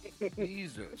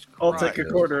 Jesus Christ. I'll take a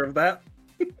quarter of that.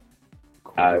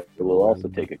 I will also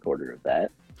take a quarter of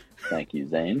that. Thank you,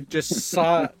 Zane. Just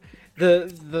saw they're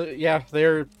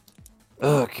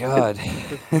Oh god.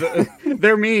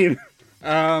 they're mean.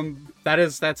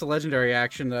 That's a legendary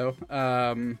action though.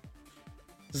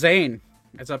 Zane,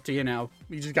 it's up to you now.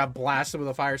 You just got blasted with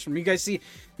a firestorm. You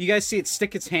guys see it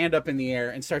stick its hand up in the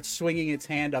air and start swinging its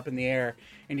hand up in the air,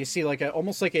 and you see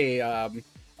almost like a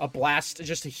blast,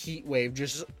 just a heat wave,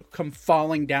 just come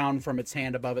falling down from its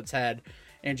hand above its head,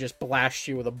 and just blast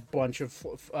you with a bunch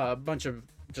of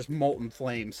just molten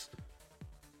flames.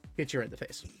 Hit you right in the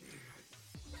face.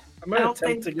 I'm I gonna don't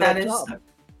attempt think to that get is a job.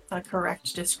 a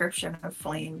correct description of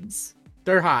flames.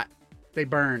 They're hot. They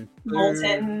burn.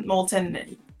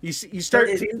 Molten You start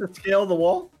 13 to scale the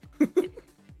wall?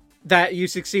 that you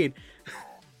succeed.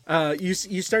 You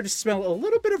start to smell a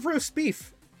little bit of roast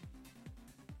beef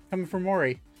coming from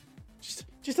Mori.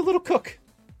 Just a little cook.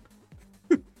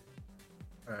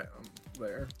 Alright, I'm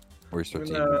there. Or starts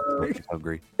No. eating.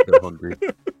 Hungry. They're hungry.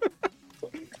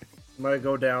 I'm gonna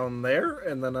go down there,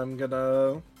 and then I'm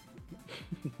gonna...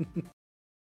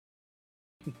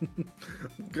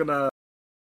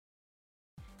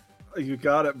 You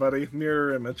got it, buddy.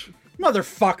 Mirror image.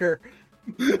 Motherfucker.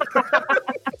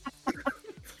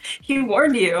 He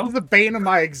warned you. The bane of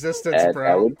my existence, That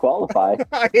bro. would qualify.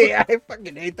 I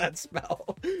fucking hate that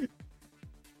spell.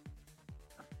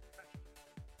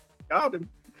 Got him.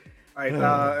 Alright,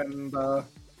 and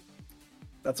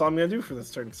that's all I'm gonna do for this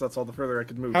turn, because that's all the further I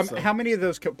could move. so. How many of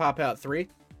those could pop out? 3?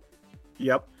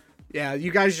 Yep. Yeah,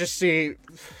 you guys just see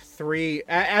 3,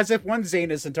 as if one Zane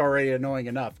isn't already annoying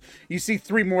enough. You see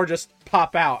 3 more just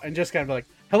pop out and just kind of like,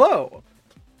 hello.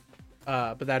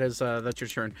 But that's your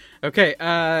turn. Okay,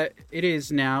 it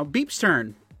is now Beep's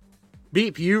turn.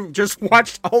 Beep, you just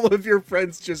watched all of your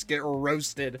friends just get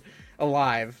roasted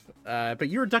alive. But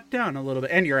you were ducked down a little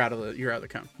bit, and you're out of the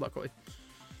cone, luckily.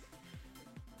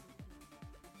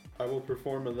 I will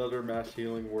perform another mass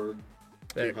healing word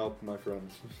There. to help my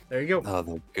friends. There you go. Oh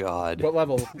my god. What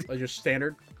level? Your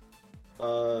standard?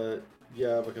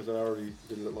 Yeah, because I already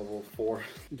did it at level 4.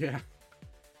 Yeah.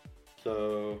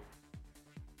 So,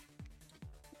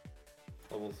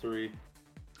 level 3,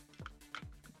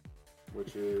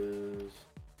 which is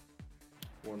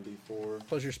 1d4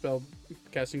 Plus your spell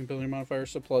casting ability modifier,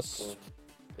 so plus... plus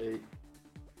 8,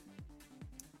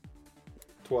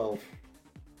 12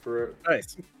 for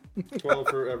Nice. 12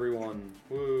 for everyone.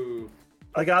 Woo!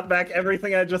 I got back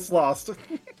everything I just lost.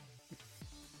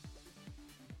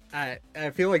 I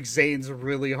feel like Zane's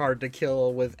really hard to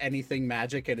kill with anything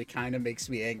magic, and it kind of makes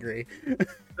me angry.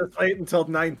 Just wait until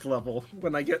 9th level,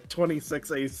 when I get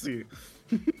 26 AC.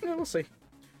 Yeah, we'll see.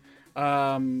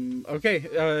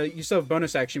 Okay, you still have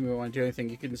bonus action if you want to do anything.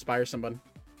 You can inspire someone.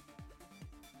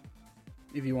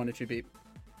 If you wanted to, Beep.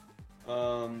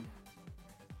 Can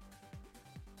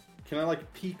I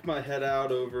like peek my head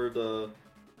out over the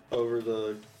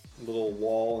little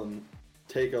wall and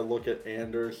take a look at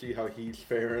Ander, see how he's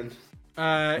faring?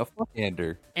 Oh, fuck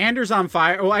Ander. Anders on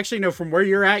fire. Oh, actually, no, from where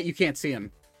you're at, you can't see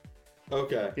him.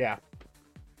 Okay. Yeah.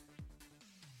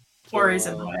 Or is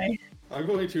in the way. I'm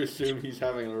going to assume he's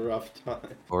having a rough time.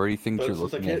 Or he thinks But you're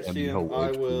since I looking can't at him. see him, he'll I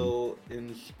wake you. will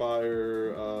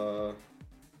inspire.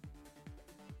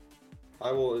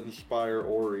 I will inspire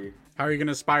Ori. How are you going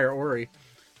to inspire Ori?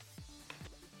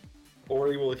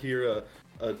 Ori will hear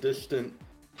a distant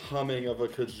humming of a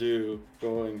kazoo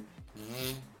going.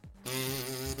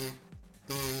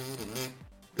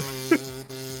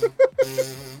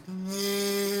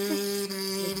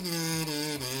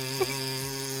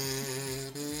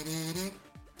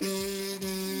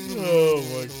 Oh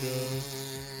my god.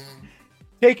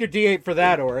 Take your D8 for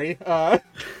that, Ori. The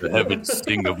heavens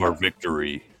sing of our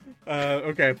victory.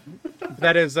 Okay.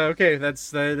 That is okay. That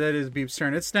is Beep's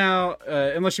turn. It's now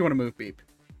unless you want to move, Beep.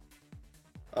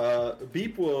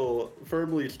 Beep will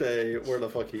firmly stay where the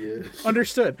fuck he is.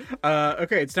 Understood.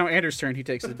 Okay, it's now Anders' turn. He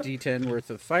takes a D10 worth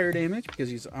of fire damage because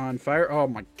he's on fire. Oh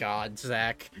my god,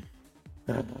 Zach.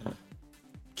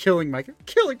 Killing my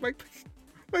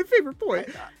favorite boy.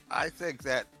 I think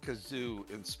that kazoo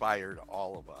inspired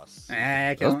all of us. Ah,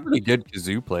 That was pretty good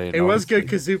kazoo playing. It was good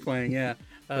honestly. kazoo playing, yeah.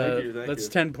 Thank you. That's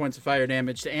 10 points of fire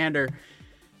damage to Ander.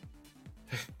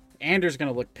 Ander's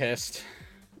gonna look pissed.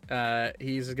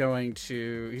 He's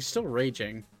still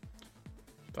raging.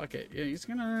 Fuck it. Yeah,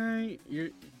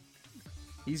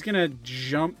 he's gonna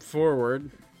jump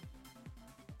forward.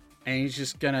 And he's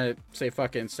just gonna say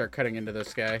fuck it and start cutting into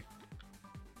this guy.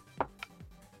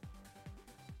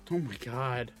 Oh my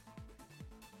god.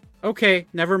 Okay,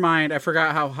 never mind. I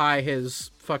forgot how high his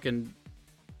fucking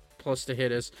plus to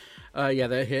hit is. Yeah,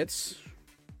 that hits.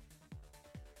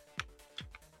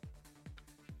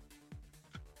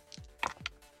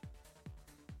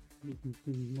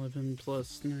 $11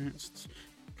 plus next.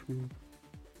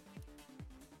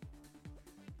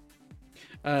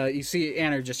 You see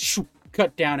Anna just shoop,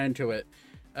 cut down into it.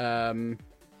 Another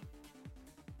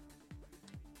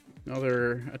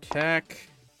attack.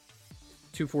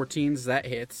 2 14s, that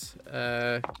hits.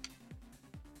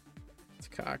 It's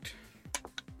cocked.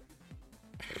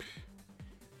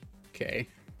 Okay.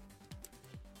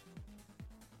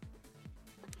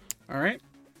 Alright.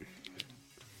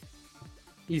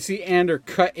 You see Ander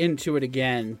cut into it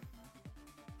again.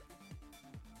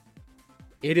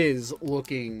 It is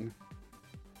looking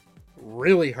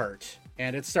really hurt.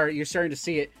 And you're starting to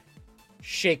see it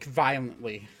shake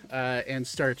violently and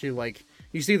start to like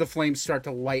you see the flames start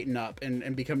to lighten up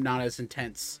and become not as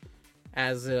intense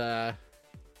as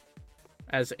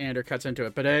Ander cuts into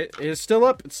it. But it is still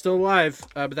up. It's still alive.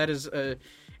 But that is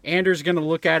Ander's gonna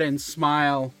look at it and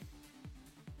smile,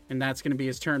 and that's gonna be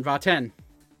his turn. Va10.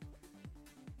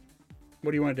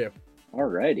 What do you want to do?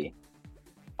 Alrighty.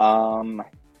 How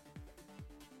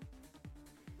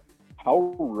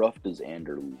rough does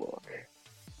Ander look?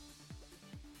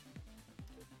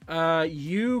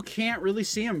 You can't really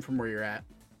see him from where you're at.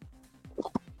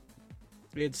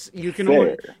 You can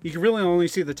really only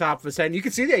see the top of his head. And you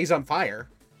can see that he's on fire.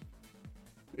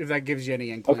 If that gives you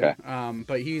any inkling. Okay.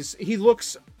 But he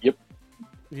looks. Yep.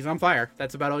 He's on fire.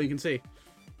 That's about all you can see.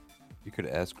 You could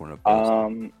ask one of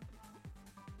those.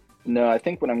 No, I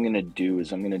think what I'm gonna do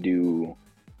is I'm gonna do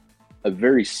a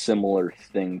very similar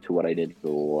thing to what I did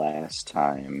the last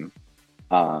time,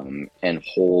 and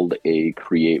hold a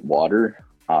create water,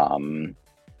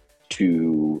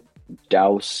 to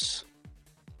douse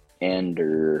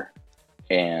Ander,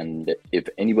 and if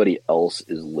anybody else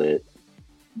is lit,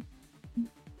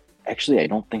 actually, I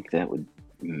don't think that would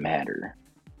matter.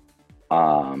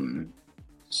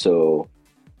 So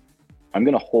I'm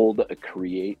gonna hold a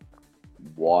create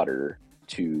water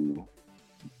to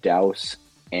douse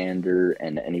Ander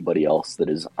and anybody else that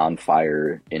is on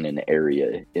fire in the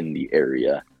area,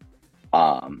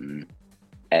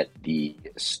 at the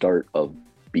start of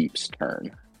Beep's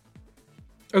turn.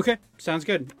 Okay, sounds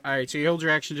good. All right, so you hold your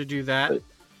action to do that.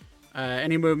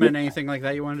 Any movement, anything like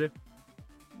that you want to do?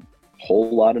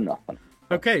 Whole lot of nothing.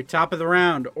 Okay, top of the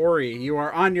round, Ori, you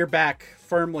are on your back,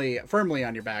 firmly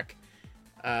on your back.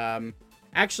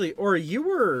 Actually, Ori, you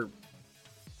were.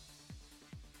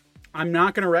 I'm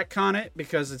not going to retcon it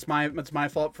because it's my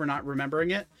fault for not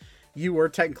remembering it. You were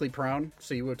technically prone,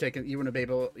 so you would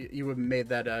have made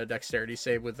that dexterity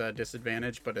save with a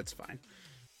disadvantage, but it's fine.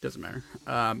 Doesn't matter.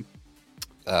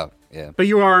 Oh, yeah. But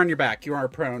you are on your back. You are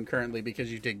prone currently because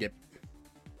you did get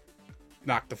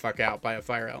knocked the fuck out by a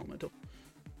fire elemental.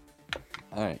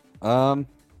 All right.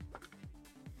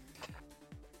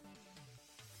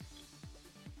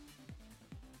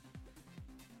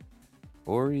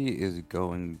 Ori is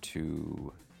going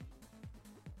to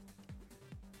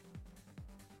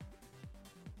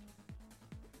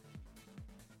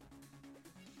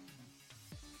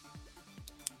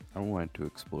I don't want it to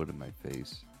explode in my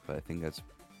face, but I think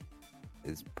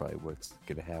is probably what's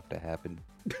gonna have to happen.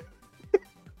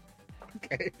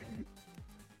 Okay.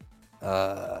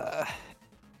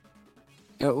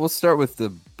 We'll start with the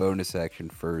bonus action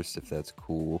first, if that's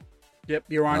cool. Yep,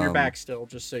 you're on your back still,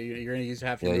 just so you're gonna use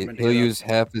half your movement. He'll use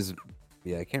half his.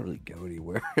 Yeah, I can't really go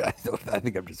anywhere. I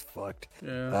think I'm just fucked.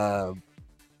 Yeah.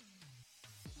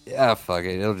 Yeah, fuck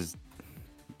it. It'll just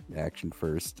action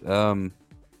first.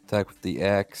 Attack with the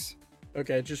axe.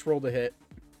 Okay, just roll the hit.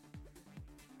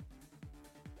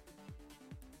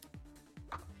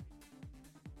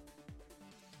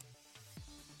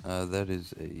 That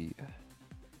is a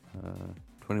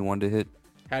 21 to hit.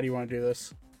 How do you want to do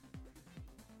this?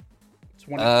 It's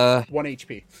one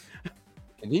HP.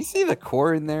 Can you see the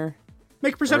core in there?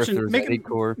 Make a perception.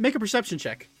 Make a perception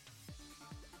check.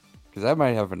 Because I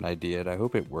might have an idea, and I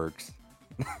hope it works.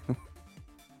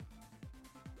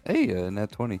 Hey,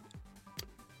 nat 20.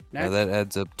 Now that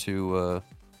adds up to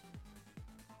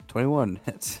 21.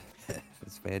 That's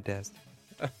fantastic.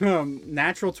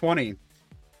 Natural 20.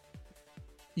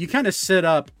 You kind of sit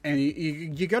up and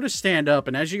you go to stand up,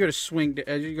 and as you go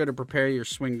to prepare your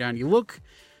swing down, you look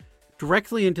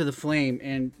directly into the flame,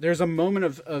 and there's a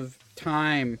moment of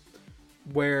time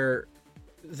where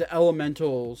the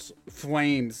elemental's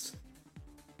flames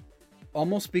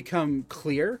almost become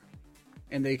clear,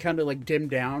 and they kind of like dim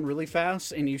down really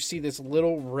fast, and you see this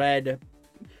little red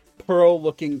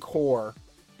pearl-looking core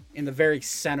in the very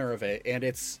center of it, and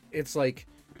it's like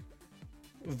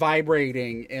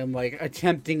vibrating and like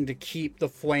attempting to keep the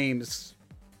flames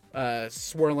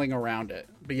swirling around it.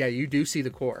 But yeah, you do see the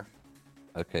core.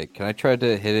 Okay, can I try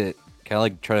to hit it? Can I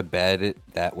like try to bat it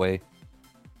that way?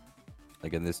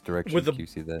 Like in this direction? Can you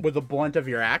see that? With the blunt of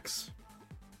your axe?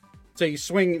 So you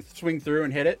swing through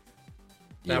and hit it?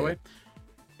 That way?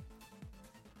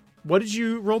 What did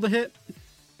you roll to hit?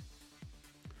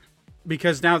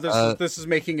 Because now this is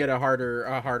making it a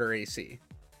harder AC.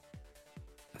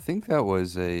 I think that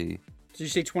was a... Did you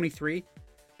say 23?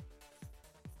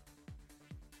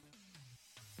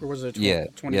 Or was it 20?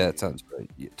 Yeah, it sounds right.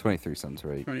 Yeah, 23 sounds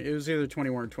right. It was either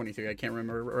 21 or 23. I can't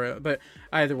remember. But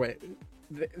either way,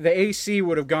 the AC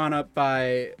would have gone up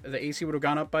by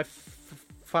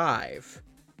 5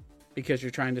 because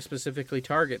you're trying to specifically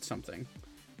target something.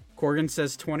 Corgan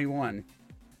says 21.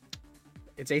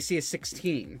 its AC is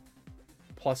 16,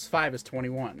 plus 5 is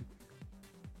 21.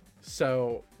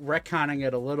 So, retconning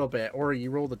it a little bit, or you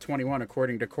rolled a 21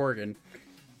 according to Corgan.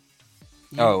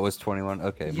 Oh, it was 21.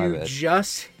 Okay, my You bad.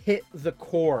 just hit the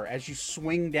core as you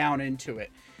swing down into it,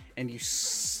 and you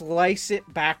slice it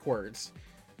backwards.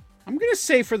 I'm gonna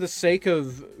say for the sake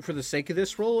of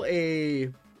this, roll a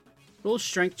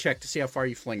strength check to see how far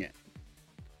you fling it.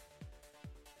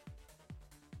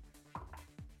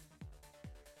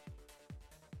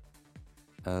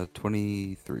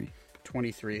 23.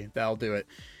 23. That'll do it.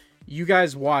 You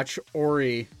guys watch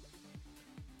Ori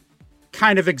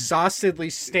kind of exhaustedly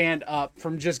stand up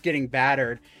from just getting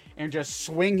battered and just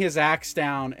swing his axe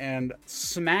down and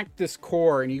smack this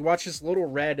core, and you watch this little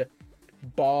red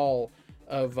ball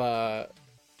of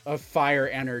fire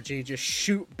energy just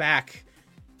shoot back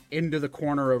into the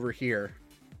corner over here,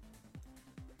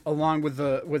 along with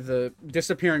the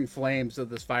disappearing flames of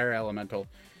this fire elemental.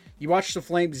 You watch the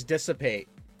flames dissipate,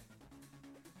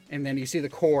 and then you see the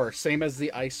core, same as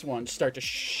the ice one, start to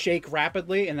shake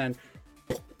rapidly, and then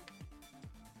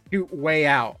shoot way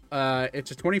out. It's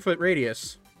a 20-foot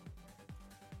radius.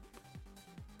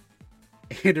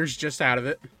 Ander's just out of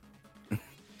it.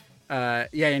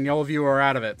 Yeah, and all of you are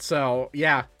out of it. So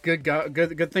yeah, good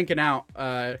thinking out,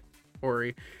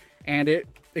 Ori. And it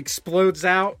explodes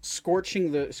out,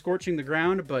 scorching the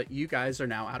ground. But you guys are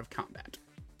now out of combat.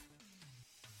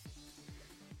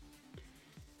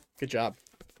 Good job.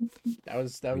 That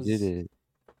was We did it.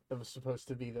 that was supposed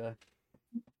to be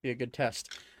a good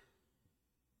test.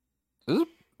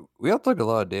 We all took a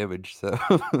lot of damage, so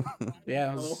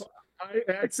Yeah. It was,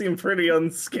 I seem pretty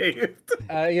unscathed.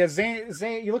 yeah, Zane,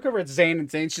 you look over at Zane,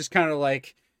 and Zane's just kind of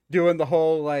like doing the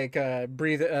whole like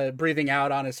breathing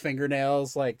out on his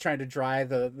fingernails, like trying to dry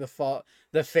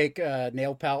the fake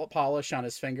nail polish on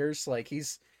his fingers. Like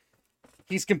he's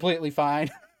completely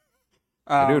fine.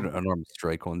 I do an unarmed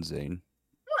strike on Zane.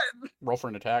 Roll for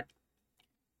an attack.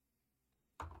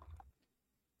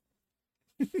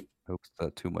 Hope it's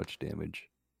not too much damage.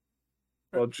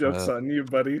 Well, joke's on you,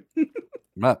 buddy.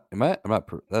 I'm not.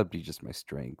 That'd be just my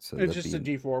strength. So It's that'd just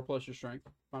be, a D4 plus your strength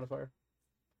modifier.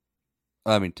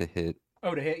 I mean, to hit.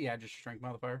 Oh, to hit, yeah, just your strength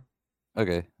modifier.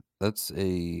 Okay, that's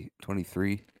a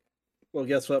 23. Well,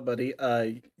 guess what, buddy?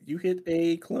 You hit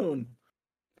a clone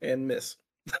and miss.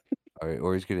 All right,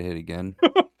 or he's gonna hit again.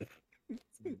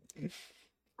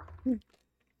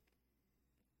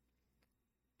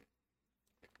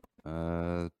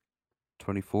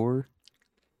 24.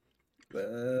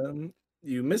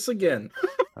 You miss again.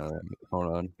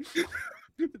 Hold on.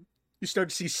 You start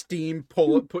to see steam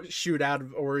shoot out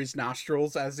of Ori's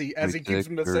nostrils as he keeps 26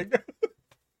 missing.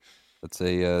 That's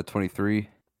a 23.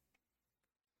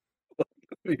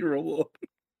 You roll.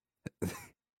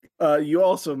 You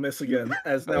also miss again,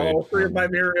 as now Alright, all three of my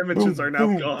mirror images are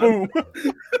now gone. Boom.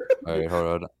 All right,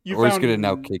 hold on. You Or he's found- gonna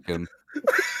now kick him.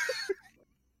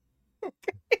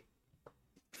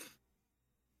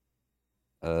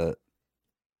 I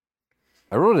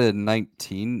rolled a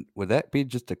 19. Would that be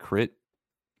just a crit?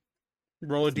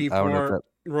 Roll a I don't know if D4.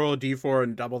 Roll a D4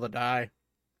 and double the die.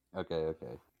 Okay.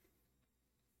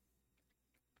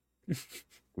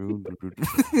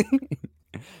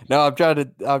 No, I'm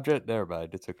trying. Never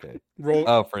mind. It's okay. Roll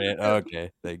Oh, for it.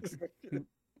 Okay, thanks.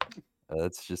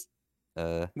 That's just.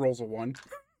 rolls a 1.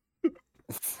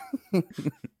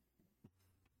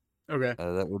 Okay.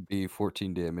 That would be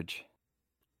 14 damage.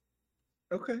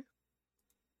 Okay.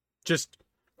 Just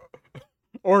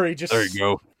Ori just There you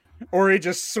go. Ori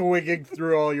just swinging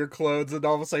through all your clothes, and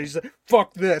all of a sudden he's like,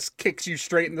 "Fuck this!" Kicks you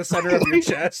straight in the center of your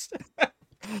chest.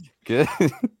 Good.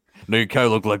 No, you kind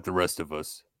of look like the rest of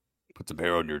us. Put some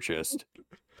hair on your chest.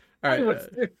 All right. I was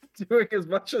doing as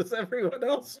much as everyone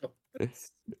else. How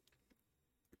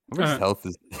much health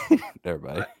is? Never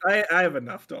mind. I have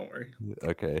enough. Don't worry.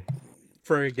 Okay.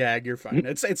 For a gag, you're fine.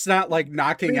 It's not like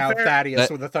knocking To be out fair, Thaddeus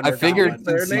I- with a thunder. I figured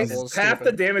Gauntlet. since That he's- level is Half the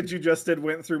stupid. damage you just did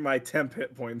went through my temp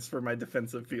hit points for my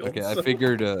defensive field. Okay. so-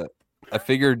 I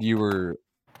figured you were,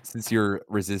 since you're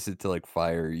resistant to like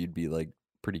fire, you'd be like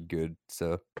pretty good.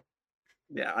 So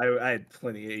Yeah, I had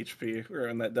plenty of HP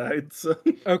when that died. So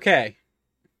Okay.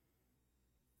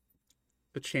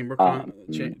 The chamber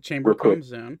chamber real quick. comes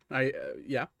down.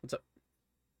 Yeah. What's up?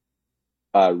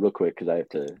 Real quick, because I have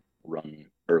to run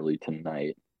early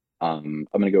tonight. I'm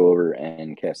gonna go over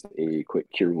and cast a quick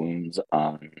Cure Wounds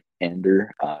on Ander,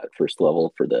 first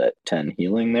level for the 10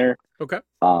 healing there. Okay.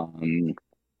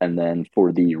 And then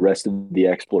for the rest of the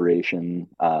exploration,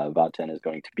 Vaten is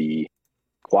going to be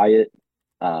quiet,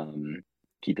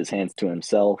 keep his hands to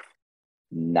himself,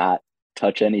 not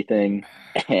touch anything,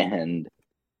 and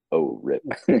oh, rip.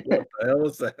 what the hell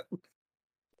is that?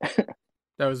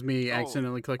 That was me Oh.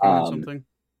 accidentally clicking on Um, something.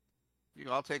 You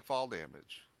all take fall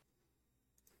damage.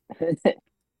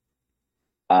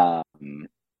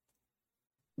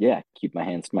 Yeah, keep my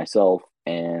hands to myself,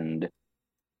 and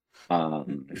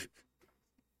um,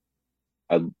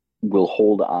 I will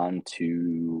hold on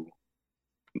to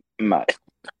my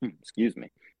excuse me,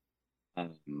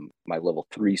 my level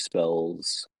 3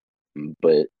 spells.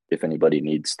 But if anybody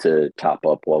needs to top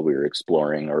up while we were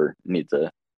exploring, or needs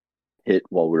a hit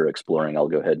while we were exploring, I'll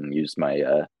go ahead and use my.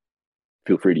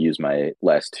 Feel free to use my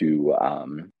last 2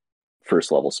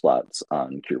 first level slots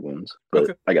on cure wounds. But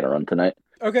Okay. I got to run tonight.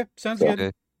 Okay, sounds So- good.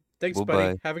 Okay. Thanks, Well,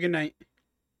 buddy. bye. Have a good night.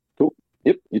 Cool.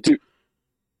 Yep. You too.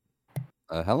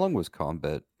 How long was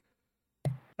combat?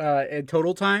 In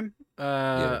total time,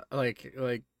 Yeah.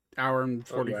 like hour and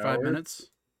 45 hour?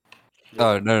 minutes.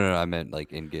 Oh no, I meant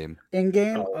like in game. In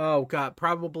game, Oh. oh god,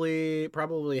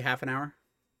 probably half an hour.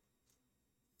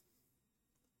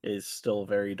 It's still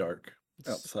very dark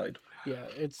It's- outside. Yeah,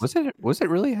 it's. Was it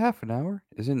really half an hour?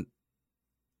 Isn't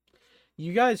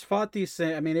You guys fought these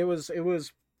things. I mean, it was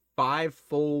 5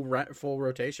 full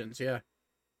rotations. Yeah.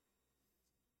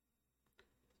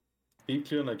 He's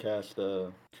gonna cast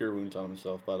Cure Wounds on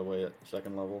himself, by the way, at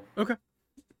 2nd level.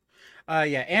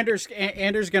 Yeah.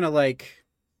 Anders gonna like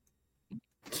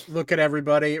look at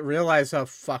everybody, realize how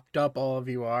fucked up all of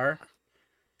you are,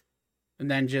 and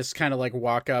then just kind of like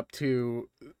walk up to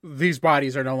these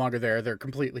bodies are no longer there. They're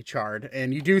completely charred,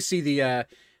 and you do see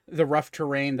the rough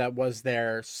terrain that was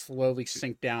there slowly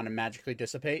sink down and magically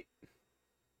dissipate.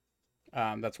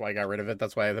 That's why I got rid of it.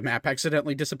 That's why the map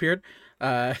accidentally disappeared.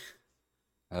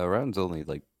 round's only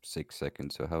like 6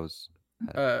 seconds? So how's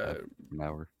half an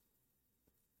hour?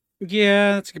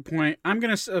 Yeah, that's a good point. I'm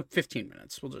gonna 15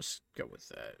 minutes. We'll just go with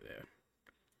that. Yeah.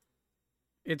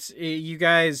 It's you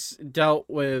guys dealt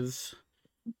with.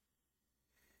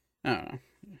 I don't know.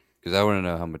 Because I want to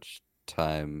know how much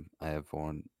time I have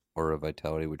on Aura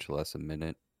Vitality, which lasts a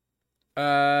minute.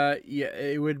 Yeah,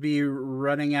 it would be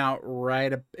running out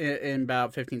right up in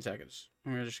about 15 seconds.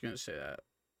 I'm just gonna say that,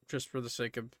 just for the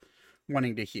sake of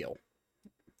wanting to heal.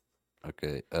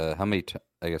 Okay. How many?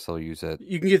 I guess I'll use that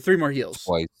You can get 3 more heals.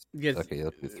 twice. Get, Okay,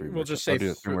 let's do 3 we'll more. just I'll say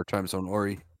do it 3 more times on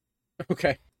Ori.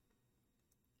 Okay.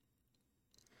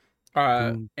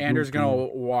 Boom, Anders boom, gonna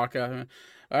walk up.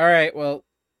 All right, well,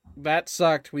 that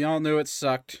sucked. We all knew it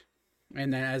sucked.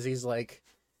 And then as he's like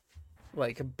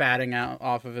batting out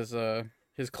off of his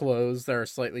clothes that are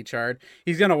slightly charred,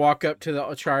 he's gonna walk up to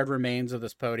the charred remains of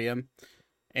this podium,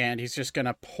 and he's just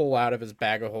gonna pull out of his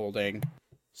bag of holding,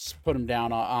 put him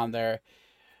down on there.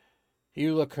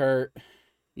 You look hurt.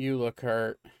 You look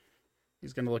hurt.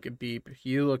 He's gonna look at Beep.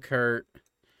 You look hurt.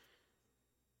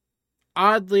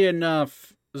 Oddly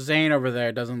enough, Zane over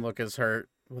there doesn't look as hurt.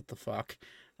 What the fuck?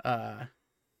 I'm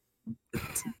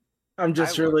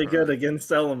just I look really good hurt.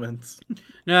 against elements.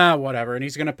 Nah, whatever. And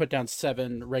he's gonna put down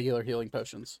 7 regular healing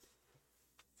potions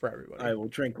for everybody. I will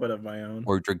drink one of my own.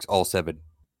 Or drinks all 7.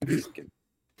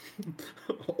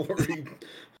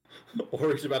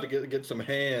 Ori's about to get some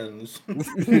hands.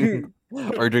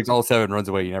 Or drinks all 7, runs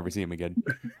away. You never see him again.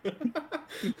 I'm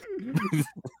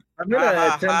gonna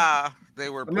attempt, Ha! They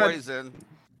were I'm not- poison.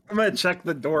 I'm gonna check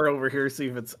the door over here, see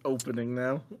if it's opening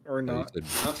now or So he not.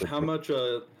 said- How much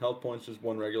health points is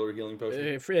one regular healing potion?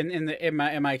 In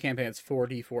my campaign, it's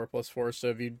 4d4 plus 4. So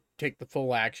if you take the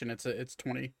full action, it's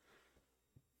 20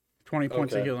 points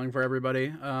of Okay. healing for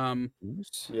everybody.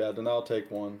 Yeah, then I'll take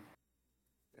one.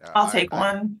 Yeah, I'll take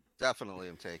I one. definitely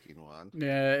am taking one.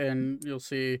 Yeah, and you'll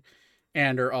see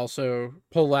Ander also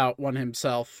pull out one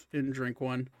himself and drink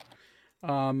one.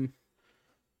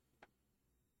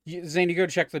 Zane, you go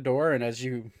check the door, and as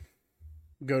you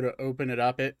go to open it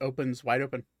up, it opens wide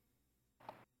open.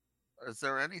 Is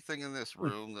there anything in this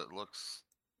room that looks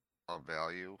of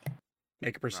value?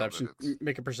 Make a perception. it's-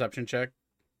 Make a perception check.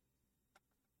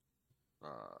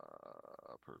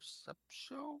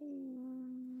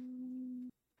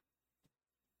 Perception.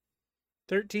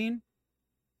 13.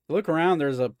 Look around.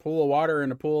 There's a pool of water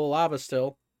and a pool of lava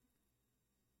still.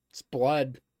 It's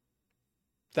blood.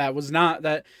 That was not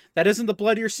that. That isn't the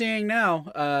blood you're seeing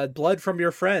now. Blood from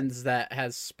your friends that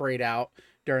has sprayed out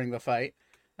during the fight.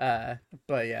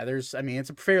 But yeah, there's. I mean, it's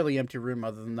a fairly empty room.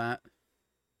 Other than that,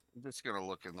 I'm just gonna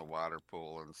look in the water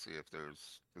pool and see if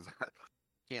there's. Cause I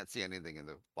can't see anything in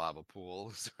the lava pool.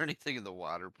 Is there anything in the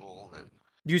water pool?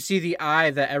 you see the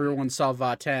eye that everyone saw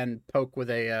Vaten poke with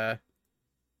a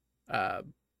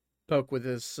poke with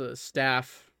his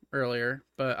staff earlier.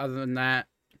 But other than that,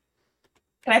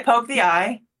 Can I poke the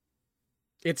eye?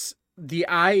 it's the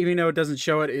eye. Even though it doesn't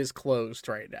show it, is closed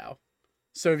right now.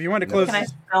 So if you want to No. close, Can I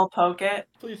spell poke it?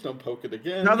 Please don't poke it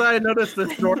again. Now that I noticed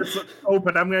this door is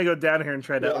open, I'm gonna go down here and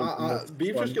try to Yeah, open this.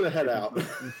 Beef's just gonna head out.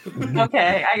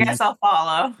 Okay, I guess I'll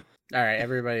follow. all right,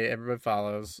 everybody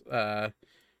follows.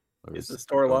 Is this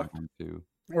door locked?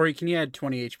 Ori, can you add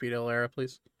 20 HP to Lara,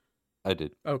 please? I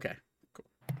did. Okay, cool.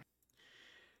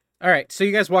 All right, so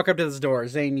you guys walk up to this door.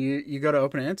 Zane, you go to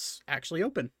open it. It's actually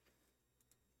open.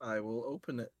 I will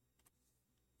open it.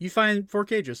 You find 4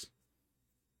 cages.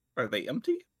 Are they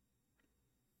empty?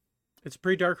 It's a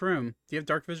pretty dark room. Do you have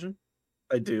dark vision?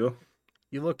 I do.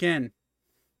 You look in.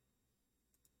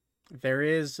 There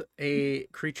is a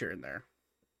creature in there.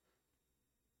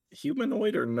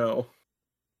 Humanoid or no?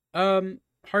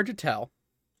 Hard to tell.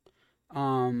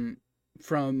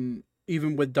 From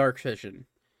even with dark vision.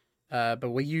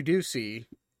 But what you do see,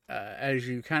 as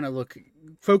you kind of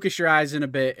focus your eyes in a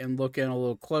bit and look in a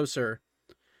little closer,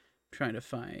 trying to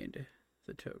find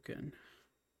the token.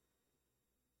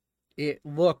 It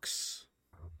looks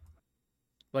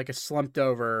like a slumped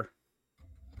over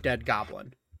dead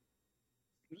goblin.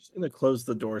 I'm just gonna close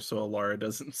the door so Alara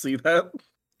doesn't see that.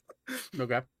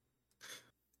 Okay.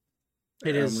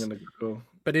 It is. I'm gonna go.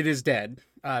 But it is dead.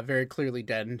 Very clearly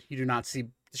dead. You do not see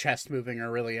the chest moving or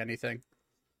really anything.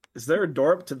 Is there a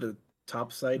door up to the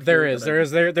top side? There's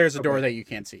a door that you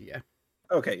can't see, yeah.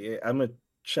 Okay, yeah, I'm gonna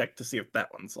check to see if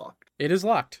that one's locked. It is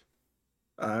locked.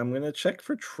 I'm gonna check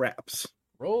for traps.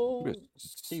 Roll.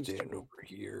 Stand over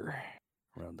here,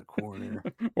 around the corner.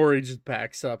 Or he just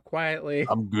backs up quietly.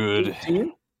 I'm good.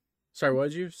 18? Sorry,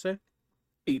 what did you say?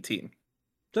 18.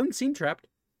 Doesn't seem trapped.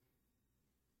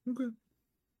 Okay. I'm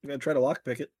gonna try to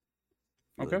lockpick it.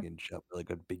 Okay. Getting shot by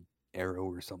like a big arrow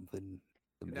or something.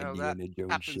 Some You know, Indiana that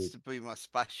Jones happens shit. to be my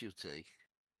specialty.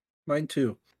 Mine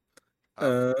too.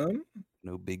 Oh,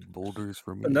 No big boulders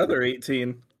for me. Another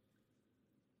 18.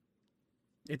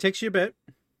 It takes you a bit.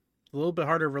 A little bit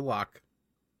harder to lock.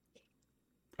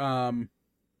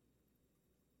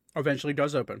 Eventually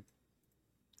does open.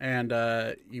 And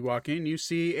you walk in, you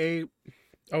see a...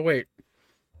 Oh, wait.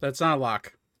 That's not a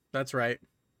lock. That's right.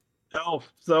 Oh,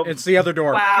 so It's the other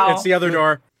door. Wow. It's the other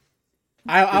door.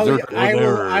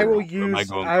 I will use...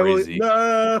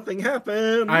 Nothing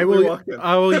happened. I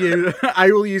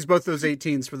will use both those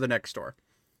 18s for the next door.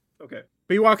 Okay.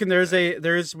 But you walk in, there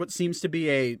is what seems to be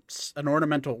an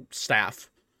ornamental staff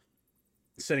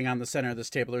sitting on the center of this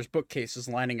table. There's bookcases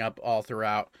lining up all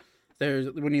throughout.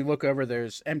 When you look over,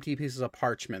 there's empty pieces of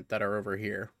parchment that are over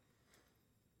here.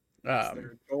 Is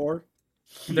there a door?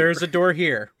 There's a door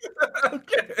here.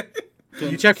 Okay.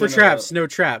 You check for traps. No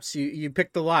traps. You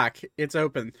pick the lock. It's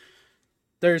open.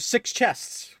 There's 6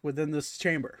 chests within this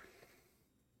chamber.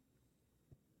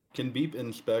 Can Beep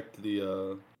inspect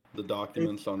the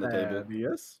documents on the table?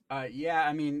 Yes. Yeah,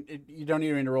 I mean, you don't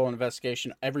even need to roll an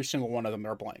investigation. Every single one of them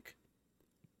are blank.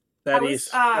 That is.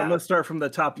 I'm gonna start from the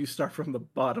top. You start from the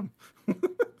bottom.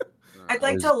 I'd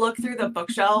like to look through the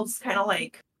bookshelves, kind of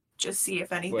like just see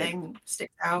if anything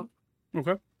sticks out.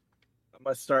 Okay. I'm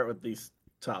gonna start with these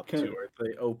top two. Are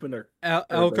they open or?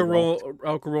 Elka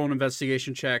roll an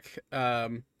investigation check. Or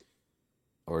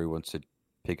he wants to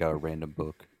pick out a random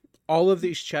book. All of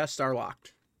these chests are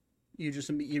locked. You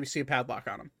see a padlock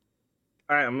on them.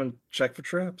 All right, I'm gonna check for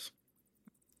traps.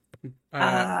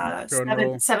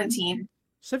 17.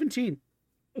 17.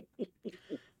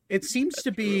 It seems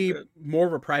to be more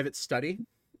of a private study.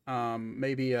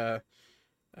 Maybe a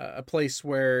place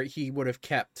where he would have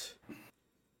kept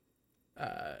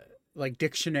like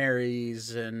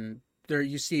dictionaries, and there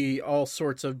you see all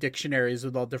sorts of dictionaries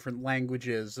with all different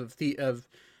languages of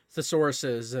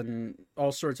thesauruses and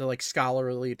all sorts of like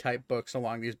scholarly type books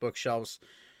along these bookshelves.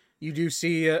 You do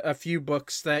see a few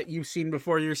books that you've seen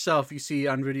before yourself. You see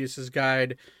Anvidius's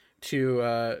Guide to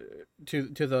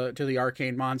the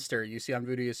Arcane Monster. You see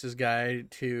Anvidius's Guide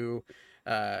to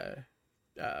oh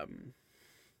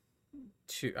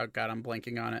god, I'm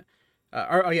blanking on it.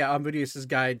 Anvidius's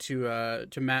Guide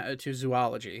to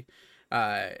Zoology.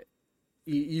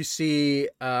 You see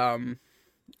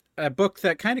a book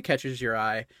that kind of catches your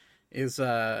eye is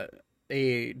a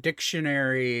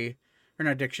dictionary, or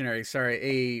not dictionary,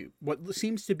 sorry, what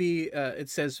seems to be it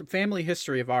says Family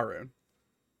History of Arun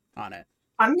on it.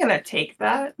 I'm gonna take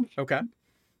that. Okay.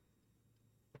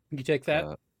 You take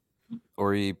that?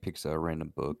 Or he picks a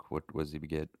random book. What does he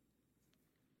get?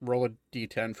 Roll a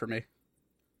d10 for me.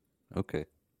 Okay.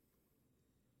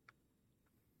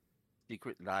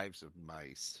 Secret Lives of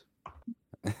Mice.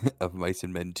 Of Mice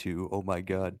and Men 2. Oh my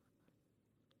god.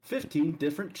 15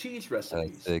 different cheese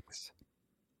recipes. 6.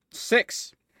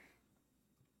 6.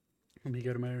 Let me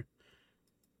go to my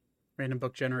random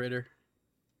book generator.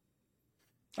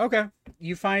 Okay.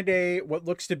 You find what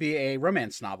looks to be a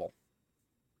romance novel.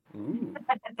 Ooh.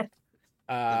 The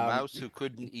Um, mouse who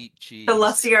couldn't eat cheese. The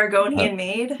lusty Argonian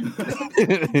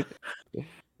maid.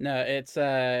 no, it's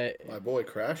My boy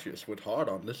Crashius went hard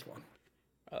on this one.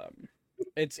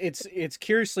 it's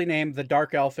curiously named The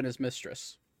Dark Elf and His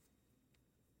Mistress.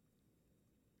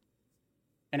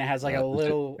 And it has like a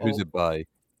little Who's it by?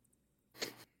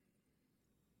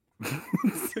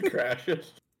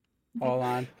 Crashius. hold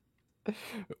on.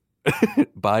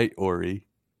 By Ori.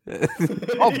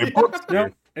 Oh, my book's No,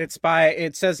 here. it's by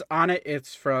it says on it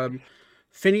it's from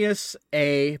Phineas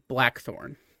A.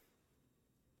 Blackthorn.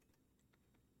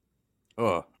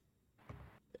 Oh.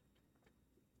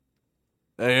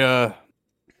 Hey, I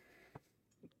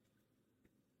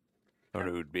don't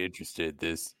know who'd be interested in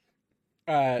this.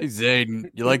 Hey, Zane,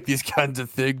 you like these kinds of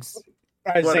things?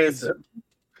 What Zane's is it?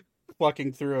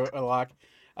 plucking through a lock.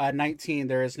 19.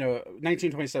 There is no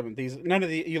 1927. None of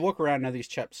the. You look around. None of these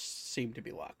chests seem to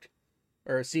be locked,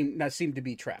 or seem to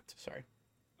be trapped. Sorry.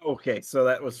 Okay, so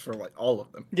that was for like all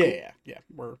of them. Yeah.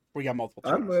 We got multiple.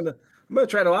 I'm chests. gonna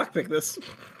try to lockpick this.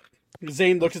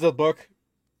 Zane looks at the book,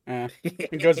 and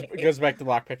goes back to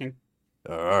lockpicking.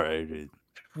 All right.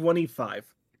 25.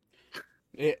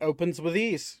 It opens with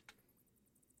ease.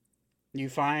 You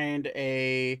find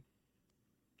a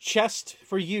chest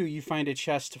for you. You find a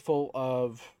chest full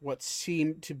of what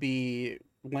seem to be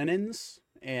linens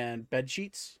and bed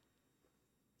sheets.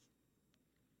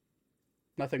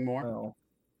 Nothing more. Oh.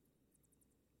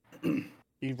 You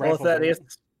Well, if rifle that through is,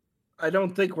 it. I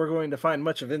don't think we're going to find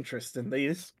much of interest in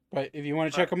these. But if you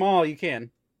want to check them all, you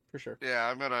can for sure. Yeah,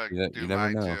 I'm gonna You do never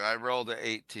mine know. too. I rolled a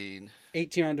 18.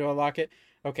 18 on to unlock it.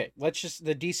 Okay, let's just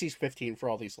the DC's 15 for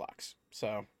all these locks.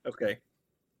 So Okay.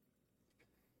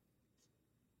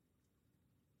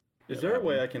 Is there a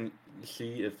way I can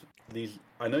see if these?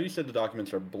 I know you said the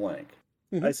documents are blank.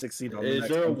 I succeed on the Is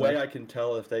next there a one. way I can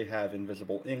tell if they have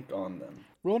invisible ink on them?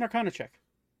 roll an Arcana check.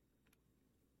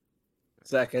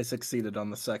 Zach, I succeeded on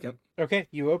the second. Okay,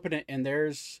 you open it and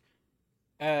there's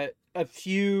a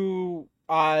few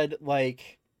odd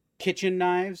like kitchen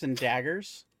knives and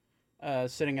daggers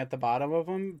sitting at the bottom of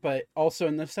them, but also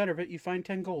in the center of it you find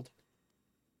 10 gold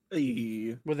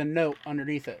Hey, with a note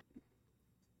underneath it.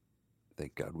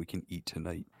 Thank God we can eat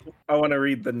tonight. I want to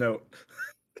read the note.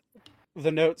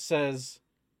 The note says,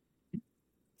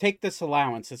 "Take this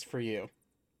allowance, it's for you."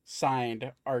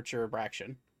 Signed, Archer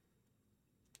Braction.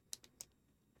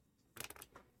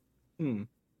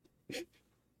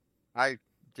 I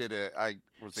did it. I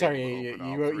was Sorry, able to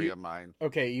open all three of mine.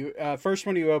 Okay, you first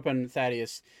one you open,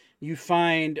 Thaddeus, you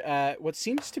find what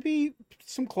seems to be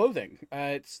some clothing.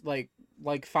 It's like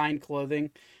fine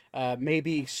clothing,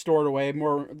 maybe stored away.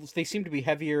 More, they seem to be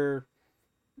heavier,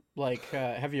 like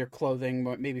heavier clothing,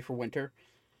 maybe for winter.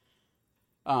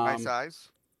 My size.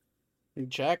 You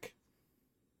check.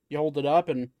 You hold it up,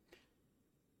 and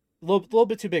a little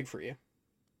bit too big for you.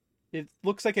 It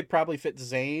looks like it probably fits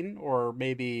Zane, or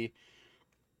maybe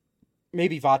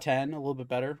Vaten a little bit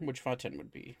better, which Vaten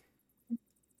would be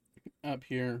up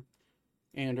here,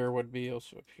 Ander would be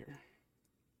also up here.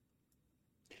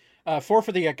 4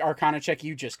 for the Arcana check.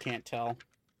 You just can't tell.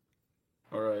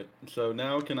 All right. So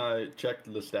now can I check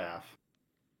the staff?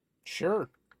 Sure.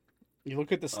 You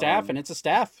look at the staff, and it's a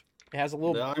staff. It has a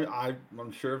little. Yeah,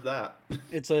 I'm sure of that.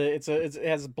 It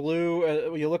has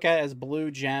blue. You look at it as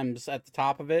blue gems at the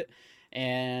top of it,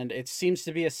 and it seems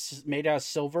to be made out of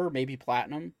silver, maybe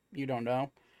platinum. You don't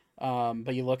know,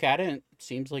 but you look at it, and it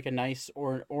seems like a nice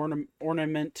ornamental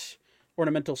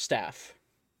staff.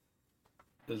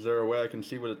 Is there a way I can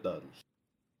see what it does?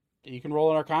 You can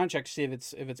roll an Arcana check to see if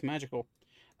it's magical.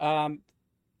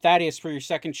 Thaddeus, for your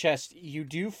second chest, you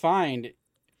do find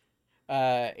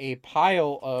a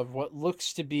pile of what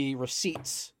looks to be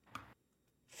receipts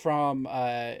from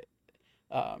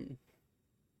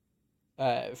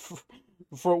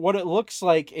for what it looks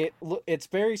like. It's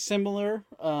very similar.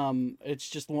 It's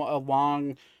just a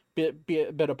long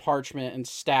bit of parchment and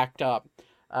stacked up.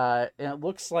 And it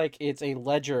looks like it's a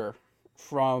ledger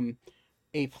from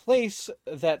a place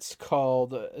that's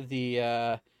called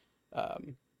the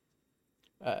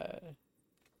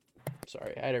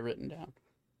sorry, I had it written down.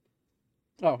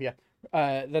 Oh yeah,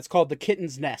 that's called the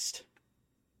Kitten's Nest.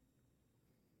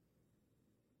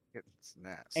 Kitten's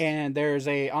Nest. And there's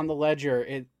on the ledger.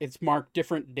 It's marked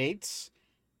different dates,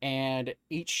 and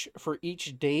for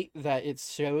each date that it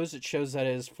shows that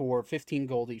it is for 15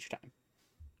 gold each time.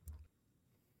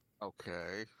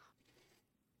 Okay.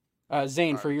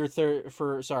 Zane, for your third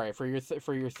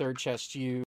chest,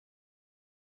 you.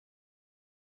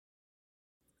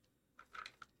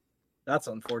 That's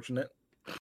unfortunate.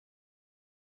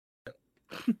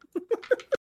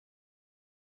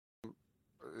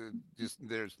 Just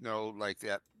there's no like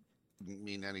that didn't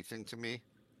mean anything to me.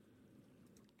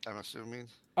 I'm assuming.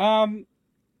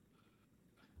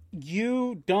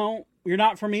 You're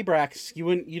not from Ebrax.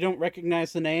 You don't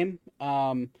recognize the name.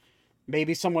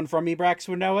 Maybe someone from Ebrax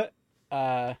would know it.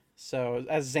 So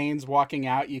as Zane's walking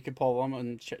out, you could pull him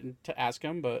and to ask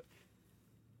him, but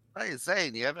Hey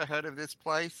Zane, you ever heard of this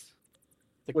place?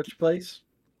 Which place?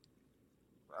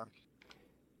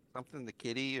 Something the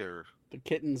kitty or the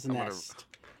kitten's I'm gonna- nest.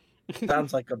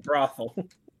 Sounds like a brothel.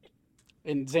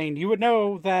 And Zane, you would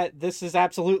know that this is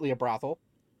absolutely a brothel.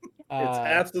 It's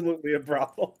absolutely a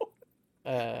brothel.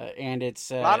 And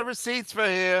it's a lot of receipts for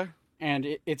here. and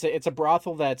it's a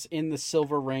brothel that's in the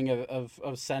silver ring of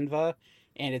Senva,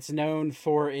 and it's known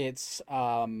for its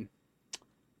a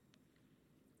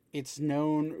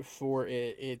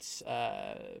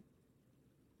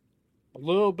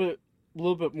little bit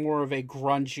more of a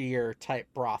grungier type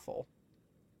brothel.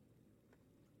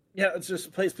 Yeah, it's just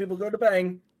a place people go to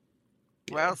bang.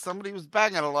 Well, somebody was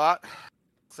banging a lot.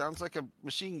 Sounds like a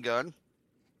machine gun.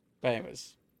 But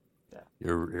anyways,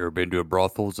 You ever been to a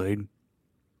brothel, Zane?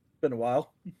 Been a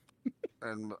while.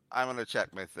 And I'm gonna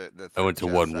check my I went to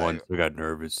chest. one once. I got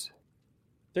nervous.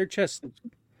 their chest,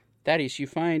 Thaddeus, you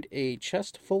find a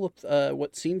chest full of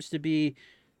what seems to be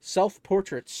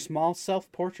self-portraits, small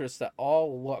self-portraits that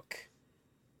all look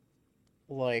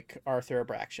like Arthur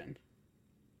Abraxan.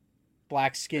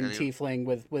 Black-skinned Any- tiefling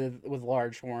with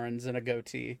large horns and a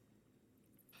goatee.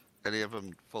 Any of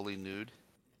them fully nude?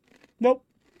 Nope.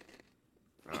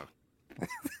 Oh.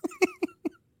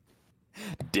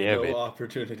 Damn No it.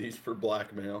 opportunities for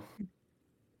blackmail.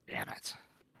 Damn it.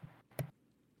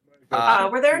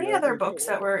 Were there any other books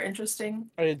that were interesting?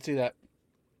 I didn't see that.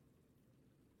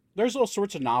 There's all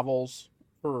sorts of novels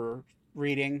for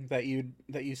reading that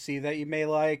you see that you may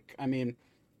like. I mean,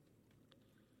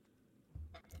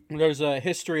 there's a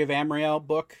History of Ammriel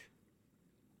book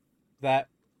that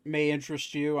may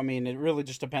interest you. I mean, it really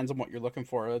just depends on what you're looking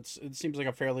for. It seems like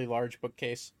a fairly large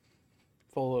bookcase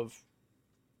full of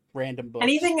random books.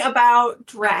 Anything about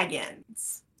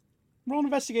dragons? Roll an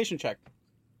investigation check.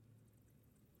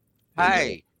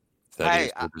 Hey,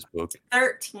 Thaddeus Hey, read this book.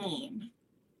 13.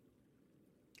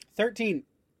 13.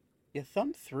 You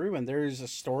thumb through and there's a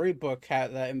storybook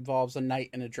that involves a knight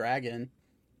and a dragon,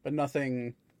 but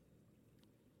nothing,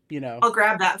 I'll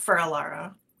grab that for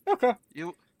Alara. Okay.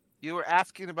 you were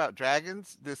asking about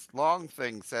dragons? This long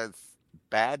thing says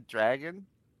bad dragon.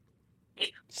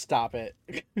 Stop it.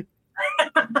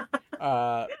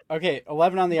 Okay,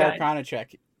 11 on the Good. Arcana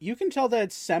check. You can tell that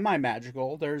it's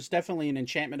semi-magical. There's definitely an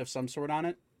enchantment of some sort on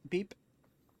it. Beep.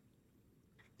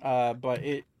 But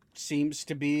it seems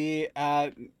to be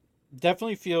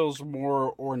definitely feels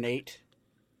more ornate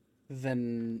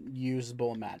than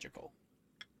usable and magical.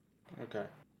 Okay.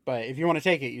 But if you want to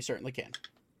take it, you certainly can.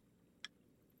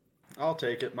 I'll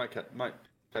take it. Might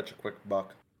catch a quick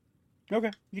buck.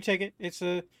 Okay, you take it. It's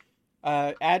a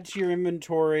add to your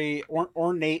inventory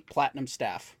ornate platinum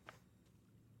staff.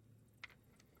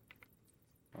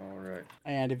 All right.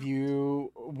 And if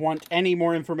you want any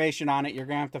more information on it, you're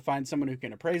going to have to find someone who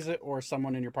can appraise it or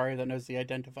someone in your party that knows the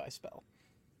identify spell.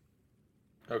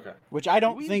 Okay. Which I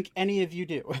don't We- think any of you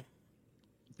do.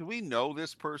 Do we know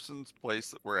this person's place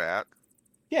that we're at?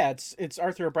 Yeah, it's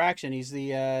Arthur Abraxan. He's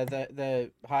the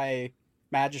high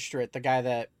magistrate, the guy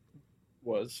that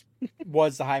Was.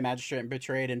 was the high magistrate and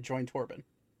betrayed and joined Torben.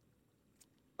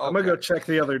 I'm gonna go Okay. check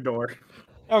the other door.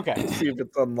 Okay. See if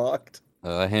it's unlocked.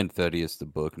 I hand Thaddeus the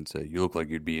book and say, "You look like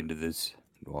you'd be into this."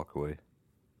 And walk away.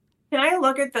 Can I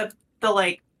look at the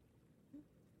like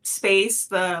space,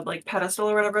 the like pedestal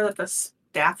or whatever that the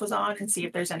staff was on, and see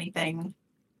if there's anything,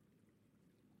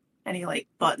 any like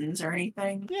buttons or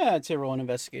anything? Yeah, I'd say roll an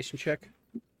investigation check.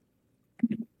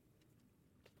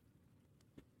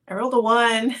 I rolled a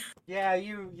 1. Yeah,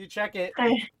 you check it.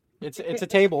 Okay. It's a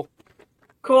table.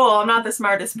 Cool. I'm not the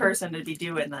smartest person to be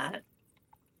doing that.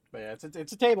 But yeah,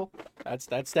 it's a table. That's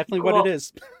definitely what Cool. it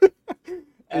is.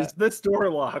 Is this door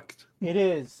locked? It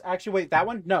is. Actually, wait, that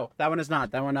one? No, that one is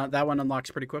not. That one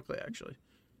unlocks pretty quickly, actually.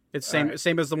 It's same Alright.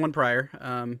 same as the one prior.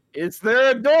 Is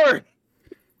there a door?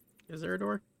 Is there a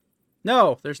door?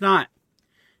 No, there's not.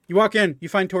 You walk in, you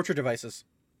find torture devices.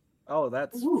 Oh,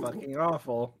 that's Ooh. fucking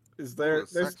awful. Is Oh, there?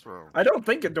 the There's. sex room. I don't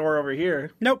think a door over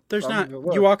here. Nope, there's I'm not. gonna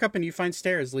look. You walk up and you find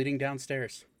stairs leading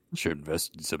downstairs. Should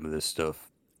invest in some of this stuff.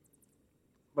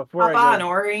 Before Hop I on, go,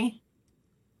 Ori.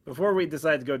 before we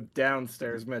decide to go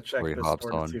downstairs, I'm gonna check Wait, this hops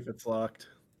door to on. see if it's locked.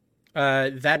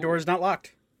 That door is not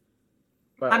locked.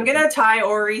 But I'm gonna tie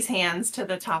Ori's hands to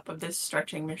the top of this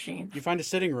stretching machine. You find a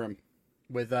sitting room.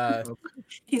 with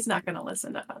He's not going to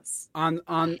listen to us. on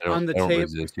I the don't table.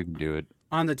 resist. You can do it.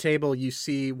 On the table, you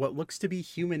see what looks to be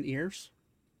human ears.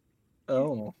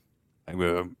 Oh. I'm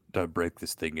gonna break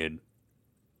this thing in.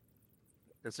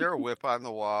 Is there a whip on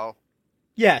the wall?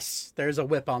 Yes, there's a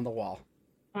whip on the wall.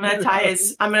 I'm gonna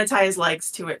tie his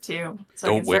legs to it too, so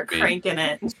I Don't can start whip me. cranking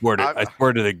it. I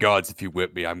swear to the gods, if you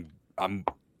whip me, I'm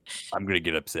gonna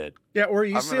get upset. Yeah, or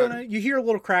you I'm you hear a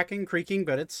little cracking, creaking,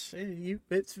 but it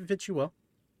fits you well.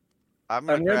 I'm I'm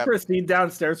gonna gonna grab. proceed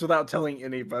downstairs without telling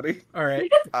anybody. All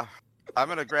right. I'm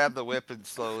gonna grab the whip and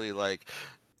slowly, like,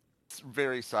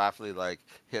 very softly, like,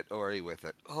 hit Ori with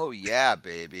it. Oh yeah,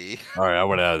 baby. All right, I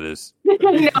want out of this. No,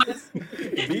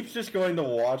 Beep's just going to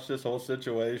watch this whole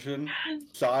situation,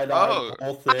 side-eye the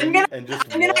whole thing, and just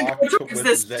I'm gonna walk go towards with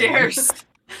the Zane. stairs.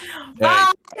 Hey.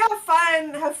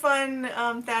 Have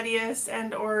fun, Thaddeus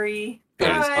and Ori.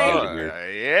 That is Bye. good. Oh,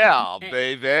 yeah,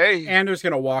 baby. Anders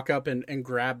gonna walk up and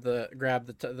grab the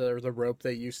rope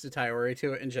they used to tie Ori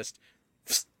to it and just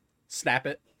snap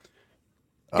it.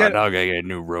 Now I gotta get a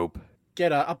new rope.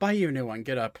 Get up. I'll buy you a new one.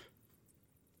 Get up.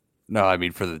 No, I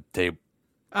mean for the table.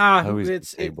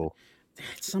 It's table.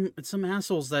 it's some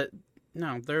assholes that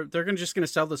they're gonna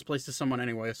sell this place to someone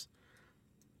anyways.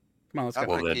 Come on, let's go.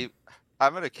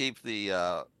 I'm gonna keep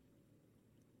the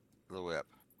whip.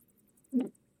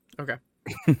 Okay.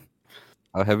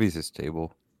 How heavy is this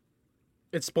table?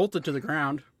 It's bolted to the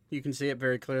ground. You can see it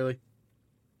very clearly.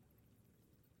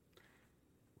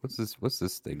 What's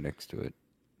this thing next to it?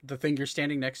 The thing you're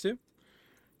standing next to?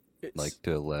 Like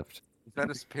to the left. Is that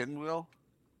a spin wheel?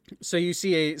 So you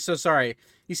see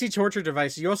you see torture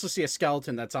device. You also see a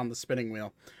skeleton that's on the spinning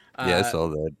wheel. Yeah, I saw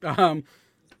that.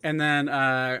 And then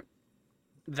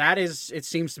it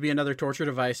seems to be another torture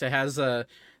device. It has the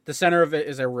center of it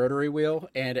is a rotary wheel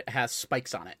and it has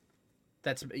spikes on it.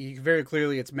 That's very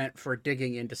clearly it's meant for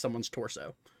digging into someone's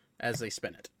torso as they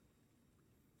spin it.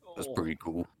 That's pretty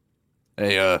cool.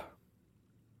 Hey,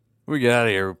 we get out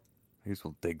of here. I guess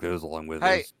we'll take those along with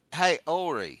us. Hey,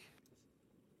 Ori.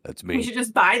 That's We me. should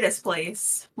just buy this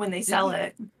place when they sell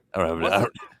it. I don't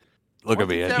look at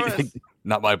me. Wasn't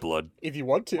Not my blood. If you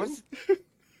want to.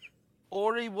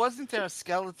 Ori, wasn't there a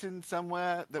skeleton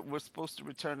somewhere that we're supposed to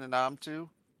return an arm to?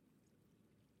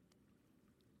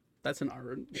 That's an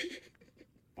iron.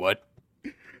 What?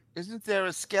 Isn't there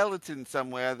a skeleton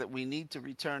somewhere that we need to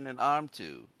return an arm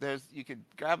to? You could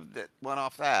grab that one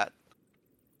off that.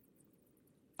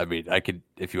 I mean, I could.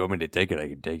 If you want me to take it, I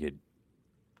can take it.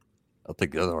 I'll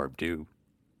take the other arm too.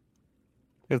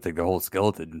 I'll take the whole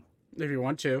skeleton. If you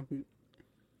want to.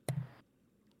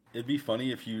 It'd be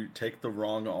funny if you take the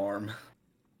wrong arm.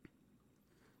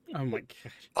 Oh my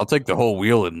gosh. I'll take the whole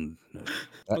wheel and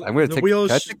I'm gonna take.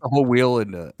 Can I take the whole wheel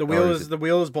and the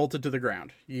wheel is bolted to the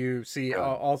ground. You see,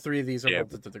 all three of these are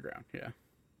bolted to the ground. Yeah.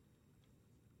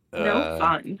 No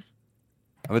fun.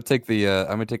 I'm gonna take I'm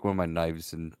gonna take one of my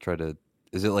knives and try to.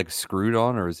 Is it like screwed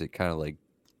on, or is it kind of like?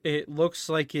 It looks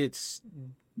like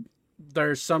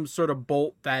there's some sort of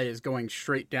bolt that is going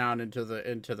straight down into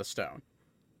the stone.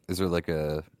 Is there like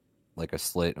a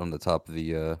slit on the top of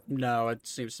the? No, it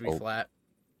seems to be flat.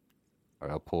 All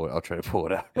right, I'll pull it. I'll try to pull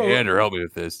it out. Oh. Andrew, help me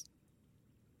with this.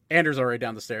 Anders already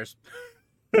down the stairs.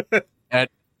 All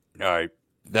right,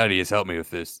 Thaddeus, help me with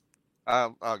this.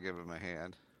 I'll give him a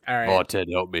hand. All right. Vault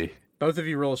 10, help me. Both of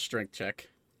you roll a strength check.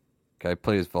 Can I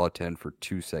play as Vault 10 for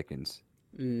 2 seconds?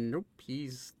 Nope,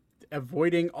 he's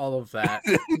avoiding all of that.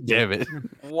 Damn it.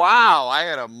 Wow, I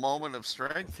had a moment of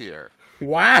strength here.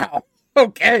 Wow.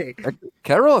 Okay.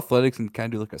 Can I roll athletics and kind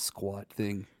of do like a squat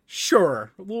thing?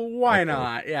 Sure. Well, why Okay.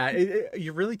 not? Yeah.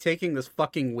 You're really taking this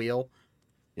fucking wheel.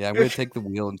 Yeah, I'm gonna take the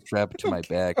wheel and strap it to my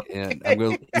back, and I'm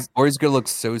gonna. Or he's gonna look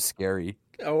so scary.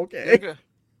 Okay.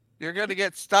 You're gonna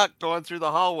get stuck going through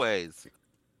the hallways.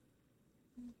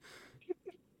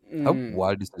 How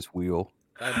wide is this wheel?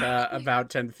 About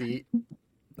 10 feet.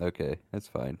 Okay, that's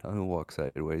fine. I'm gonna walk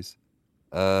sideways.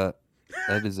 That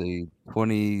is a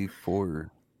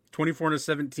 24. 24 to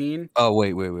 17. Oh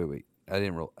wait. I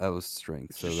didn't roll. That was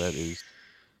strength, so that is.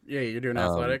 Yeah, you're doing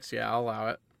athletics. Yeah, I'll allow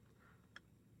it.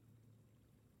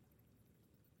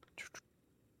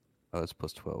 Oh, that's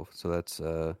plus 12. So that's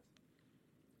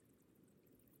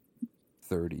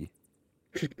 30.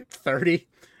 30.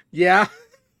 Yeah.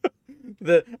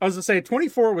 I was gonna say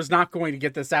 24 was not going to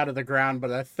get this out of the ground, but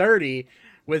a 30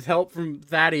 with help from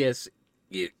Thaddeus,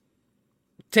 you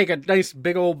take a nice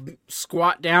big old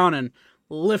squat down and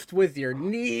lift with your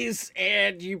knees,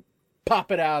 and you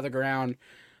pop it out of the ground,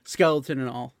 skeleton and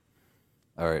all.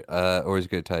 All right. Or he's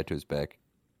gonna tie it to his back.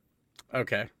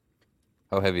 Okay.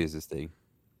 How heavy is this thing?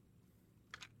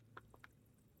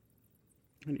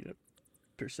 I need a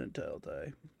percentile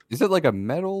die. Is it like a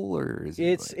metal or is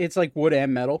it? It's like wood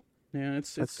and metal. Yeah,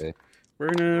 it's Okay. we're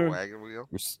A gonna wagon wheel.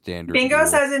 Your standard. Bingo wheel.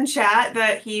 says in chat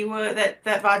that he would that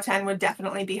Vaten would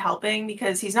definitely be helping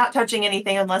because he's not touching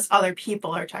anything unless other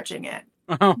people are touching it.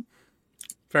 Oh,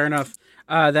 fair enough.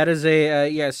 That is a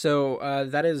yeah. So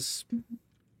that is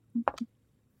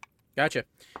gotcha.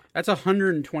 That's a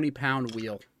 120-pound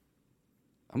wheel.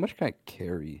 How much can I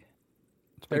carry?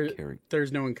 What's my carry?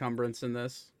 There's no encumbrance in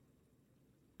this.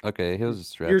 Okay, here's a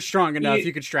strap. You're strong enough.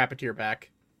 You could strap it to your back.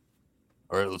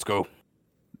 All right, let's go.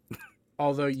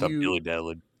 Although Stop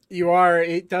dilly-dallying. you are.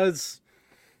 It does.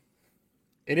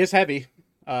 It is heavy.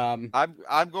 I'm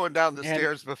going down the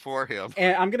stairs before him.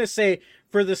 And I'm gonna say,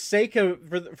 for the sake of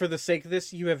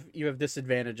this, you have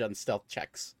disadvantage on stealth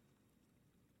checks.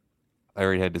 I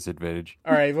already had disadvantage.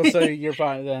 All right, well, so you're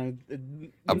fine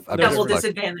then. I'm Double just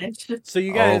disadvantage. So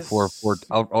you guys,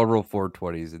 I'll roll 4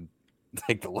 20s and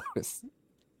take the lowest.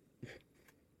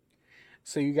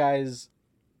 So you guys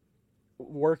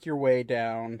work your way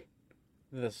down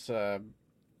this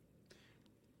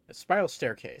spiral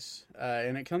staircase,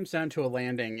 and it comes down to a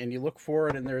landing, and you look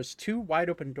forward, and there's two wide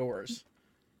open doors,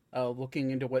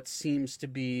 looking into what seems to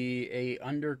be a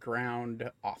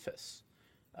underground office.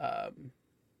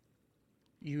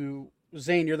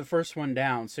 Zane, you're the first one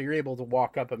down, so you're able to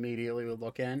walk up immediately to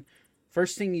look in.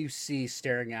 First thing you see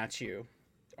staring at you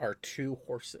are two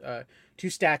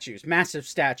statues, massive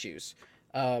statues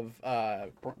of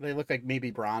they look like maybe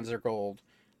bronze or gold,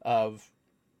 of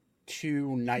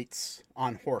two knights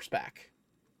on horseback,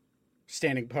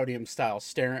 standing podium style,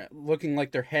 staring, looking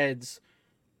like their heads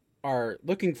are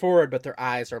looking forward, but their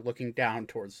eyes are looking down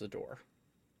towards the door.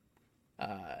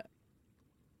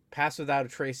 Pass Without a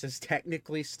Trace is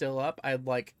technically still up. I'd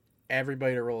like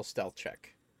everybody to roll a stealth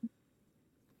check.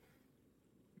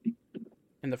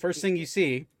 And the first thing you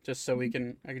see, just so I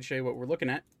can show you what we're looking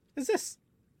at, is this.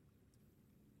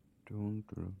 So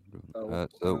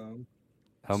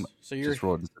you're just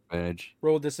roll disadvantage.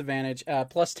 Roll disadvantage,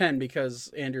 plus 10 because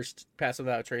Andrew's Pass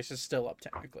Without a Trace is still up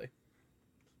technically.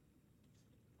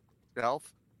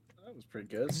 Stealth? That was pretty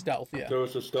good. Stealth, yeah. So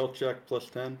it's a stealth check plus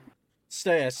 10?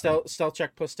 Stealth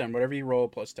check plus 10. Whatever you roll,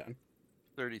 plus 10.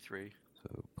 33.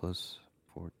 So plus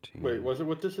 14. Wait, was it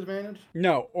with disadvantage?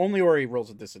 No, only Ori rolls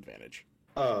with disadvantage.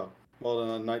 Oh, well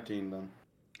then 19 then.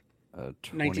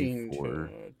 19 24.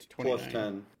 to 29. Plus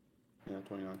 10. Yeah,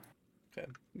 29. Okay.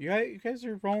 You guys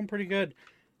are rolling pretty good.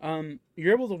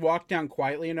 You're able to walk down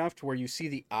quietly enough to where you see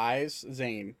the eyes.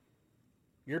 Zane,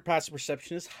 your passive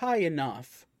perception is high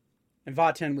enough, and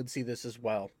Vaten would see this as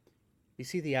well. You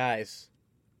see the eyes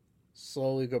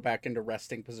slowly go back into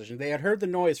resting position. They had heard the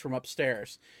noise from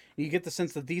upstairs. You get the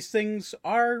sense that these things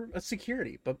are a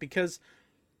security, but because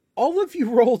all of you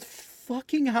rolled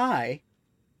fucking high,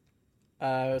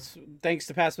 thanks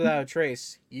to Pass Without a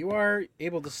Trace, you are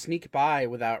able to sneak by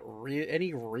without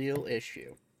any real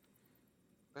issue.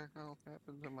 What the hell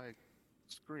happened to my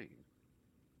screen?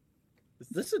 Is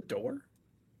this a door?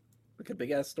 Like a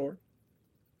big ass door?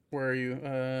 Where are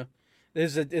you?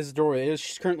 Is a door. It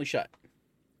is currently shut.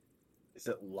 Is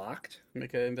it locked?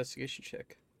 Make an investigation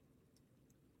check.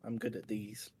 I'm good at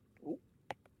these. Ooh.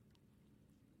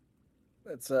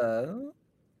 That's Can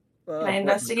I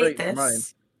investigate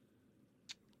this?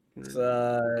 It's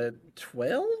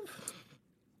 12?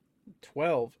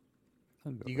 12.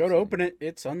 You go to open it,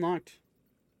 it's unlocked.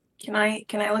 Can I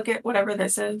look at whatever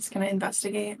this is? Can I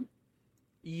investigate?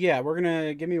 Yeah, we're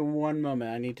gonna give me one moment.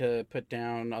 I need to put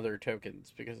down other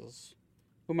tokens because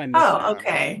who am I missing? Oh,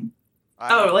 okay.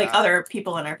 Other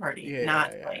people in our party,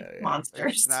 not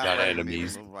monsters. Not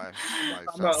enemies.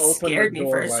 Scared me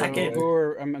for a second.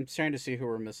 I'm trying to see who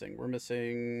we're missing. We're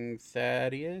missing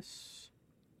Thaddeus.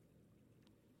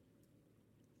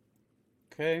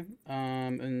 Okay.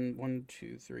 And 1,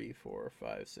 2, 3, 4,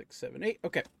 5, 6, 7, 8.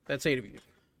 Okay, that's 8 of you.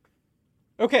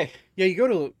 Okay, yeah, you go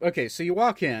to. Okay, so you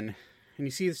walk in and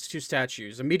you see these two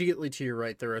statues. Immediately to your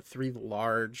right, there are 3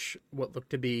 large, what look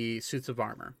to be suits of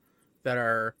armor that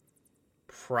are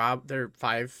they're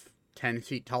 5-10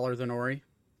 feet taller than Ori.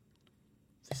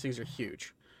 These things are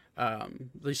huge.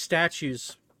 These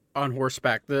statues on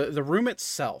horseback. The room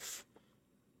itself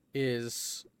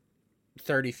is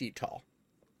 30 feet tall.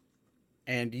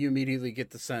 And you immediately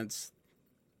get the sense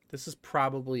this is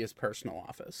probably his personal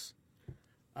office.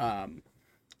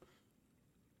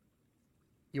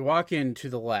 You walk in to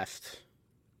the left,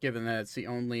 given that it's the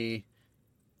only...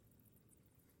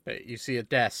 You see a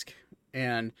desk,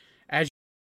 and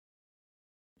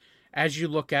as you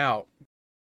look out,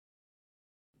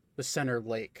 the center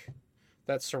lake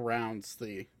that surrounds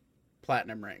the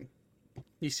platinum ring,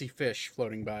 you see fish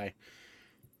floating by.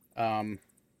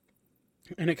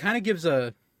 And it kind of gives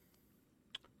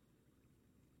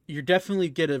you definitely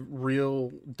get a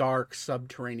real dark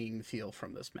subterranean feel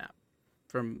from this map.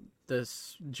 From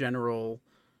this general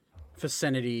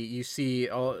vicinity, you see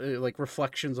all like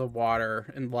reflections of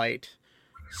water and light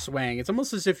swaying. It's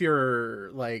almost as if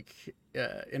you're like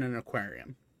in an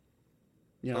aquarium.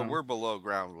 You But know, we're below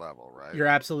ground level, right? you're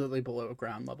absolutely below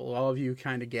ground level. All of you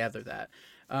kind of gather that.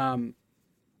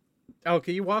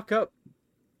 Okay, you walk up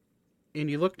and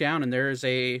you look down, and there is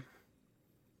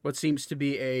what seems to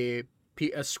be a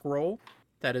scroll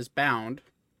that is bound,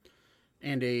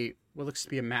 and what looks to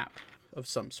be a map of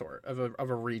some sort of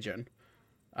a region.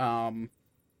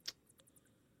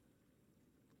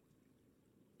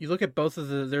 You look at both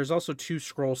of there's also two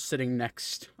scrolls sitting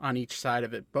next on each side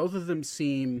of it. Both of them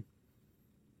seem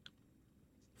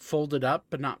folded up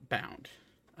but not bound.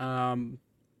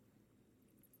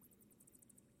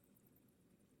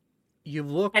 You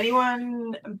look.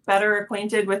 Anyone better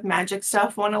acquainted with magic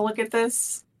stuff want to look at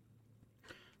this?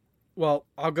 Well,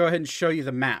 I'll go ahead and show you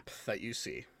the map that you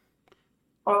see.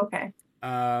 Oh, okay.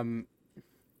 The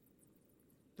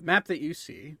map that you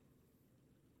see.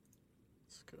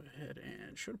 Let's go ahead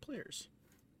and show the players.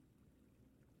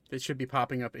 It should be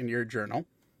popping up in your journal.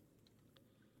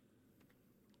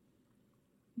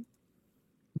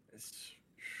 Is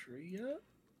Shreya?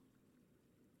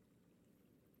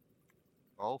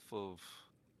 Gulf of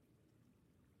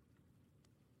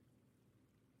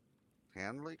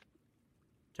Hanley?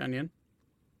 Tunyon?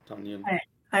 Tunyon.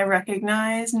 I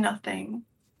recognize nothing.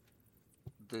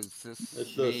 Does this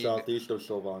It's the mean southeast of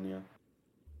Sylvania.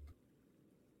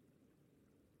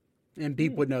 And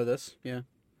Beep would know this, yeah.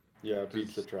 Yeah,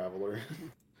 beats the traveler.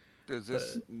 does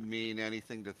this mean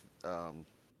anything to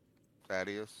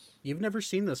Thaddeus? You've never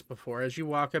seen this before. As you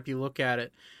walk up, you look at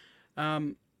it.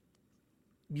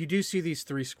 You do see these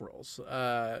three scrolls,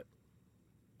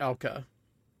 Elka,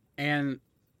 and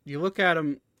you look at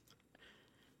them.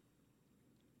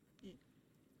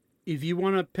 If you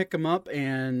want to pick them up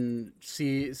and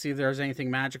see if there's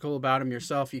anything magical about them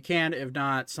yourself, you can. If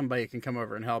not, somebody can come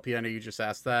over and help you. I know you just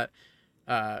asked that.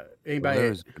 Anybody?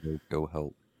 Alara's gonna go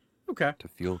help Okay. to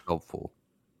feel helpful.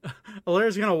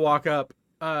 Alara's gonna walk up.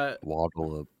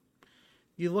 Waddle up.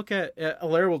 You look at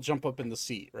Alara will jump up in the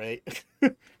seat, right?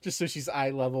 Just so she's eye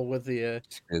level with the.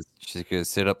 She's gonna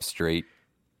sit up straight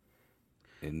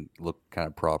and look kind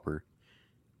of proper.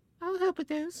 I'll help with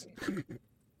those.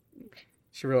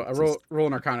 She roll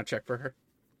an Arcana check for her.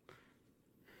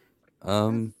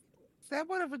 Is that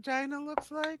what a vagina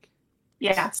looks like?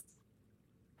 Yes.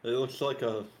 It looks like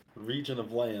a region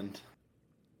of land.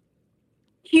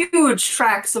 Huge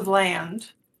tracts of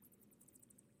land.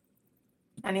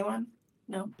 Anyone?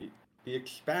 No. The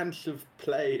expansive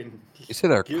plain. You said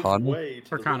gives Arcana? way to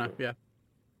the Arcana, river.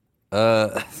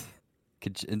 yeah.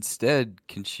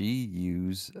 Can she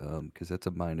use because that's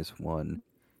a -1.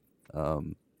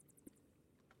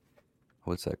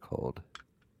 What's that called?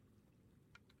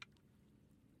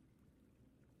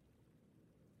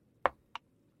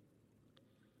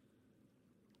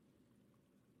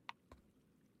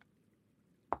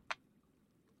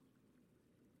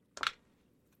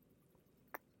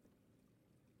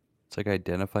 It's like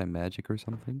identify magic or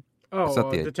something. Oh, It's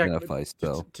not the identify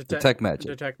spell. Detect magic.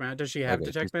 Detect magic. Does she have Okay,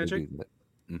 detect she's gonna magic? do that.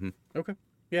 Mhm. Okay.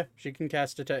 Yeah, she can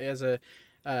cast detect as a.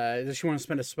 Does she want to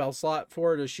spend a spell slot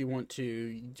for it, or does she want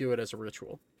to do it as a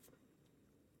ritual?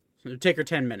 So it'd take her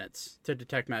 10 minutes to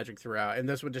detect magic throughout, and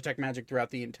this would detect magic throughout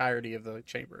the entirety of the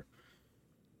chamber.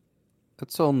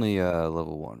 That's only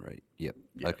level 1, right? Yep.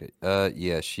 Yeah. Okay.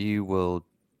 Yeah, she will.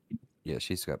 Yeah,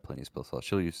 she's got plenty of spell slots.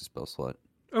 She'll use the spell slot.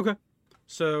 Okay.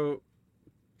 So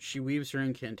she weaves her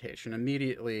incantation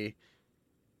immediately,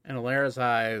 in Alara's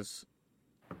eyes.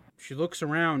 She looks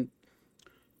around.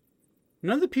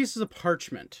 None of the pieces of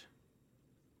parchment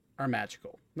are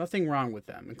magical. Nothing wrong with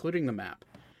them, including the map.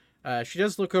 She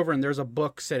does look over, and there's a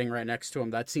book sitting right next to him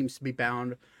that seems to be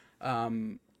bound.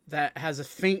 That has a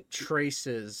faint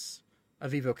traces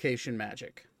of evocation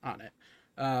magic on it.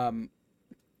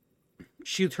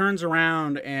 She turns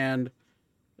around, and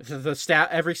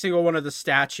every single one of the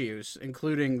statues,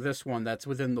 including this one that's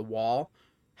within the wall,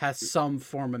 has some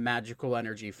form of magical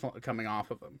energy coming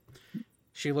off of them.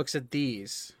 She looks at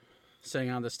these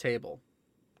sitting on this table.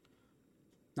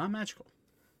 Not magical.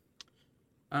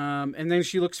 And then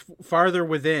she looks farther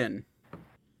within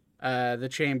the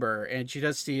chamber, and she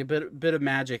does see a bit of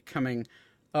magic coming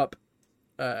up.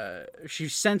 She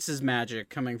senses magic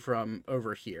coming from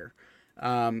over here.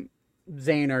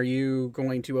 Zane, are you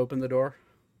going to open the door?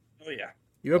 Oh yeah.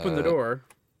 You open the door,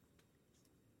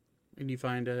 and you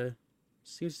find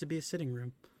seems to be a sitting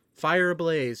room. Fire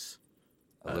ablaze.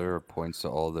 Alera points to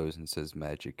all those and says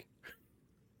magic.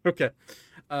 Okay.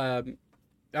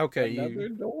 Okay. Another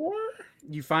door?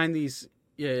 You find these.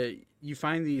 Yeah. You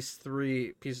find these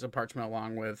 3 pieces of parchment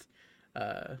along with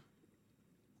the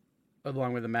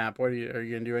map. Are you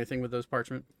gonna do anything with those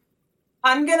parchment?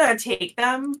 I'm gonna take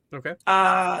them, Okay.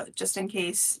 just in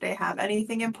case they have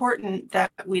anything important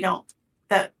that we don't,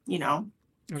 that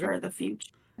Okay. for the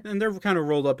future. And they're kind of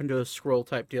rolled up into a scroll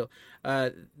type deal.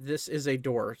 This is a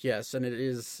door, yes, and it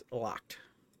is locked.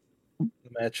 I'm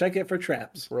gonna check it for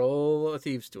traps. Roll a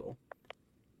thieves' tool.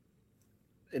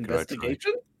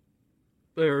 Investigation?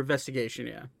 Or investigation,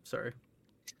 yeah. Sorry.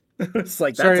 It's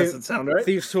like, Sorry, that doesn't sound right.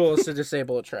 Thieves' tool is to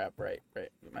disable a trap. Right.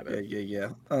 My bad.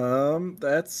 Yeah.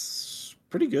 That's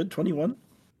pretty good. 21.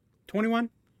 21.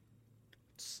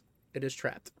 It is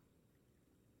trapped.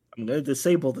 I'm gonna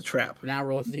disable the trap. Now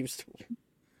roll a thieves' tool.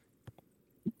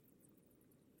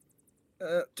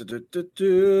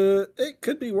 It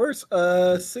could be worse.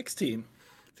 16.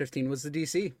 15 was the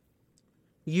DC.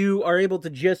 You are able to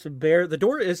just bear. The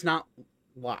door is not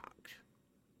locked.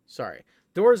 Sorry.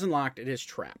 Door isn't locked. It is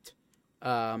trapped.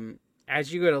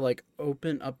 As you go to like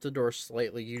open up the door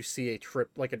slightly, you see a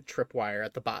tripwire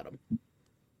at the bottom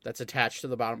that's attached to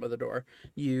the bottom of the door.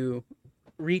 You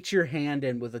reach your hand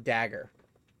in with a dagger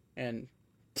and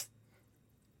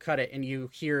cut it, and you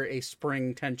hear a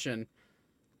spring tension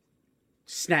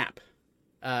snap,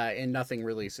 and nothing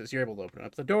releases. You're able to open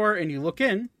up the door, and you look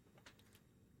in,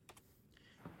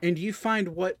 and you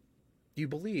find what you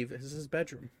believe is his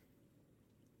bedroom.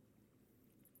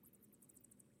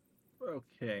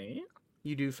 Okay.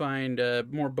 You do find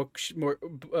more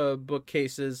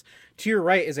bookcases. To your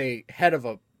right is a head of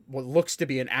what looks to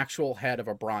be an actual head of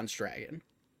a bronze dragon.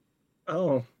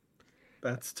 Oh,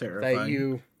 that's terrifying. That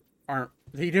you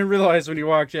didn't realize when you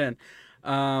walked in. Is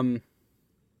there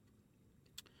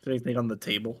anything on the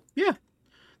table? Yeah,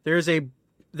 there is a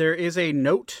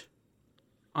note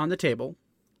on the table,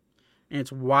 and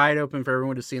it's wide open for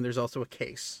everyone to see. And there's also a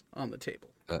case on the table.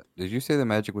 Did you say the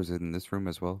magic was in this room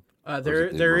as well?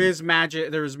 There is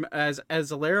magic. There's as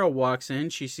Alera walks in,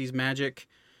 she sees magic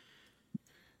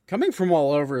coming from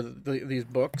all over these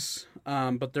books.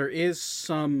 But there is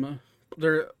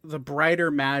the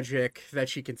brighter magic that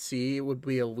she can see would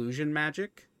be illusion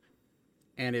magic,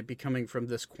 and it'd be coming from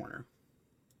this corner.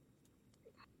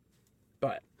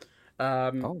 But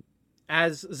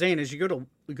as Zane, as you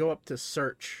go up to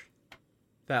search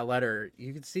that letter,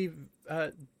 you can see.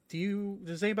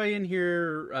 Does anybody in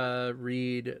here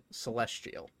read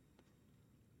Celestial?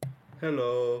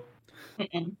 Hello.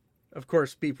 Of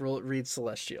course, Beep reads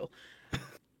Celestial.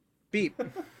 Beep,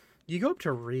 you go up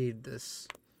to read this,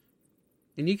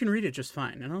 and you can read it just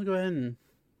fine. And I'll go ahead and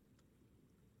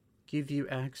give you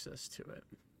access to it.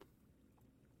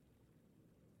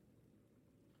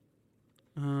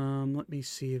 Let me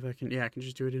see if I can. Yeah, I can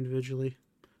just do it individually.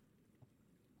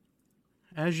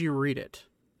 As you read it,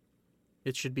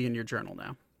 it should be in your journal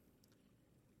now.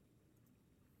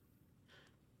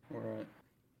 All right.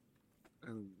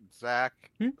 And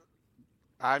Zach,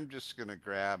 I'm just gonna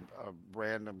grab a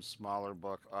random smaller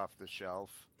book off the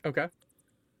shelf Okay.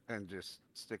 and just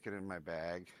stick it in my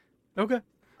bag. Okay.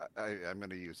 I'm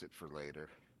gonna use it for later.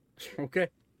 Okay.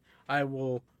 I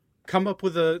will come up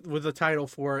with a title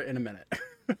for it in a minute.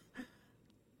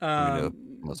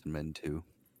 Must Men too,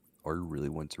 or really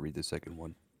want to read the second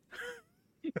one.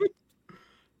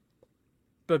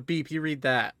 But Beep, you read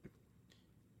that.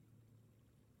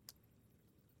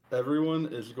 Everyone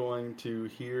is going to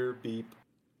hear Beep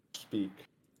speak.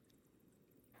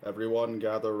 Everyone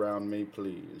gather around me,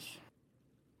 please.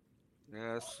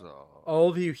 Yes, so. All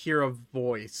of you hear a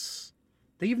voice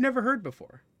that you've never heard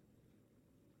before.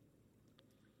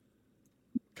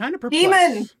 Kind of perplexed.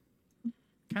 Demon!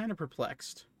 Kind of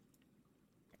perplexed.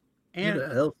 Who And the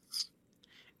hell?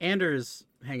 Anders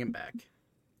hanging back,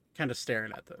 kind of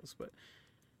staring at those, but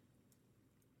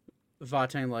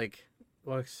Vatane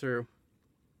walks through.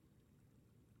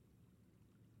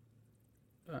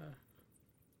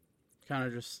 Kind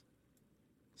of just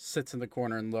sits in the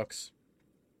corner and looks.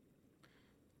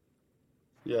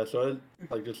 Yeah, so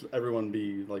just everyone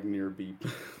be near Beep.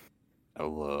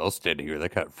 I'll stand here. That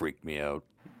kind of freaked me out.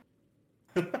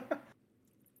 I'm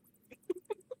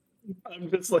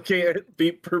just looking at it,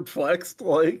 be perplexed,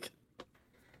 Now,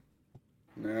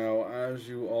 as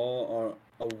you all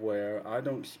are aware, I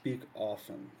don't speak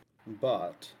often,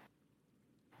 but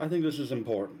I think this is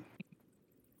important.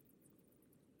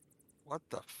 What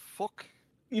the fuck?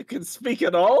 You can speak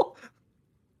at all?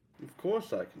 Of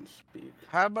course I can speak.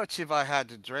 How much have I had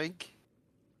to drink?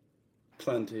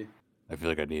 Plenty. I feel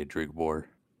like I need to drink more.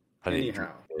 I need to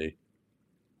drink Anyhow. today.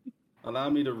 Allow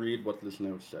me to read what this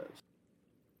note says.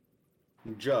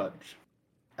 Judge,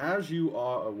 as you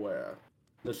are aware,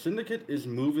 the Syndicate is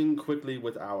moving quickly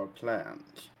with our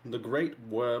plans. The Great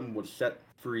Worm was set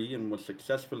free and was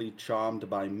successfully charmed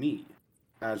by me.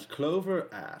 As Clover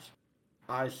asked,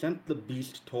 I sent the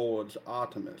beast towards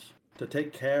Artemis to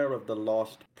take care of the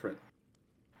lost prince.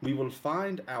 We will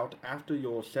find out after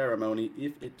your ceremony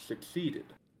if it succeeded.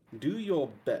 Do your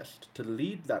best to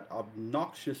lead that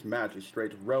obnoxious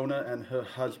magistrate Rona and her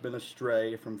husband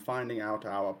astray from finding out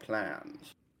our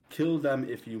plans. Kill them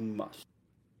if you must.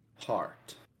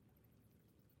 Heart.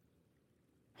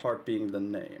 Heart being the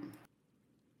name.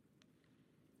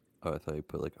 Oh, I thought you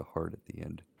put like a heart at the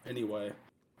end. Anyway,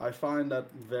 I find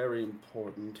that very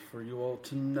important for you all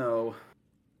to know.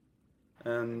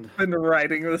 And Been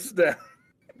writing this down.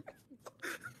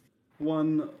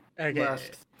 one Okay.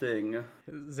 last thing.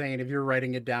 Zane, if you're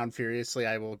writing it down furiously,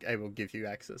 I will give you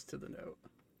access to the note.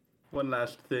 One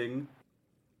last thing.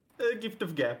 A gift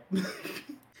of gab.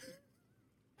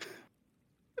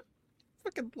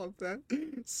 Fucking love that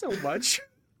so much.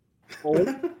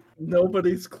 Oh,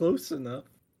 nobody's close enough.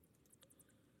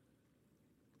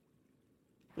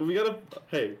 We gotta.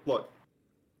 Hey, look.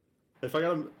 If I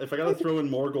gotta throw in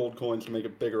more gold coins to make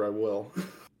it bigger, I will.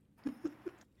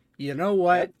 You know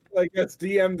what? Like, that's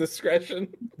DM discretion.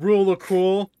 Rule of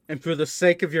cool, and for the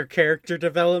sake of your character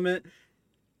development,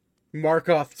 mark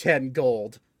off 10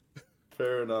 gold.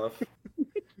 Fair enough.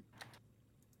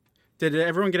 Did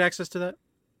everyone get access to that?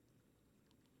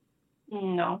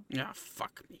 No. Yeah,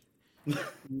 fuck me.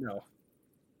 No.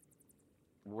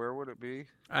 Where would it be?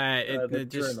 The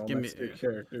Just journal give me next to your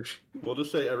characters. We'll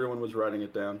just say everyone was writing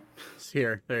it down.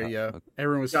 here. There you go.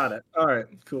 Everyone was Got it. All right,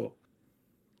 cool.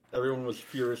 Everyone was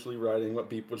furiously writing what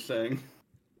Beep was saying.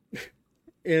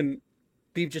 And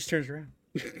Beep just turns around.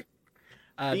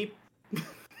 Beep.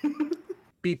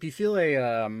 Beep, you feel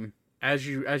as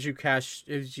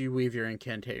you weave your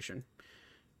incantation,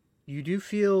 you do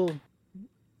feel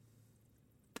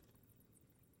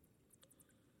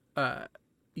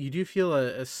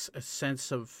a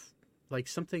sense of like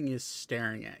something is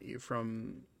staring at you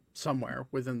from somewhere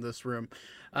within this room.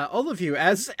 All of you,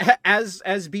 as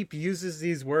Beep uses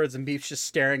these words and Beep's just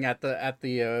staring at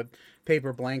the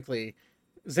paper blankly.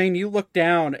 Zane, you look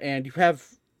down and you have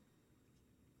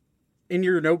in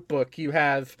your notebook you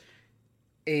have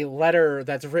a letter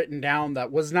that's written down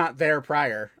that was not there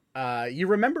prior. You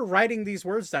remember writing these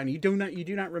words down. You do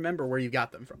not remember where you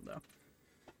got them from though.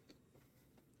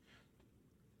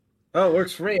 Oh, it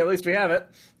works for me. At least we have it.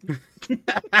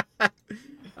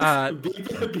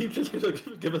 Beep just gonna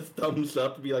give a thumbs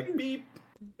up and be like, Beep.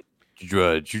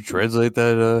 Did you translate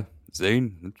that,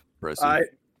 Zane? That's impressive.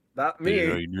 Not I didn't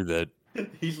know me. you knew that.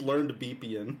 He's learned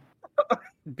Beepian.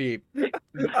 Beep.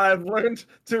 I've learned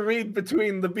to read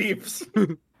between the beeps.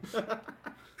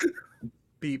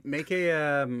 Beep. Make a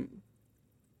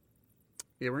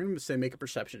yeah, we're gonna say make a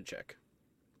perception check.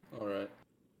 All right.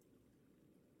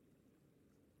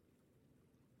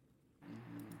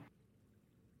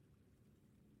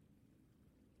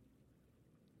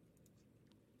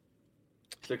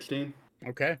 $16.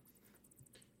 Okay.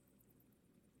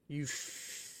 You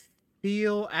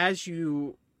feel as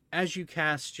you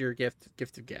cast your gift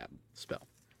of gab spell.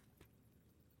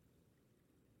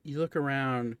 You look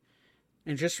around,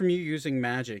 and just from you using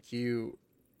magic, you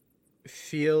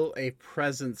feel a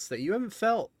presence that you haven't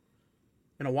felt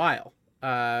in a while.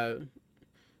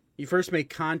 You first make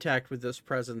contact with this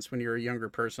presence when you're a younger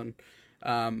person.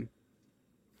 But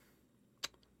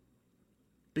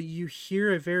you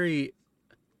hear a very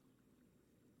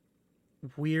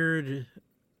weird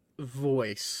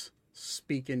voice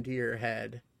speak into your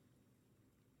head.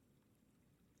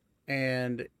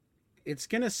 And it's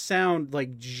going to sound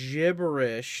like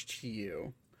gibberish to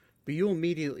you, but you'll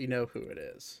immediately know who it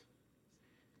is.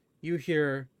 You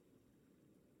hear,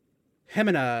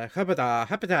 Hemina, Hapata,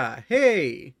 Hapata,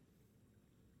 hey!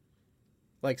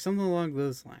 Like something along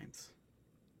those lines.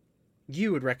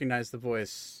 You would recognize the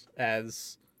voice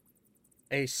as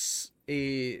a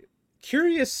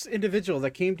curious individual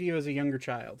that came to you as a younger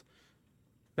child,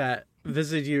 that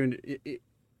visited you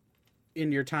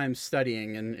in your time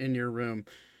studying and in your room.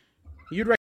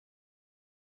 You'd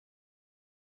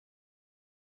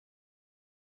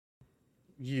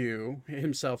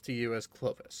himself to you as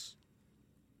Clovis.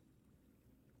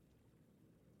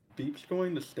 Beep's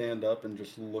going to stand up and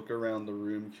just look around the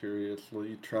room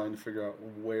curiously, trying to figure out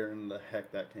where in the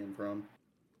heck that came from.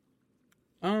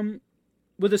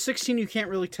 With a 16, you can't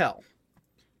really tell.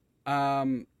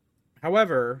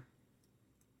 However,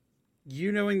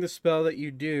 you knowing the spell that you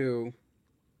do,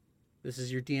 this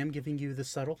is your DM giving you the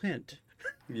subtle hint.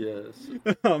 Yes.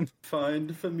 Um,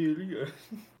 Find familiar.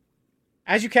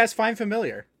 as you cast Find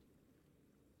Familiar,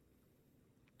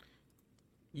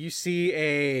 you see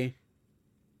and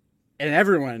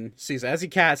everyone sees it. As he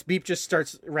casts, Beep just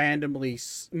starts randomly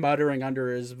muttering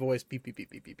under his voice, beep beep beep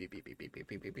beep beep beep beep beep beep beep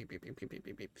beep beep beep beep beep beep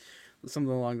beep beep,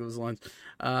 something along those lines.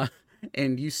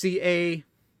 And you see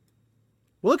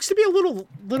what looks to be a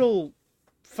little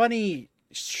funny,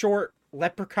 short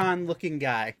leprechaun-looking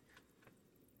guy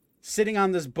sitting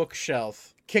on this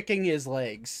bookshelf, kicking his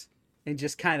legs, and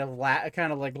just kind of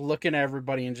like looking at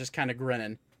everybody and just kind of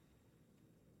grinning.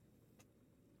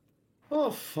 Oh,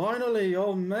 finally,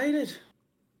 y'all made it.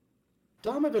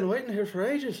 Damn, I've been waiting here for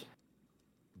ages.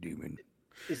 Demon.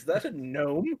 Is that a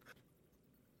gnome?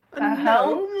 A The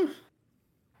hell? gnome?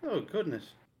 Oh, goodness.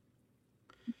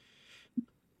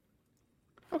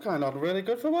 Okay, not really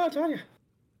good for words, are you?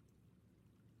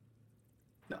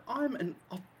 Now, I'm an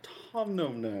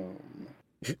autumnal gnome.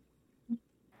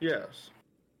 Yes.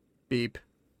 Beep.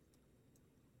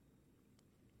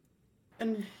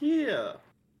 And here,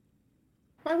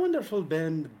 my wonderful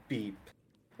band Beep.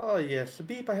 Oh, yes,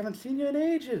 Beep, I haven't seen you in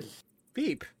ages.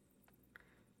 Beep.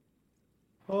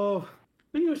 Oh,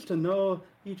 we used to know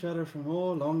each other from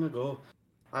long ago.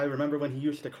 I remember when he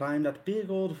used to climb that big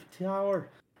old tower,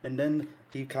 and then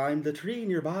he climbed the tree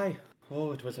nearby.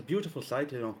 Oh, it was a beautiful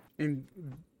sight, you know. And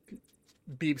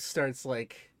Beep starts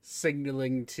like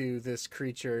signaling to this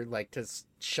creature like to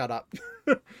shut up.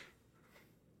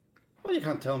 Well, you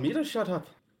can't tell me to shut up.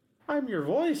 I'm your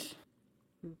voice.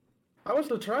 I was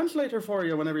the translator for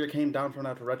you whenever you came down from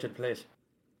that wretched place.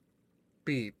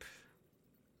 Beep.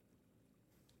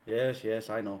 Yes,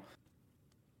 I know.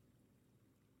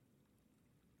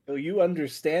 Do you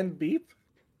understand Beep?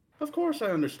 Of course I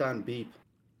understand Beep.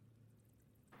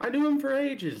 I knew him for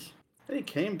ages. He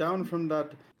came down from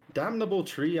that damnable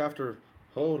tree after...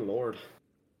 Oh, Lord.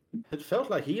 It felt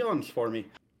like eons for me.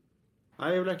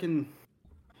 I reckon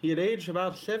he had aged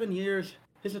about 7 years.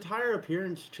 His entire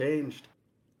appearance changed.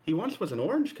 He once was an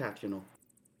orange cat, you know.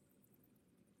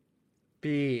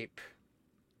 Beep.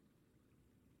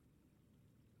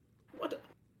 What?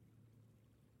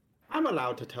 I'm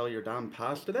allowed to tell your damn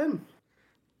past to them.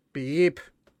 Beep.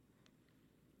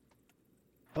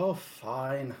 Oh,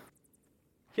 fine.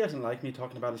 He doesn't like me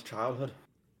talking about his childhood.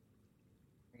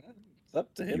 It's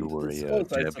up to him You to were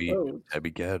disclose, I tabby suppose.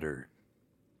 cat, or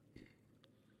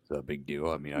is that a big deal?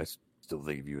 I mean, I still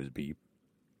think of you as Beep.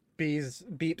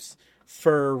 Beep's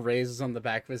fur raises on the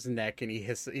back of his neck, and he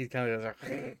kind of goes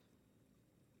like,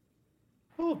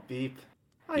 Oh, Beep.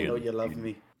 I know you love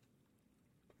me.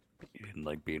 You didn't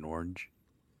like being orange.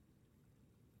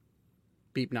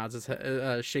 Beep nods his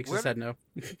head, shakes his head no.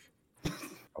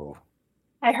 Oh,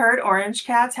 I heard orange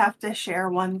cats have to share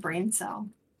one brain cell.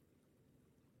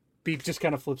 Beep just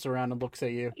kind of flips around and looks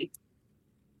at you,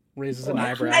 raises an Oh,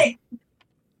 eyebrow. Hey,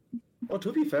 Oh,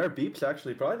 to be fair, Beep's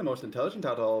actually probably the most intelligent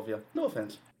out of all of you. No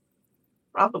offense.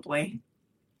 probably.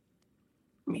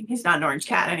 I mean, he's not an orange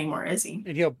cat anymore, is he?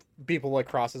 And Beep will like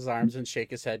cross his arms and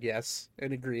shake his head yes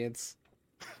in agreement.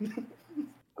 I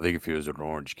think if he was an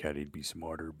orange cat, he'd be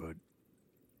smarter. But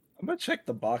I'm gonna check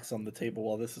the box on the table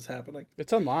while this is happening.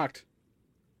 It's unlocked.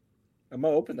 I'm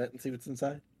gonna open it and see what's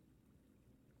inside.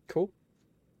 Cool.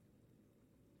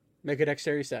 Make a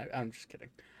dexterity save. I'm just kidding.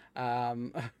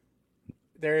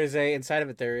 There is inside of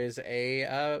it. There is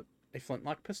a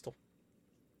flintlock pistol.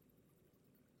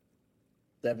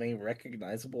 Does it have any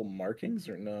recognizable markings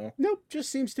or no? Nope, just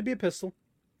seems to be a pistol.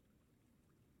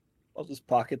 I'll just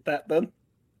pocket that then.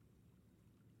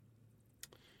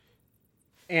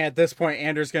 And at this point,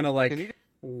 Andrew's gonna Can you-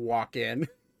 walk in.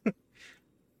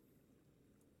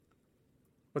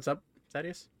 What's up,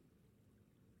 Thaddeus?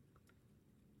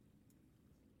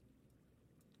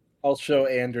 I'll show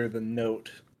Andrew the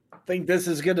note. Think this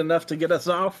is good enough to get us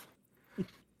off?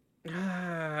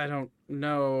 I don't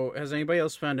know. Has anybody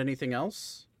else found anything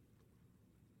else?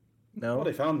 No. Well,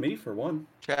 they found me for one.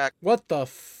 Check. What the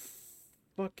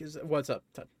fuck is it? What's up,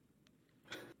 Ted?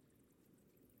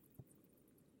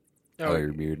 oh,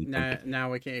 you're muted.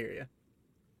 Now we can't hear you.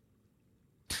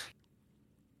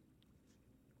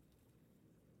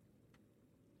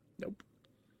 Nope.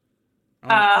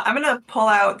 I'm gonna pull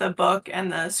out the book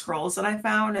and the scrolls that I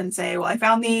found and say, well, I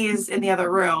found these in the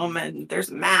other room, and there's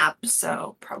a map,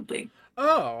 so probably.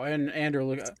 Oh, and Andrew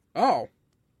look. Oh,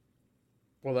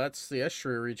 well, that's the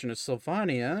estuary region of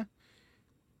Sylvania.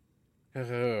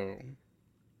 Oh,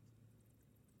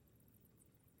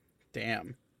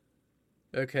 damn.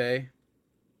 Okay,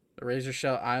 the Razor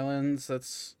Shell Islands.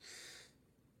 That's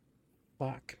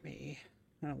fuck me.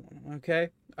 I don't want to.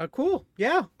 Okay. Cool.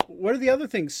 Yeah. What do the other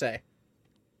things say?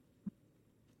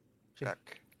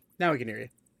 Check. Now we can hear you.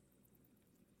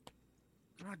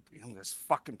 God damn this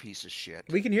fucking piece of shit.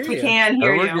 We can hear We you. can Oh,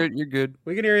 hear we're you. good. You're good.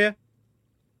 We can hear you.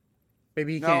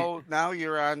 Maybe you can't. No, now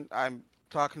you're on. I'm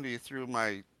talking to you through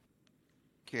my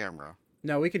camera.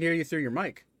 No, we can hear you through your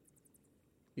mic.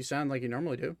 You sound like you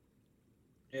normally do.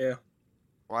 Yeah.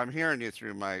 Well, I'm hearing you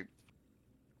through my.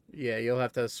 Yeah, you'll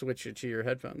have to switch it to your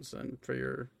headphones then for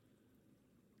your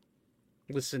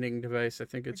listening device. I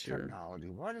think it's your technology.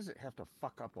 Why does it have to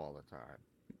fuck up all the time?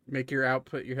 make your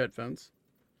output your headphones.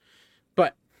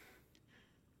 But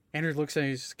Andrew looks at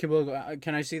his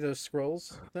can I see those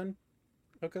scrolls then?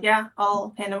 Okay. Yeah,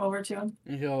 I'll hand them over to him.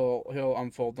 And he'll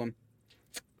unfold them.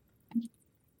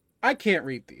 I can't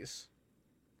read these.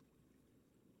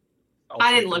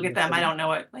 I didn't look at them. I don't know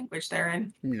what language they're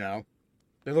in. No.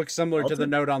 They look similar to the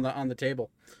note on the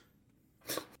table.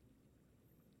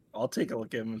 I'll take a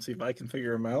look at them and see if I can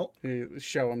figure them out.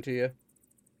 Show them to you.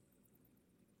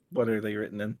 What are they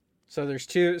written in? So there's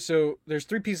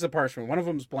three pieces of parchment. One of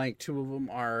them is blank. Two of them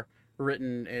are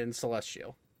written in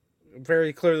Celestial.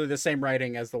 Very clearly the same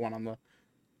writing as the one on the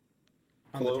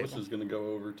Clovis table. is going to go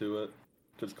over to it,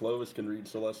 because Clovis can read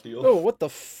Celestial. Oh, what the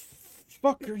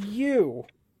fuck are you?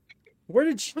 Where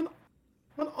did you...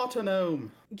 An autonome.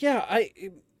 Yeah,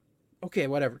 okay,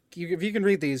 whatever. If you can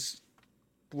read these,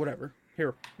 whatever.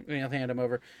 Here, I'll hand them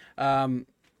over. All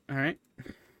right.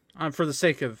 For the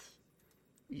sake of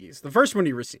ease, the first one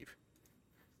you receive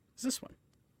is this one,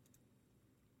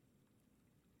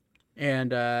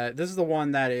 and this is the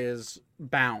one that is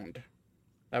bound.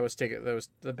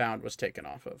 The bound was taken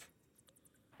off of.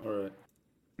 All right.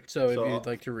 So if you'd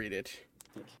like to read it.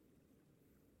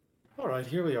 All right,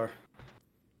 here we are.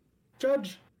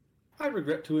 Judge, I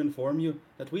regret to inform you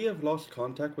that we have lost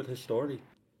contact with Histori.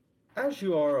 As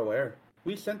you are aware,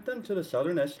 we sent them to the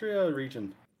southern Estria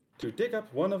region to dig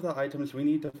up one of the items we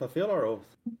need to fulfill our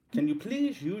oath. Can you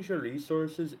please use your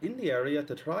resources in the area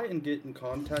to try and get in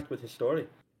contact with Histori?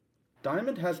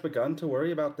 Diamond has begun to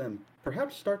worry about them.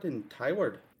 Perhaps start in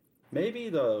Tyward. Maybe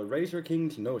the Razor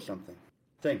Kings know something.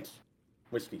 Thanks.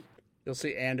 Whiskey. You'll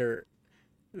see Ander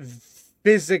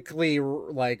physically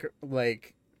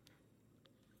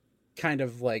kind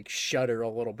of shudder a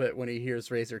little bit when he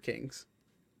hears Razor Kings.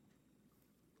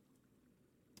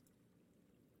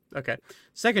 Okay.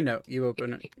 Second note, he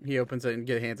opens it and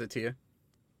hands it to you.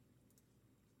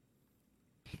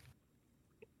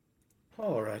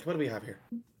 All right, what do we have here?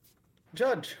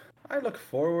 Judge, I look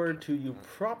forward to you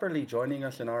properly joining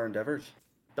us in our endeavors.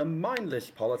 The mindless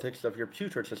politics of your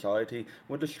putrid society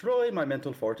would destroy my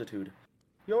mental fortitude.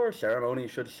 Your ceremony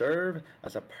should serve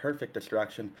as a perfect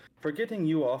distraction for getting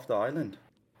you off the island.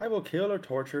 I will kill or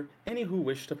torture any who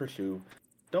wish to pursue.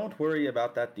 Don't worry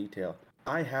about that detail.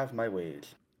 I have my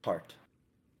ways. Heart.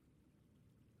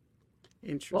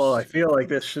 Interesting. Well, I feel like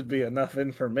this should be enough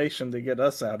information to get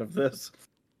us out of this.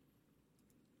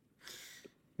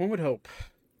 One would hope.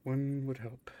 One would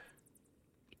hope.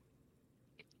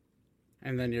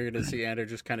 And then you're going to see Ander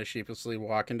just kind of sheepishly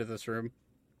walk into this room.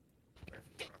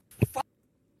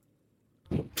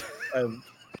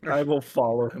 I will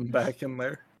follow him back in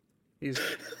there. He's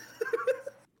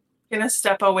Gonna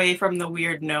step away from the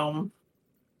weird gnome.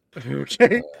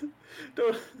 okay.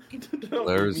 Don't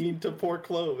There's- be mean to poor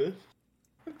Clovis.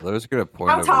 Larry's gonna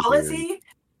point How over tall is here. he?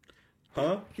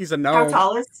 Huh? He's a How gnome.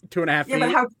 tall is? 2.5 feet. Yeah,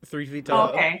 but how? 3 feet Oh, tall.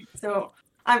 okay, so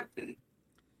I'm.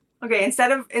 Okay,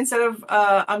 instead of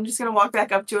I'm just gonna walk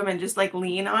back up to him and just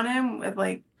lean on him with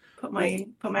put my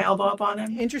elbow up on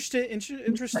him.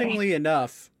 Interestingly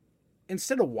enough,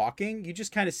 instead of walking, you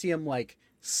just kind of see him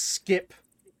skip,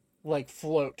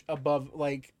 float above,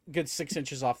 good 6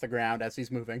 inches off the ground as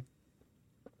he's moving.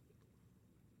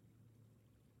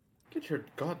 Get your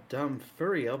goddamn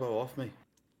furry elbow off me.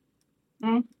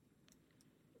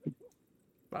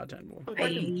 Vaten will.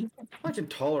 I can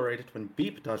tolerate it when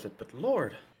Beep does it, but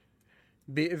Lord.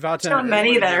 So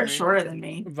many that are shorter than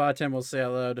me. Vaten will say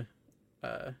out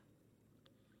loud,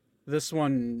 this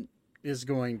one is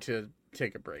going to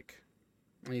take a break.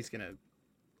 And he's going to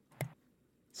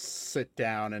sit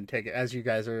down and take it as you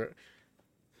guys are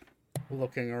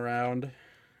looking around.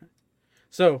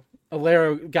 So,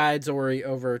 Alero guides Ori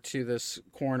over to this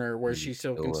corner where she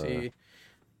still can see.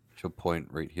 She'll point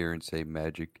right here and say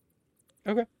magic.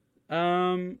 Okay.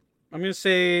 I'm gonna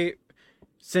say,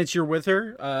 since you're with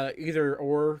her, either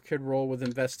or could roll with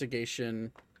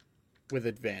investigation with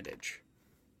advantage.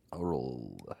 I'll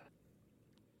roll.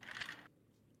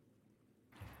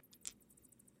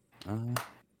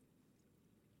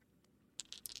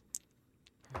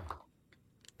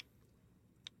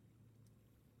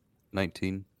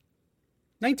 19.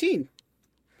 19.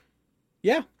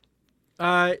 Yeah.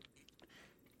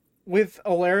 with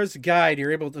Alara's guide,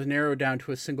 you're able to narrow down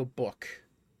to a single book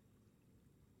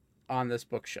on this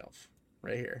bookshelf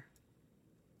right here.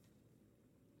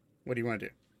 What do you want to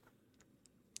do?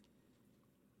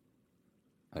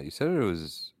 You said it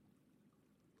was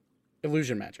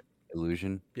Illusion magic.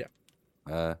 illusion.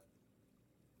 Yeah.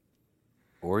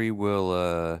 Ori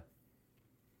will.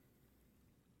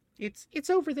 It's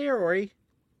over there, Ori.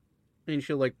 And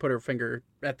she'll like put her finger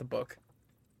at the book.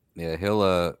 Yeah,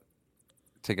 he'll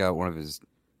take out one of his. I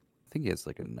think he has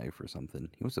like a knife or something.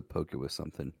 He wants to poke it with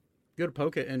something. You go to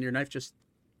poke it, and your knife just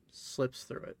slips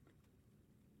through it.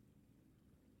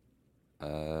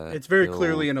 It's very he'll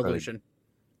clearly an try to- illusion.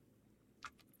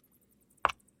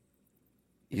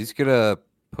 He's gonna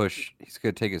push. He's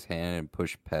gonna take his hand and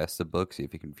push past the book, see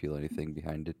if he can feel anything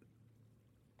behind it.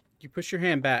 You push your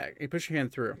hand back. You push your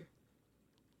hand through,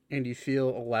 and you feel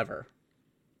a lever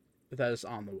that is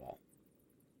on the wall.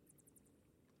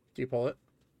 Do you pull it?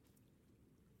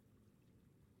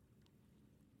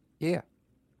 Yeah.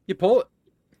 You pull it.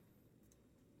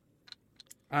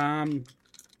 No,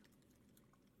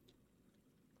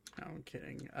 I'm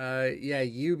kidding. Yeah,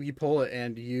 you pull it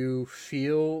and you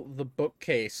feel the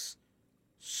bookcase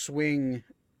swing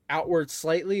outward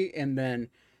slightly and then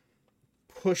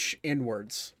push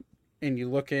inwards. And you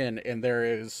look in and there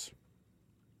is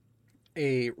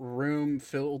a room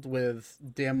filled with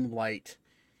dim light.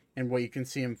 And what you can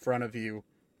see in front of you,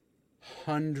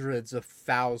 hundreds of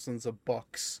thousands of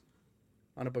books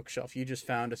on a bookshelf. You just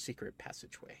found a secret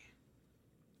passageway.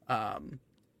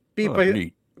 Beep,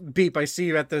 Neat. Beep, I see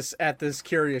you at this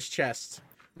curious chest.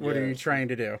 What are you Yes. trying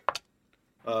to do?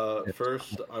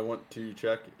 First, I want to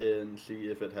check and see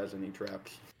if it has any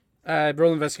traps.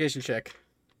 Roll investigation check.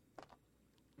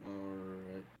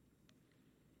 Alright.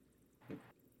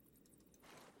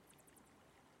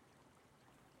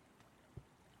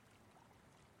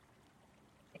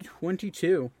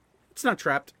 22. It's not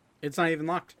trapped. It's not even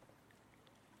locked.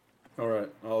 Alright,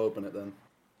 I'll open it then.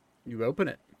 You open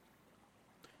it.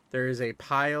 There is a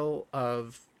pile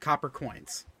of copper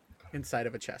coins inside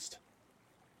of a chest.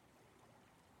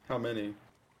 How many?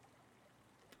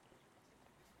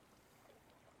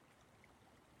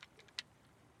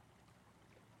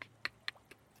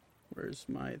 Where's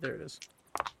my... There it is.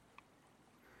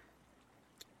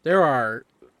 There are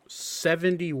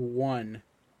 71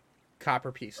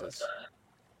 copper pieces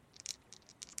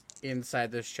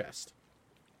inside this chest.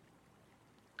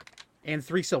 And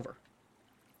 3 silver.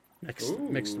 Mixed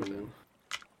with it. Ooh.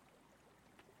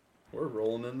 We're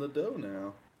rolling in the dough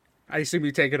now. I assume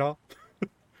you take it all?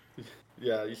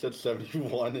 Yeah, you said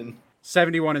 71 and...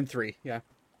 71 and 3, yeah.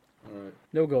 Alright.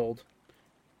 No gold.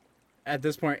 At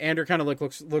this point, Andrew kind of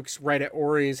looks right at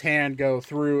Ori's hand go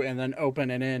through and then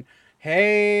open and in.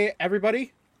 Hey,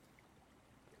 everybody.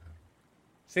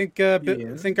 Think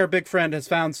our big friend has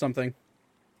found something.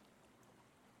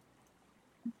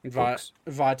 Books.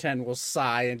 Vaten will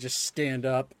sigh and just stand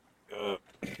up.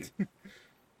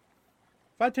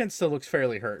 Vaten still looks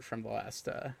fairly hurt from the last...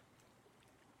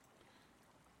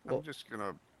 Well- I'm just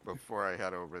gonna, before I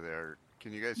head over there,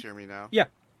 can you guys hear me now? Yeah.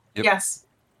 Yep. Yes.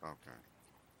 Okay.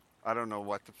 I don't know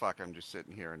what the fuck, I'm just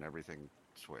sitting here and everything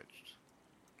switched.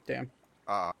 Damn.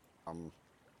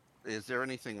 Is there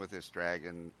anything with this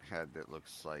dragon head that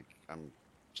looks like, I'm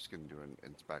just gonna do an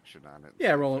inspection on it? and Yeah,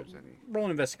 see if roll there's any...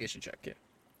 an investigation check, yeah.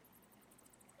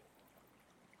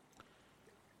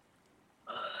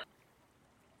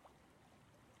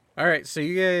 All right, so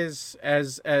you guys,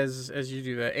 as you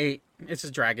do that, 8. It's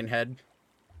a dragon head.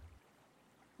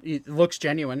 It looks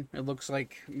genuine. It looks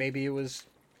like maybe it was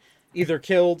either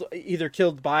killed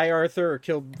by Arthur or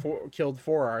killed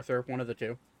for Arthur, one of the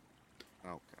two.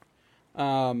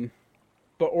 Okay.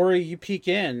 But Ori, you peek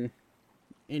in,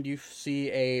 and you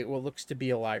see what looks to be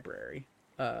a library,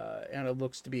 and it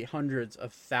looks to be hundreds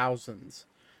of thousands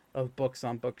of books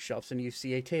on bookshelves, and you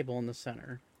see a table in the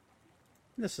center.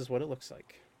 And this is what it looks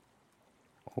like.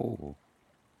 Oh.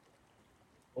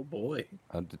 Oh boy.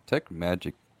 Detect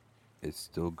magic is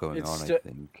still going It's on, sti- I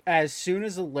think. As soon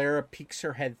as Alara peeks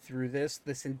her head through this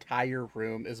entire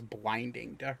room is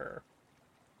blinding to her.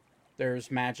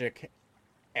 There's magic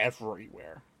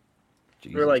everywhere.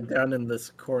 We're like down in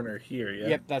this corner here, yeah?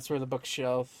 Yep, that's where the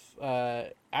bookshelf...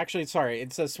 actually, sorry,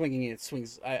 it says swinging. It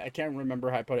swings... I can't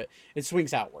remember how I put it. It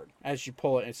swings outward. As you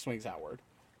pull it, it swings outward.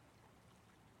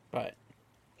 But...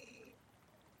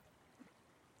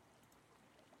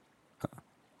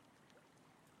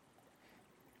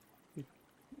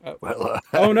 Well,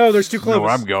 Oh no, there's 2 you know where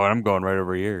Clovis. I'm going. I'm going right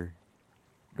over here.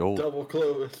 Gold. Double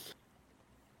Clovis.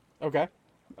 Okay.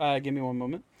 Give me one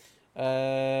moment. Do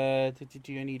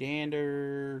I need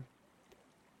Ander?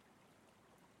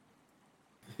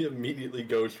 He immediately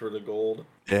goes for the gold.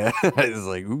 Yeah, it's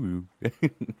like, ooh.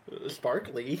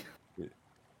 Sparkly.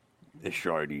 It's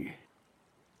shiny.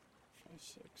 5,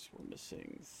 6. We're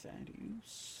missing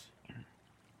Thaddeus.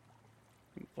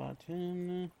 5,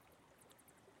 10.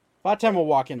 5, 10 will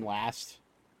walk in last.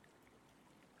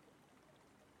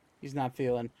 He's not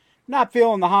feeling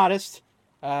the hottest.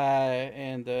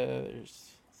 And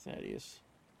there's Thaddeus.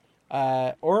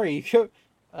 Ori,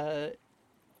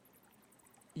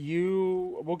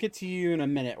 we'll get to you in a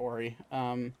minute, Ori.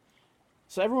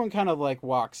 So everyone kind of like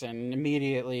walks in, and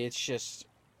immediately it's just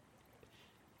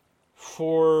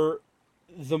for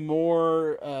the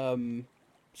more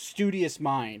studious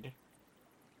mind,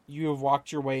 you have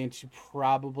walked your way into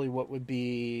probably what would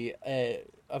be a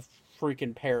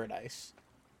freaking paradise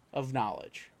of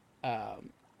knowledge.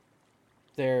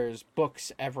 There's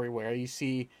books everywhere. You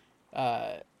see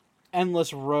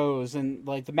endless rows, and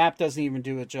like the map doesn't even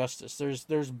do it justice.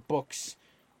 There's books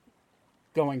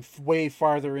going way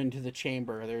farther into the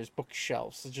chamber. There's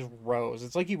bookshelves. It's just rows.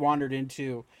 It's like you wandered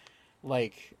into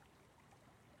like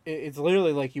it's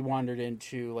literally like you wandered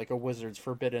into like a wizard's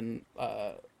forbidden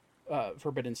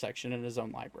section in his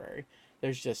own library.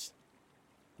 There's just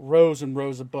rows and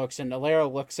rows of books, and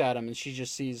Alara looks at him and she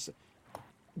just sees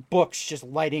books just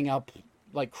lighting up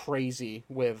like crazy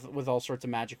with all sorts of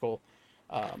magical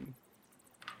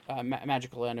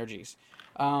magical energies.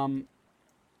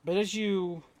 But as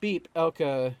you beep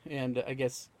Elka and I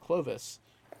guess Clovis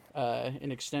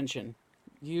in extension,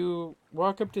 you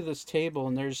walk up to this table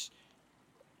and there's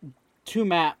 2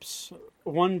 maps,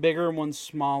 one bigger and one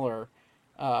smaller,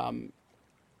 and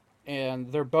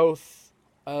they're both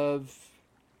of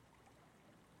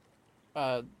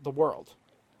the world,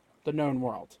 the known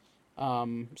world,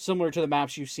 similar to the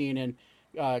maps you've seen in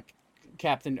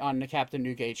Captain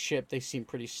Newgate's ship. They seem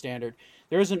pretty standard.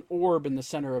 There is an orb in the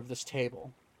center of this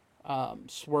table,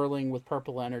 swirling with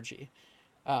purple energy,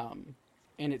 and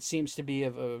it seems to be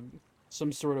of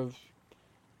some sort of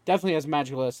definitely has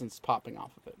magical essence popping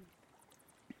off of it.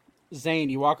 Zane,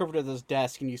 you walk over to this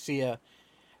desk and you see a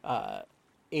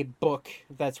book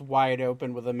that's wide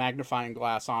open with a magnifying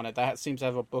glass on it that seems to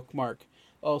have a bookmark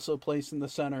also placed in the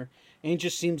center, and it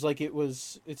just seems like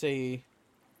it's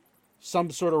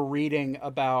some sort of reading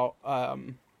about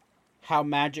how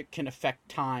magic can affect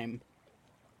time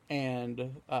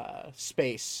and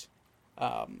space.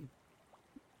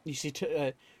 You see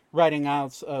writing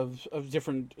out of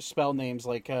different spell names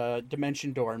like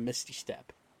Dimension Door and Misty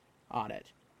Step on it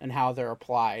and how they're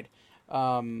applied.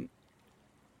 Andrew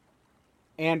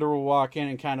will walk in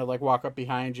and kind of like walk up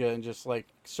behind you and just like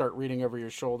start reading over your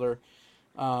shoulder.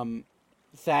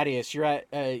 Thaddeus, you're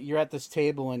at this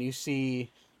table and you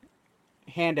see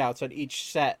handouts on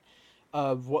each set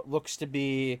of what looks to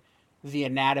be the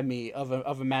anatomy of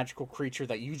a magical creature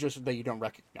that you don't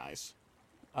recognize.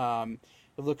 It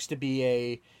looks to be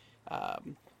a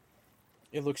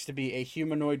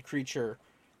humanoid creature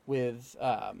with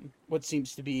what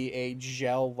seems to be a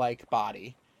gel-like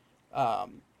body,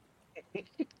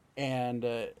 and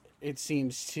it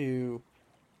seems to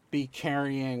be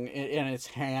carrying in its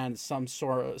hand some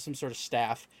sort of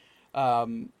staff,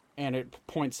 and it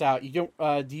points out you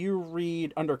don't. Do you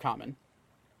read Undercommon?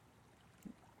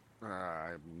 I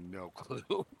have no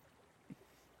clue.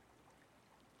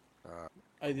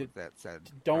 With that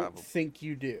said, don't think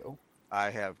you do. I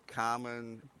have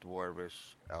Common,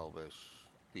 Dwarvish, Elvish,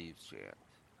 Thieves' Chant.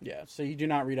 Yeah, so you do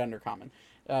not read Undercommon.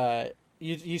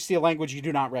 You see a language you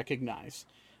do not recognize.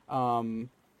 But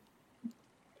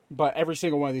every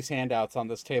single one of these handouts on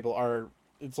this table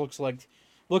looks like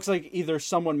either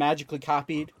someone magically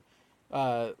copied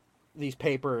these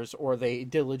papers or they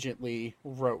diligently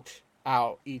wrote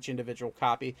out each individual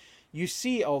copy. You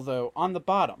see, although, on the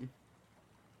bottom,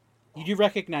 you do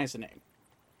recognize the name,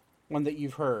 one that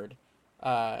you've heard.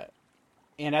 And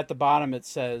at the bottom it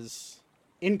says,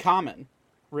 in common,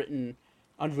 written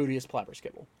on Vudius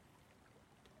Plabberskibble.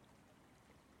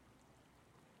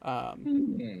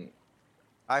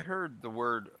 I heard the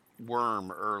word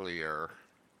worm earlier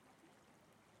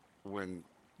when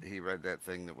he read that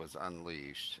thing that was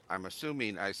unleashed. I'm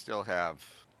assuming I still have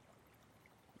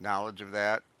knowledge of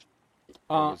that.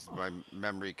 Or was my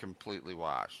memory completely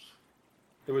washed?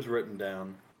 It was written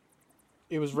down.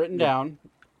 It was written down.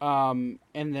 And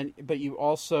then, but you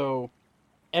also,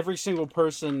 every single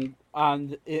person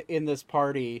in this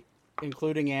party,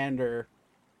 including Ander,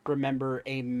 remember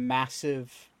a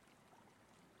massive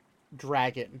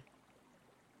dragon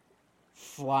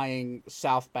flying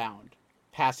southbound,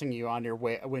 passing you on your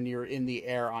way when you're in the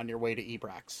air on your way to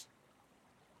Ebrax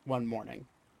one morning.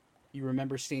 You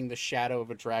remember seeing the shadow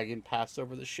of a dragon pass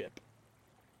over the ship.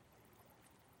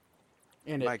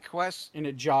 and My quest.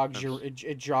 it jogs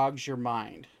it jogs your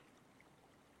mind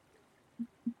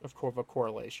of a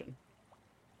correlation.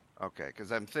 Okay,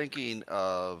 because I'm thinking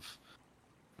of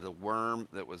the worm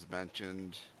that was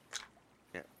mentioned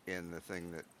in the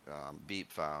thing that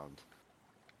Beep found,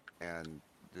 and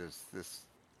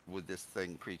would this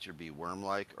creature be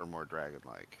worm-like or more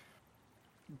dragon-like?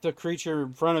 The creature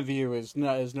in front of you is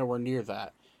nowhere near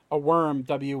that. A worm,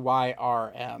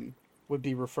 WYRM, would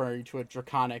be referring to a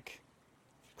draconic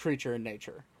creature in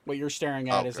nature. What you're staring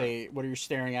at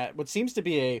what seems to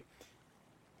be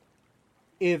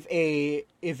a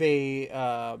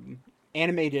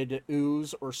animated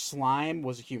ooze or slime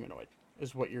was a humanoid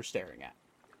is what you're staring at.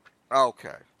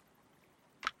 Okay.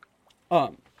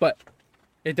 But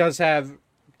it does have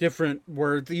different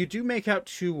words. You do make out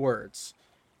 2 words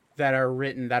that are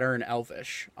written that are in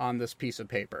Elvish on this piece of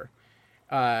paper.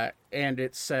 And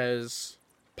it says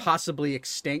possibly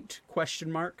extinct ?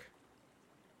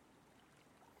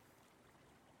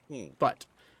 But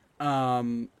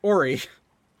Ori,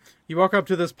 you walk up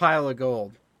to this pile of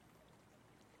gold.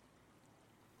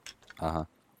 Uh-huh.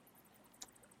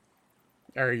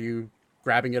 Are you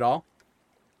grabbing it all?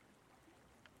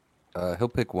 He'll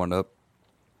pick one up.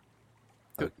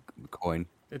 A coin.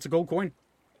 It's a gold coin.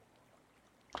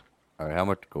 All right, how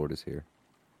much gold is here?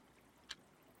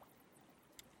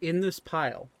 In this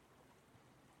pile.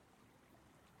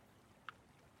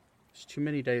 There's too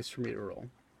many dice for me to roll.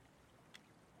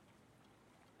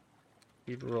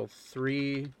 You roll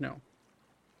 3. No.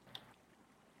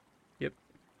 Yep.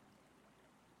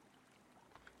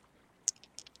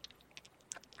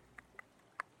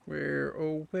 Where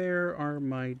are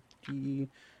my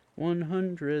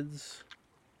D100s?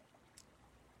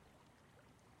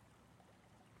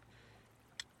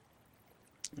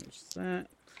 There's that.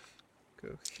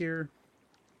 Go here.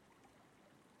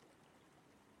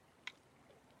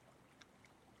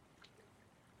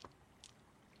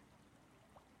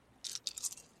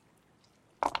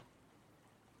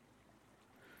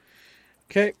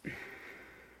 Okay.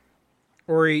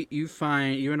 Ori, you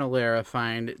and Alara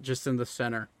find just in the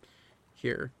center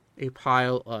here a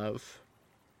pile of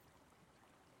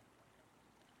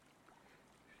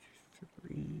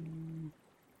 3.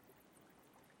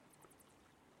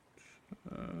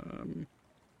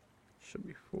 Should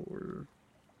be 4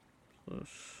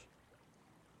 plus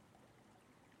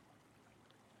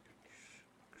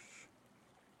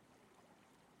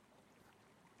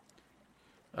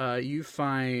 6. You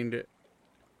find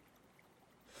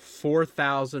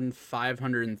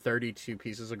 4,532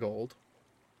 pieces of gold.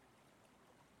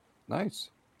 Nice.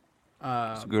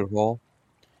 It's a good haul.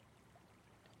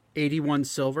 81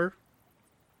 silver.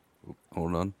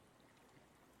 Hold on.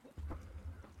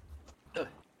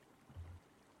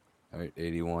 All right,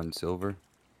 81 silver.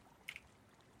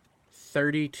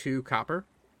 32 copper.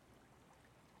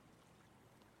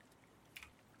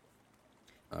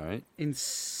 All right. In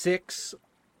 6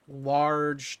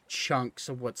 large chunks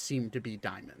of what seem to be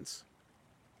diamonds.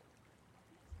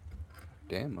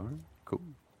 Damn, all right. Cool.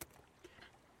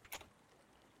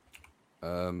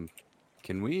 Can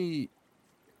we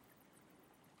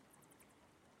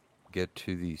get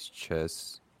to these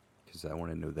chests? Because I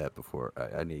want to know that before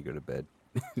I need to go to bed.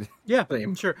 Yeah,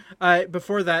 sure.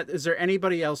 Before that, is there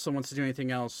anybody else that wants to do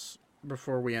anything else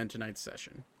before we end tonight's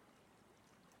session?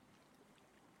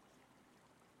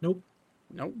 Nope.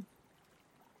 Nope.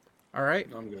 All right.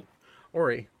 I'm good.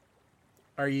 Ori,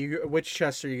 which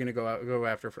chest are you going to go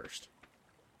after first?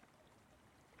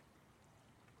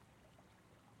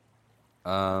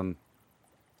 Can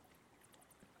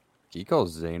you call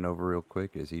Zane over real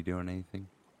quick? Is he doing anything?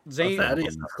 Zane,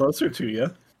 Thaddeus is closer to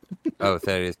you. Oh,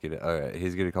 Thaddeus. All right,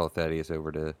 he's gonna call Thaddeus over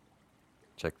to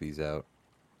check these out.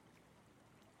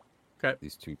 Okay.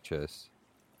 These 2 chests.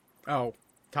 Oh,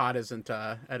 Todd isn't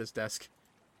at his desk.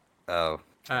 Oh.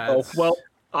 Oh, well,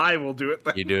 I will do it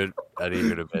then. You do it. I need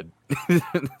to go to bed.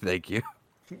 Thank you.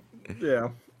 Yeah.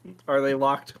 Are they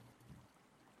locked?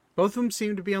 Both of them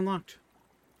seem to be unlocked.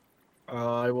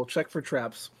 I will check for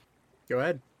traps. Go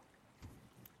ahead.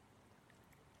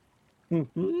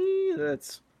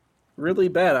 That's really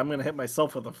bad. I'm going to hit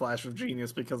myself with a flash of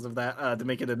genius because of that to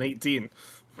make it an 18.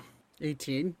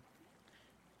 18.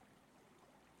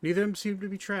 Neither of them seem to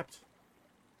be trapped.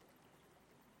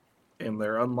 And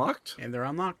they're unlocked? And they're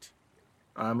unlocked.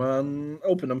 I'm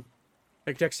open them.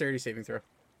 Make dexterity saving throw.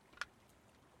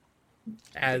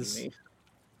 As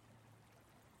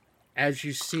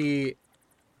you see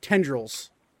tendrils,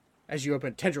 as you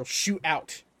open, tendrils shoot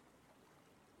out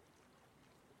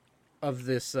of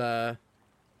this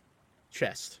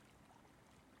chest,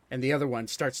 and the other one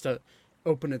starts to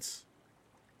open its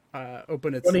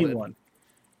 21. lid.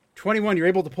 21, you're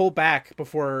able to pull back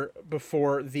before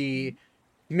the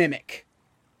mimic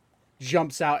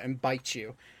jumps out and bites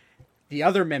you. The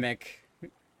other mimic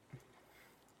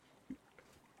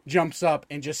jumps up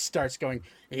and just starts going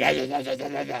at you. That's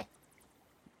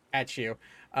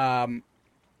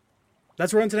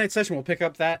where we're on tonight's session. We'll pick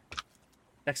up that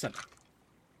next Sunday.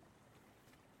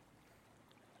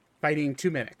 Fighting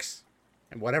 2 mimics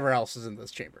and whatever else is in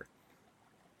this chamber.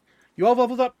 You all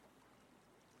leveled up.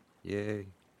 Yay.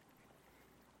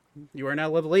 You are now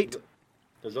level 8.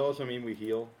 Does that also mean we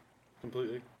heal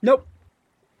completely? Nope.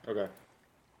 Okay.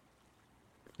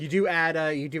 You do add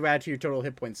to your total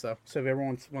hit points though. So if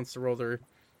everyone wants to roll their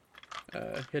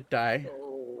hit die.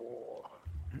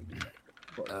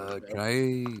 Can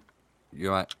I?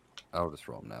 You might. I'll just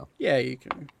roll them now. Yeah, you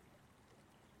can.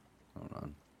 Hold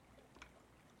on.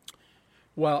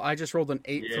 Well, I just rolled an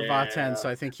 8 for Vaten, so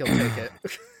I think he'll take it.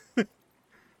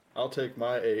 I'll take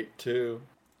my 8 too.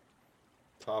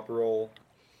 Top roll.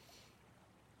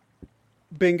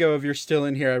 Bingo, if you're still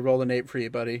in here, I rolled an 8 for you,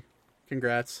 buddy.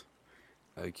 Congrats.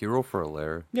 Can you roll for a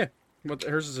lair? Yeah.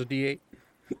 Hers is a D8.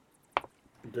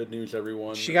 Good news,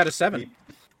 everyone. She got a 7.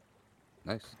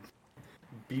 Nice.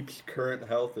 Beep's current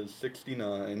health is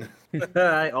 69.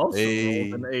 I also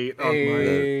rolled an 8 on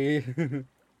mine.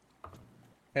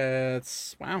 Hey.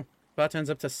 It's wow. Vaten's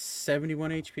up to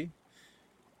 71 HP.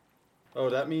 Oh,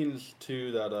 that means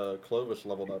too that Clovis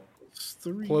leveled up. It's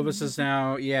 3. Clovis is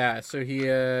now so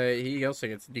he also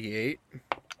gets a D8.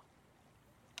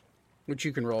 Which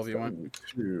you can roll if you want.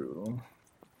 2.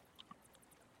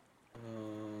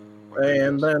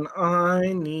 And then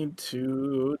I need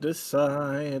to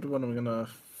decide what I'm gonna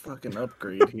fucking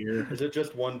upgrade here. Is it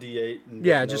just 1d8? And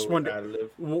Yeah, no just one additive?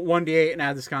 1d8 and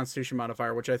add this Constitution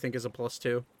modifier, which I think is a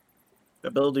 +2.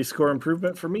 Ability score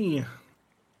improvement for me.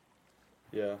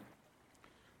 Yeah.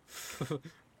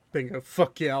 Bingo.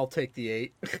 Fuck yeah, I'll take the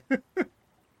 8.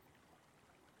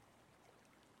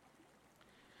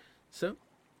 So,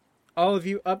 all of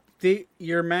you update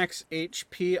your max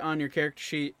HP on your character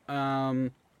sheet.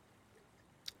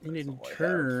 In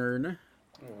turn,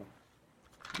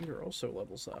 Peter also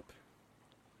levels up.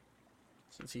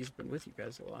 Since he's been with you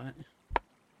guys a lot.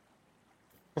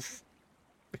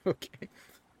 Okay.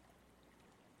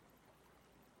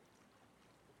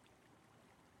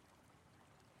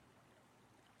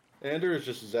 Ander is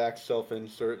just Zach's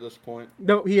self-insert at this point.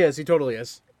 No, he is. He totally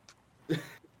is.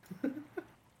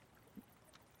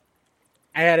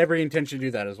 I had every intention to do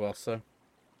that as well, so.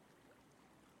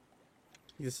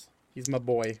 He's my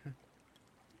boy.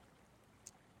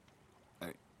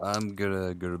 I'm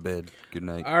gonna go to bed. Good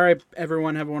night. All right,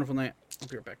 everyone, have a wonderful night. I'll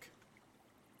be right back.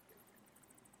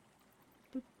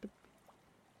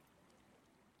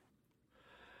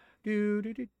 Do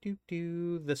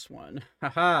this one.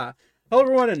 Haha. Hello,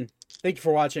 everyone, and thank you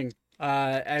for watching.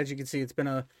 As you can see, it's been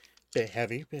a bit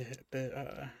heavy,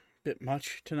 bit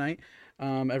much tonight.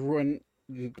 Everyone,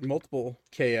 multiple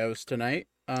KOs tonight.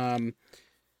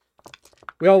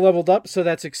 We all leveled up, so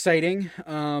that's exciting.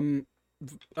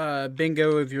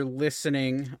 Bingo, if you're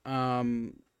listening,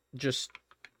 just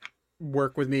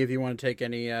work with me if you want to take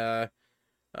any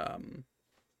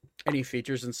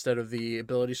features instead of the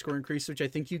ability score increase, which I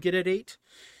think you get at 8.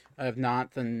 If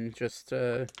not, then just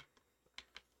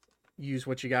use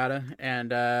what you gotta.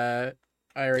 And I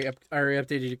already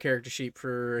updated your character sheet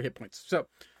for hit points. So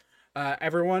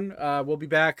everyone, we'll be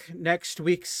back next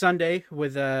week Sunday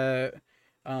with episode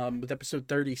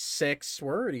 36.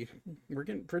 We're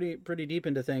getting pretty deep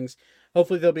into things.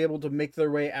 Hopefully they'll be able to make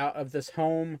their way out of this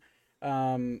home.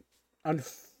 All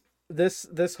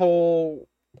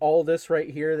this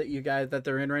right here that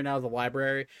they're in right now, the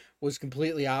library, was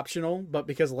completely optional, but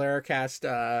because Lara cast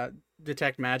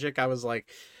Detect Magic, I was like,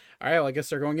 all right, well, I guess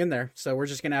they're going in there. So we're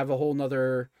just gonna have a whole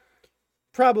nother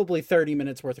probably 30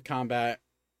 minutes worth of combat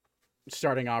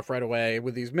starting off right away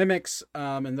with these mimics,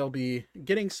 and they'll be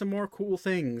getting some more cool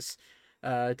things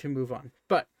to move on.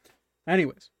 But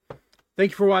anyways, thank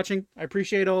you for watching. I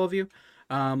appreciate all of you,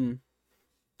 and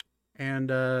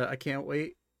I can't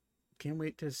wait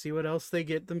to see what else they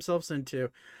get themselves into.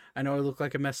 I know I look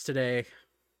like a mess today.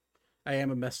 I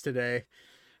am a mess today.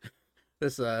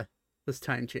 This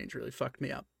time change really fucked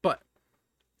me up. But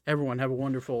everyone, have a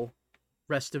wonderful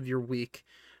rest of your week,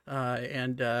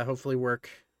 and hopefully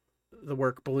the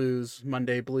work blues,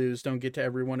 Monday blues, don't get to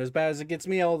everyone as bad as it gets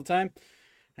me all the time.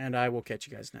 And I will catch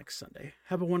you guys next Sunday.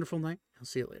 Have a wonderful night. I'll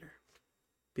see you later.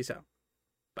 Peace out.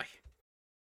 Bye.